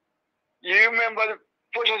 You remember the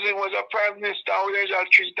Portia was a prime minister, how they shall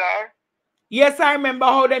treat her? Yes, I remember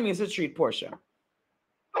how they used to treat Portia.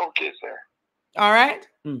 Okay, sir. All right?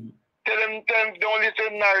 Tell them don't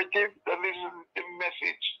listen narrative, don't listen the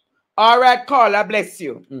message. All right, caller, bless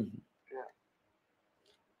you. Yeah.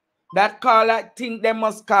 That caller think they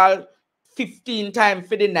must call 15 times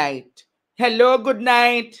for the night. Hello, good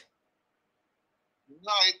night.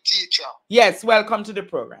 Night, teacher. Yes, welcome to the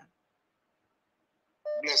program.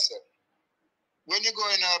 Bless you. When you go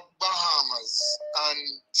in Bahamas and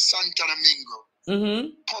Santo Domingo,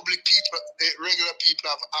 public people, regular people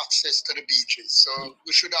have access to the beaches. So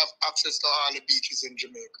we should have access to all the beaches in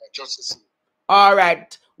Jamaica, just to see. All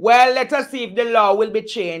right. Well, let us see if the law will be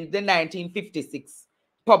changed, the 1956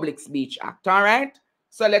 Public Beach Act. All right?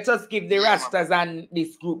 So let us give the Rastas and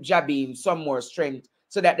this group Jabim some more strength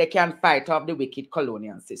so that they can fight off the wicked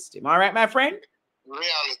colonial system. All right, my friend?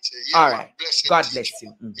 Reality. Yeah, all right. God bless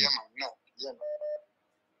you. Yeah, man. No. Yeah, man.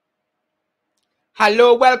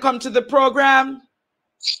 Hello, welcome to the program.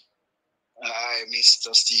 Hi,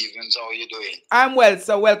 Mr. Stephens. How are you doing? I'm well,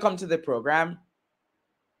 so welcome to the program.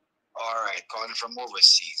 All right, calling from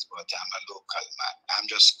overseas, but I'm a local man. I'm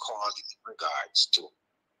just calling in regards to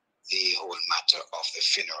the whole matter of the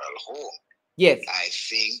funeral home. Yes. I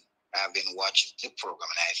think I've been watching the program,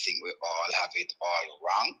 and I think we all have it all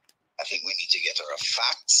wrong. I think we need to get our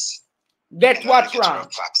facts. Get what wrong?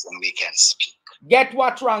 Our facts, and we can speak. Get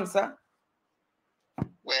what wrong, sir?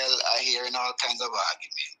 Well, I hear in all kinds of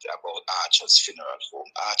argument about Archer's funeral home.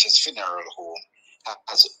 Archer's funeral home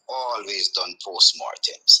has always done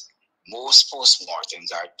post-mortems. Most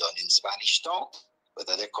post-mortems are done in Spanish Town,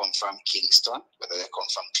 whether they come from Kingston, whether they come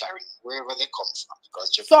from Clarendon, wherever they come from.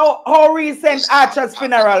 Because so how recent Archer's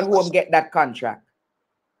funeral home get that contract?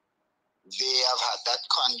 They have had that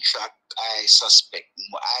contract, I suspect,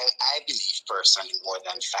 I believe personally, more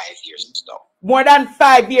than 5 years now. More than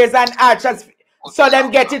 5 years, and Archer's... So them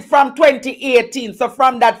get it from 2018. So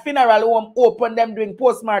from that funeral home open, them doing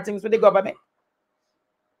postmortems with the government?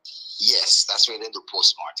 Yes, that's where they do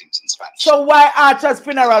postmortems in Spanish. So why Archer's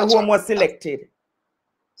funeral home was selected?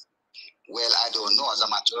 Well, I don't know, as a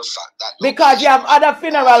matter of fact. That because you have other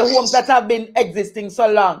funeral homes that have been existing so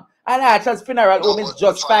long. And Archer's funeral home is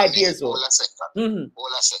just 5 years old. Hold a second.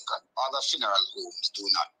 Hold a second. Other funeral homes do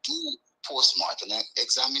not do postmortem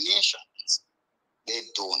examinations. They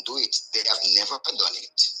don't do it. They have never done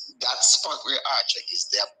it. That spot where Archer is,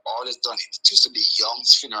 they have always done it. It used to be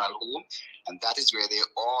Young's funeral home, and that is where they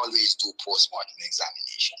always do postmortem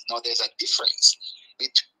examinations. Now, there's a difference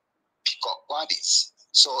between pick up bodies.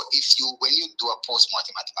 So, when you do a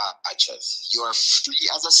postmortem at Archer's, you are free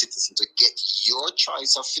as a citizen to get your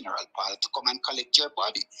choice of funeral parlor to come and collect your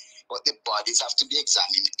body. But the bodies have to be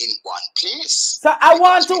examined in one place. So I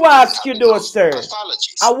want to ask you though, sir.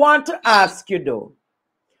 I want to ask you though.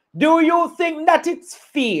 Do you think that it's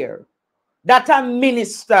fair that a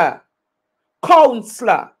minister,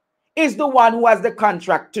 counselor, is the one who has the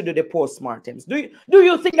contract to do the postmortems? Do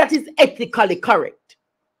you think that is ethically correct?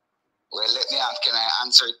 Well, can I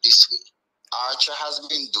answer it this way? Archer has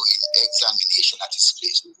been doing examination at his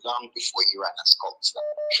place long before he ran as counselor.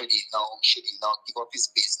 Should he now give up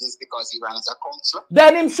his business because he ran as a counselor?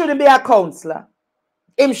 Then him shouldn't be a counselor.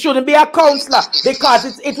 Him shouldn't be a counselor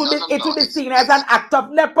because it will be seen as an act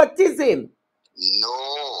of nepotism.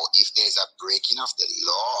 No, if they is a breaking of the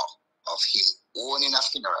law of him owning a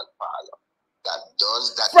funeral parlor. That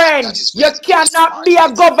does that. Friend, that is you cannot be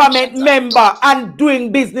a government member and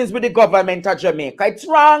doing business with the government of Jamaica. It's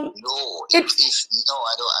wrong. No, I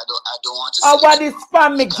don't want to. What is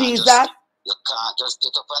from me, Jesus? You can't just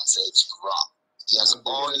get up and say it's wrong. He has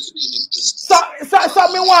always been in business. So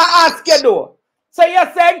me want to ask you though. So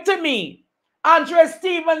you're saying to me,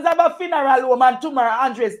 Andrestephens have a funeral home and tomorrow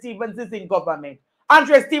Andrestephens is in government.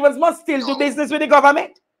 Andrestephens must still do business with the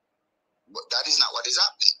government? But that is not what is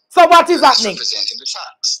happening. So what is happening? Representing the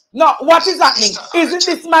facts. No, what is happening? Isn't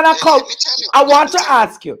this man a counselor? I want to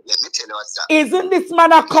ask you. Let me tell you what's happening. Isn't this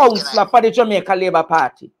man a counselor for the Jamaica Labour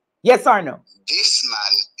Party? Yes or no? This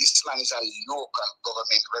man is a local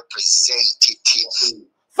government representative.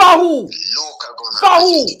 For who? Local government for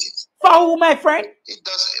who? representative. For who, my friend? It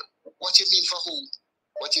does. What you mean for who?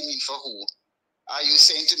 What you mean for who? Are you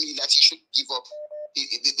saying to me that he should give up?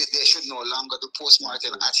 They should no longer do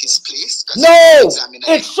postmortem at his place? No,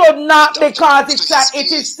 it should not, because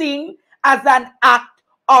it is seen as an act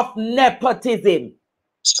of nepotism.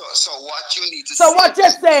 So what you need to say? So what you're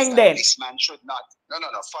saying then? This man should not. No.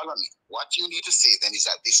 Follow me. What you need to say then is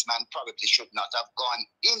that this man probably should not have gone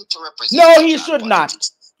into representation. No, he should not.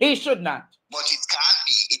 He should not. But it can't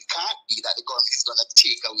be. It can't be that the government is going to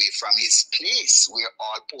take away from his place where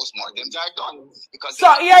all postmortems are done. Because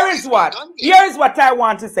so here is what I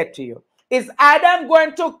want to say to you. Is Adam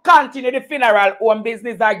going to continue the funeral home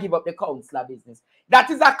business or give up the counselor business? That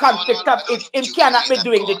is a conflict of it. Him cannot be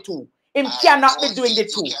doing the two. Him cannot be doing the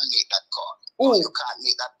two. You can make that call. No, you can't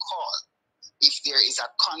make that call. If there is a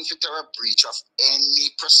conflict or a breach of any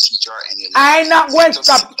procedure, I'm not going to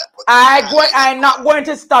stop. I'm not going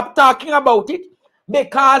to stop talking about it,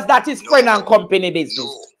 because that is friend and company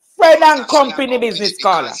business. Friend and company business,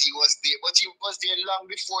 caller. He was there, but he was there long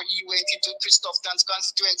before he went into Christopher's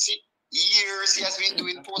constituency. Years he has been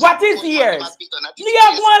doing post. What is years? Me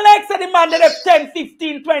have one like said the man that have 10,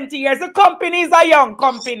 15, 20 years. The company is a young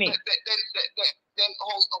company. Then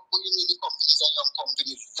how do you mean the company is a young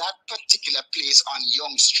company? That particular place on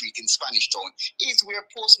Young Street in Spanish Town is where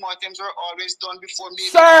postmortems were always done before me.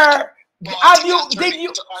 Sir,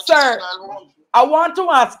 sir, I want to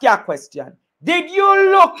ask you a question. Did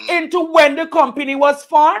you look into when the company was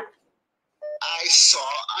formed? I saw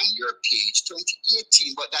on your page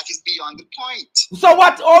 2018, but that is beyond the point. So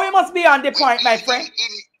what? Oh, it must be on the point, my friend.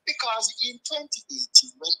 Because in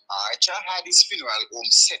 2018, when Archer had his funeral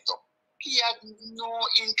home set up, he had no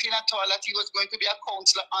inkling at all that he was going to be a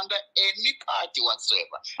counselor under any party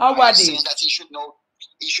whatsoever. Oh, what is saying that he should now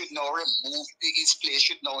remove his place,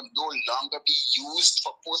 should now no longer be used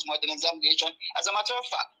for postmortem examination. As a matter of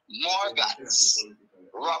fact, Morgan's,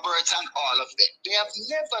 Roberts, and all of them, they have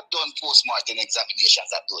never done postmortem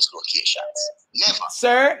examinations at those locations. Never.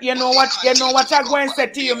 Sir, you know what I'm going to say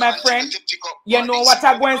to you, my friend? You know what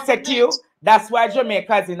I'm going to say to you? That's why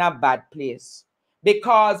Jamaica is in a bad place.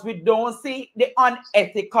 Because we don't see the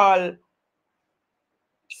unethical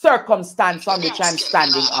circumstance on which I'm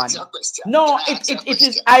standing on. No, it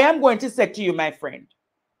is. I am going to say to you, my friend.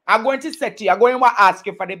 I'm going to say to you, I'm going to ask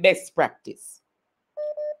you for the best practice.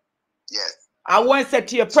 Yes. I want to say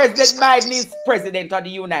to you, President Biden is president of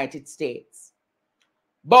the United States.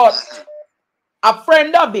 But a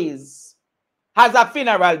friend of his has a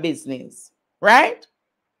funeral business, right?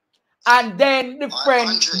 And then the friend,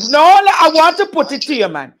 I want to put it to you,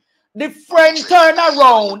 man. The friend turned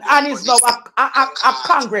around and is now a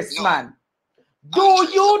congressman. Do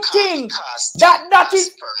you think that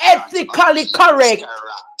is ethically correct?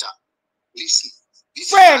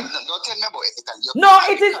 Friend, no,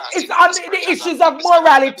 it's on the issues of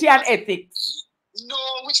morality and ethics. No,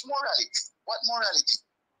 which morality? What morality?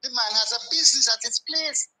 The man has a business at his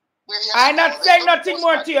place. I'm not saying nothing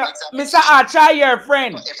more to you. Mr. Archer, your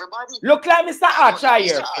friend. Look like Mr. Archer,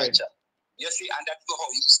 your friend. You see, and that's how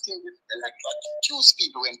you stay with like choose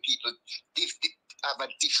people when people have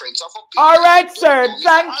a difference of opinion. All right, sir.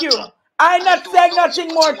 Thank you. I'm not saying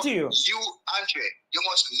nothing more to you. You, Andre, you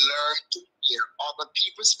must learn to hear other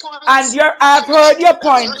people's points. And I've heard your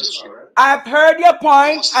point. I've heard your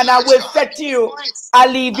point, and I will say to you,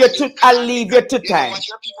 I'll leave you to time. You know what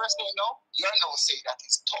your people are saying now? You're now saying that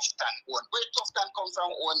it's tough than one. Where tough than come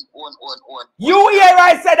from one. You hear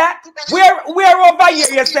I said that? Where over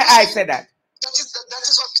here you say I said that? That's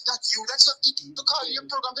what people call your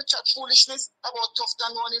program to chat foolishness about tough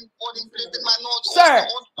than one in the man. Sir,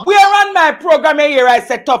 where on my program here I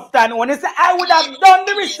said tough than one? I would have done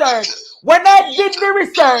the research. When I did the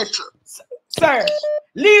research, sir,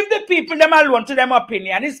 leave the people them alone to them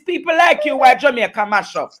opinion. It's people like you where Jamaica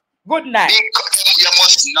mash up. Good night. You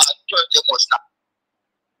must not.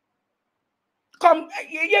 come.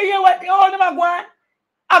 You hear what all them are going?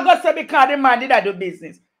 I got to because the man did I do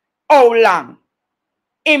business. How long?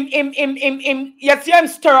 You see him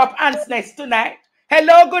stir up ants nest tonight.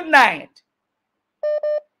 Hello, good night.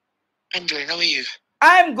 Andre, how are you?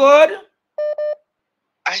 I'm good.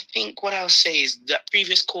 I think what I'll say is that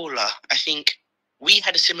previous caller, I think we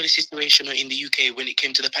had a similar situation in the UK when it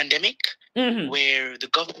came to the pandemic, where the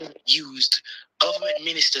government used government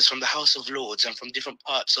ministers from the House of Lords and from different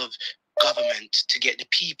parts of government to get the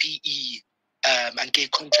PPE and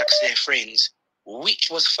gave contracts to their friends, which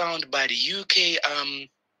was found by the UK,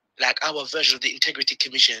 like our version of the Integrity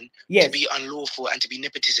Commission, to be unlawful and to be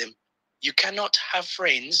nepotism. You cannot have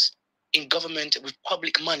friends in government with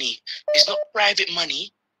public money. It's not private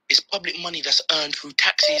money, it's public money that's earned through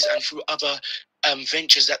taxes and through other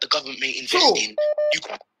ventures that the government may invest in.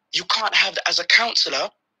 You can't have that as a councillor,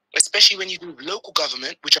 especially when you do local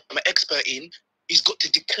government, which I'm an expert in. He's got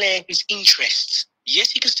to declare his interests.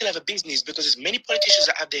 Yes, he can still have a business because there's many politicians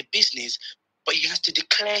that have their business, but he has to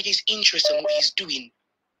declare his interest in what he's doing.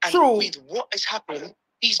 And with what has happened,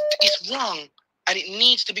 it's wrong and it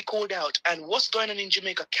needs to be called out. And what's going on in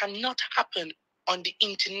Jamaica cannot happen on the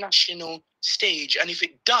international stage. And if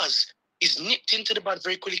it does, it's nipped into the bud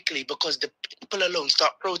very quickly because the people alone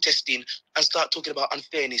start protesting and start talking about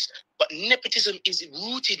unfairness. But nepotism is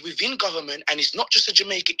rooted within government and it's not just a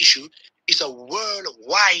Jamaica issue, it's a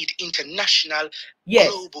worldwide, international,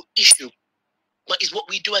 global issue. But it's what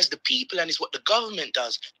we do as the people and it's what the government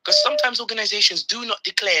does. Because sometimes organizations do not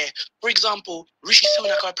declare. For example, Rishi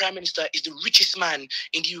Sunak, our Prime Minister, is the richest man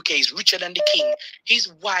in the UK. He's richer than the king.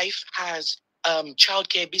 His wife has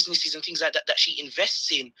childcare businesses and things like that that she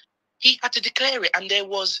invests in. He had to declare it, and there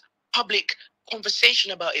was public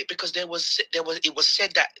conversation about it because it was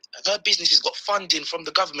said that her businesses got funding from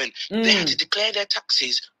the government. They had to declare their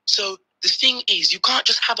taxes. So the thing is, you can't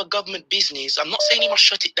just have a government business. I'm not saying you must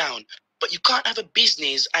shut it down, but you can't have a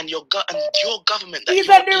business and your government. That he's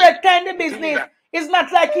a director in the business. It's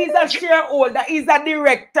not like he's a shareholder. He's a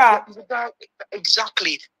director.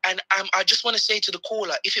 Exactly. And I just want to say to the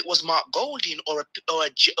caller, if it was Mark Golding or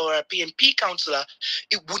a PNP councillor,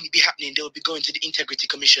 it wouldn't be happening. They would be going to the Integrity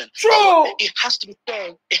Commission. True. So it has to be fair.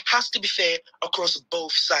 It has to be fair across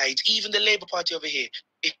both sides. Even the Labour Party over here,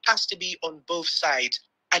 it has to be on both sides.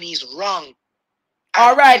 And he's wrong.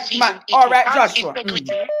 All right, all right, Joshua.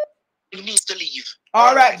 He needs to leave.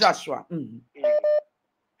 All right, Joshua.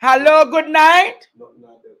 Hello, good night.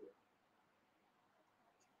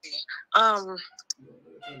 I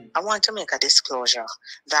want to make a disclosure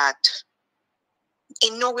that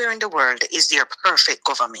in nowhere in the world is there perfect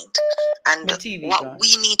government. And what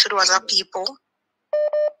we need to do as a people,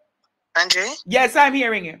 Andre? Yes, I'm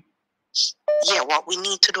hearing you. Yeah, what we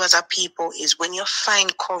need to do as a people is when you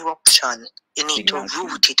find corruption, you need to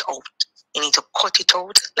root it out. You need to cut it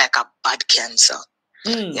out like a bad cancer.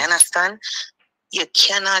 You understand? You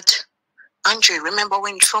cannot. Andre, remember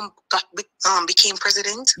when Trump became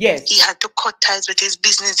president? Yes. He had to cut ties with his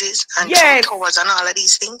businesses and Trump Towers and all of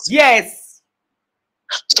these things? Yes.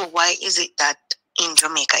 So why is it that in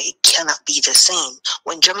Jamaica it cannot be the same?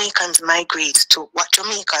 When Jamaicans migrate to what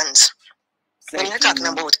Jamaicans, when you're talking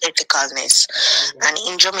about ethicalness, and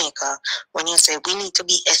in Jamaica, when you say we need to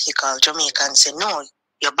be ethical, Jamaicans say no,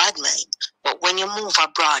 you're bad mind. But when you move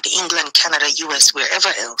abroad, England, Canada, US, wherever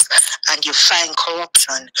else, and you find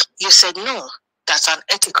corruption, you said no, that's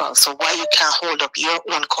unethical. So why you can't hold up your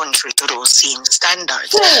own country to those same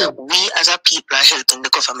standards? We as a people are helping the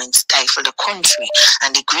government stifle the country,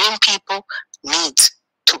 and the green people need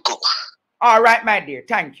to go. All right, my dear.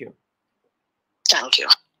 Thank you. Thank you.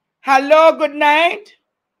 Hello, good night.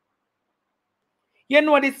 You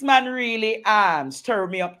know, this man really stir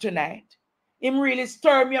me up tonight. Him really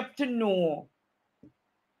stir me up to know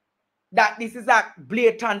that this is a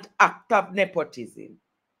blatant act of nepotism.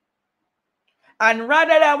 And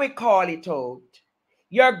rather than we call it out,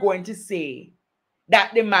 you're going to say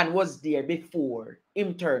that the man was there before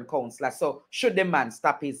him turn councillor. So should the man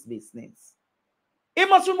stop his business? He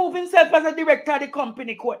must remove himself as a director of the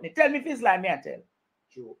company, Courtney. Tell me if it's like me, I tell.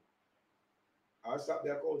 True. I'll stop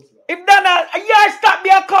their councillor. If Donald, you stop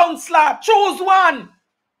be a councillor, choose one.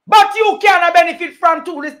 But you cannot benefit from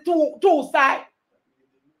two sides.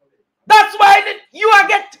 That's why you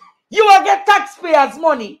will get taxpayers'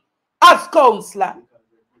 money as councillor.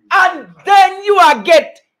 And then you will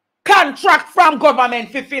get contract from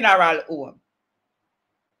government for funeral home.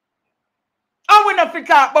 And we not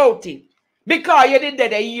talk about it. Because you did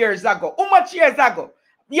that years ago. How much years ago?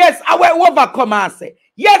 Yes, I will overcome and say.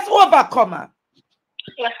 Yes, overcomer.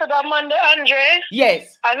 Yes, Amanda Andre.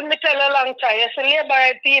 Yes. As me tell a long time, you see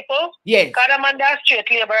laborite people. Yes. Because Amanda are straight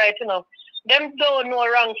laborite, you know. them don't know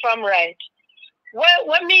wrong from right.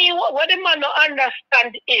 What the man don't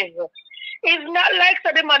understand is, it's not like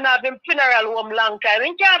so the man have been funeral home long time.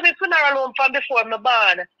 He can't have a funeral home from before my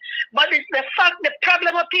born. But it's the fact, the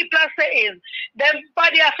problem of people say is, them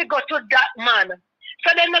body have to go to that man.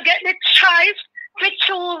 So they don't get the choice to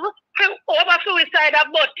choose over suicide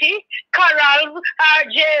of Butty, Corals, or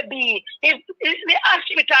JB. If the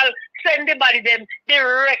hospital send the body them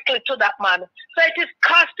directly to that man. So it is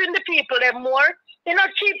costing the people them more. They're not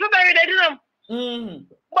cheap to bury them.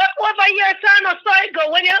 But over here, son, so it go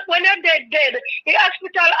when you're dead, the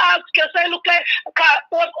hospital asks you, so look like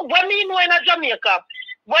what me know in Jamaica,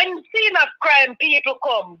 when scene of crime people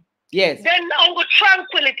come. Yes. Then on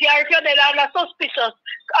tranquility, or if you're dead under suspicious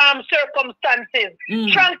circumstances.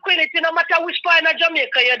 Tranquility, no matter which part of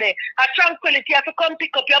Jamaica you're there, a tranquility you have to come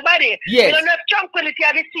pick up your body. Yes. You don't know if tranquility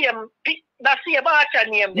are the same archer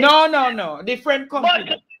name there. No. Different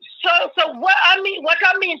company. So what I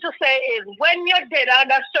mean to say is, when you're dead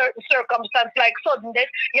under certain circumstance, like sudden death,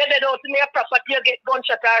 you're dead out in your property, you get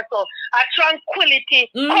gunshot or so, a tranquility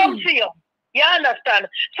comes to you. You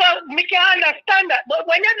understand? So me can understand that. But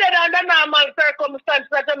when you're dead under normal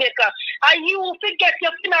circumstances in Jamaica, and you forget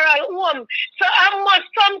your funeral home, so I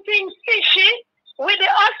must something fishy with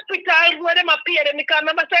the hospitals where them appear. Them can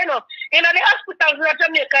remember saying, no, in the hospitals in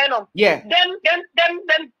Jamaica, you know. Yeah. Them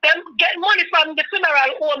get money from the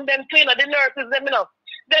funeral home, them to, you know, the nurses, them, you know.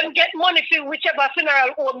 Them get money for whichever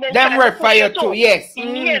funeral home them refer you to, yes.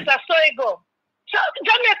 Yes, that's how it go. So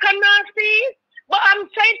Jamaica nasty. But I'm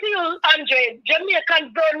saying to you, Andre,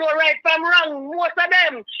 Jamaicans don't know right from wrong, most of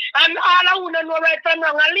them. And all of them know right from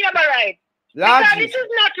wrong and labor right. Because this is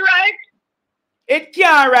not right. It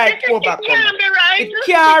can't right, it can't be right. It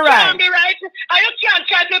can't right. Can't be right. And you can't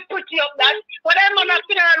try to put you up that. But I'm on a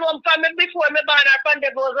funeral home from me before me born or from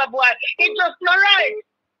the goes of boy. It's just not right.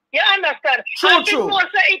 You understand? True.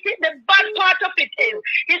 The bad part of it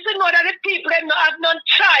is to know that the people have no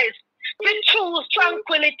choice to choose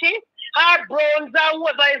tranquility. Our browns or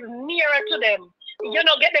whoever is nearer to them, you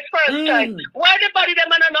know, get the first choice. Why the body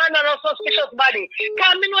them and no suspicious body?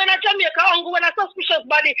 Come in when a Jamaica when a suspicious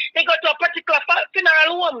body, they go to a particular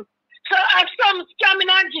funeral home. So if some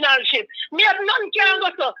scamming original ship, me have none can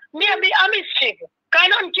go so. Me have the Amish ship.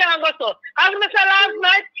 None can go so. As I said last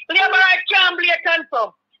night, labor right can't blatant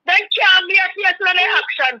so. They can't be a case of the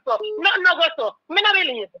action so. Nothing no go so. Me not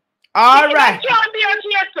believe. All right.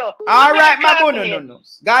 All right, my no.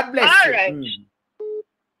 God bless you. Right.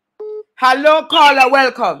 Hello, caller.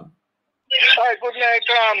 Welcome. Hi, good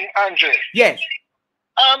night, Andre. Yes.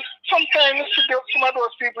 Sometimes some of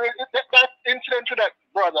those people, that incident to that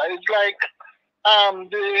brother is like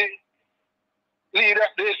the leader,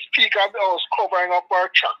 the speaker of the house covering up our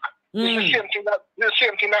truck. It's the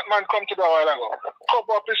same thing that man come to the while ago.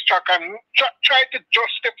 Cover up his truck and try to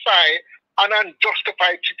justify an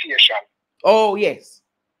unjustified situation. Oh, yes.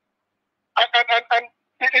 And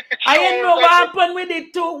I know what happened with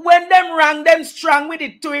it too. When them rang, them strong with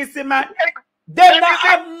it too, you see, man. Them not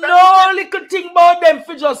have no little thing about them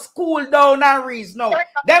for just cool down and reason now.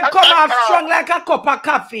 Them come off strong like a cup of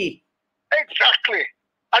coffee. Exactly.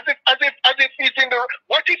 As if he's in the...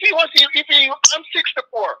 What if he was... I'm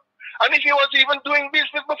 64. And if he was even doing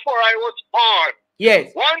business before I was born.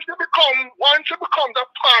 Yes. Once you become a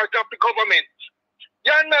part of the government,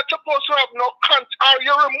 you're not supposed to have no or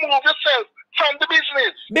you remove yourself from the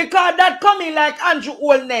business. Because that coming like Andrew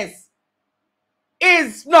Holness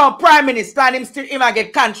is no prime minister and him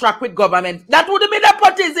get contract with government. That would be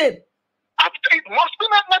nepotism. It must be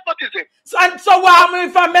not nepotism. So what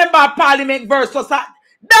happened if a member of parliament versus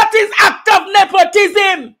that is act of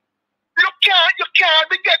nepotism. You can't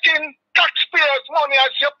be getting taxpayers' money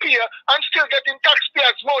as your peer and still getting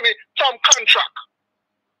taxpayers' money from contract.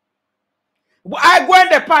 I go and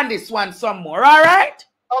depend this one some more, all right?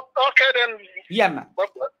 Okay, then. Yeah, man.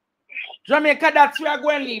 Jamaica, that's where I'm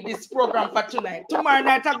going to leave this program for tonight. Tomorrow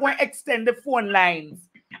night, I'm going to extend the phone lines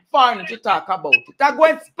for you to talk about it. I'm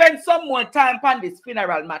going to spend some more time on this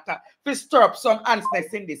funeral matter to stir up some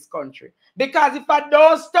ansness in this country. Because if I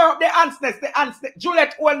don't stir up the ansness,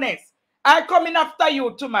 Juliet Holness, I coming after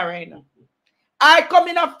you tomorrow. You know? I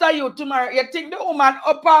coming after you tomorrow. You think the woman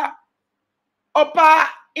upper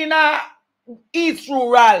in a East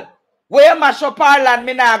Rural, where mash up our land,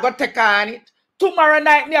 me now go take on it. Tomorrow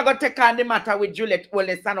night, me I go take on the matter with Juliet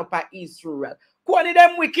Holness and upper East Rural. One of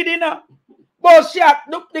them wicked, you know. But she had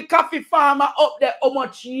look the coffee farmer up there how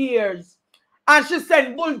much years. And she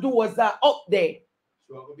sent bulldozer up there.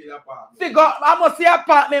 Figure, I must say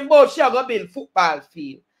apartment, but she go build football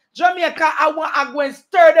field. Jamaica, I go and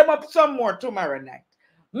stir them up some more tomorrow night.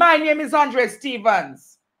 My name is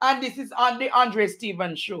Andrestephens. And this is on the Andre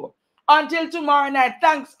Stephen Show. Until tomorrow night,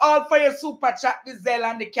 thanks all for your super chat, the Zelle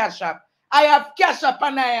and the Cash App. I have Cash App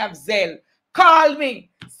and I have Zelle. Call me.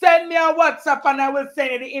 Send me a WhatsApp and I will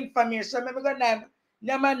send you the information. I'm going to have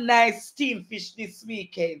a nice steam fish this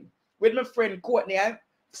weekend with my friend Courtney. I'm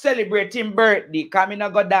celebrating birthday. Come in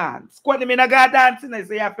and go dance. Courtney, me not go dancing,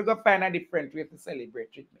 so you have to go find a different way to celebrate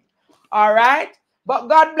with me. All right? But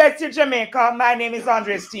God bless you, Jamaica. My name is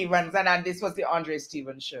Andre Stephens, and this was the Andre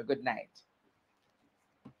Stephens Show. Good night.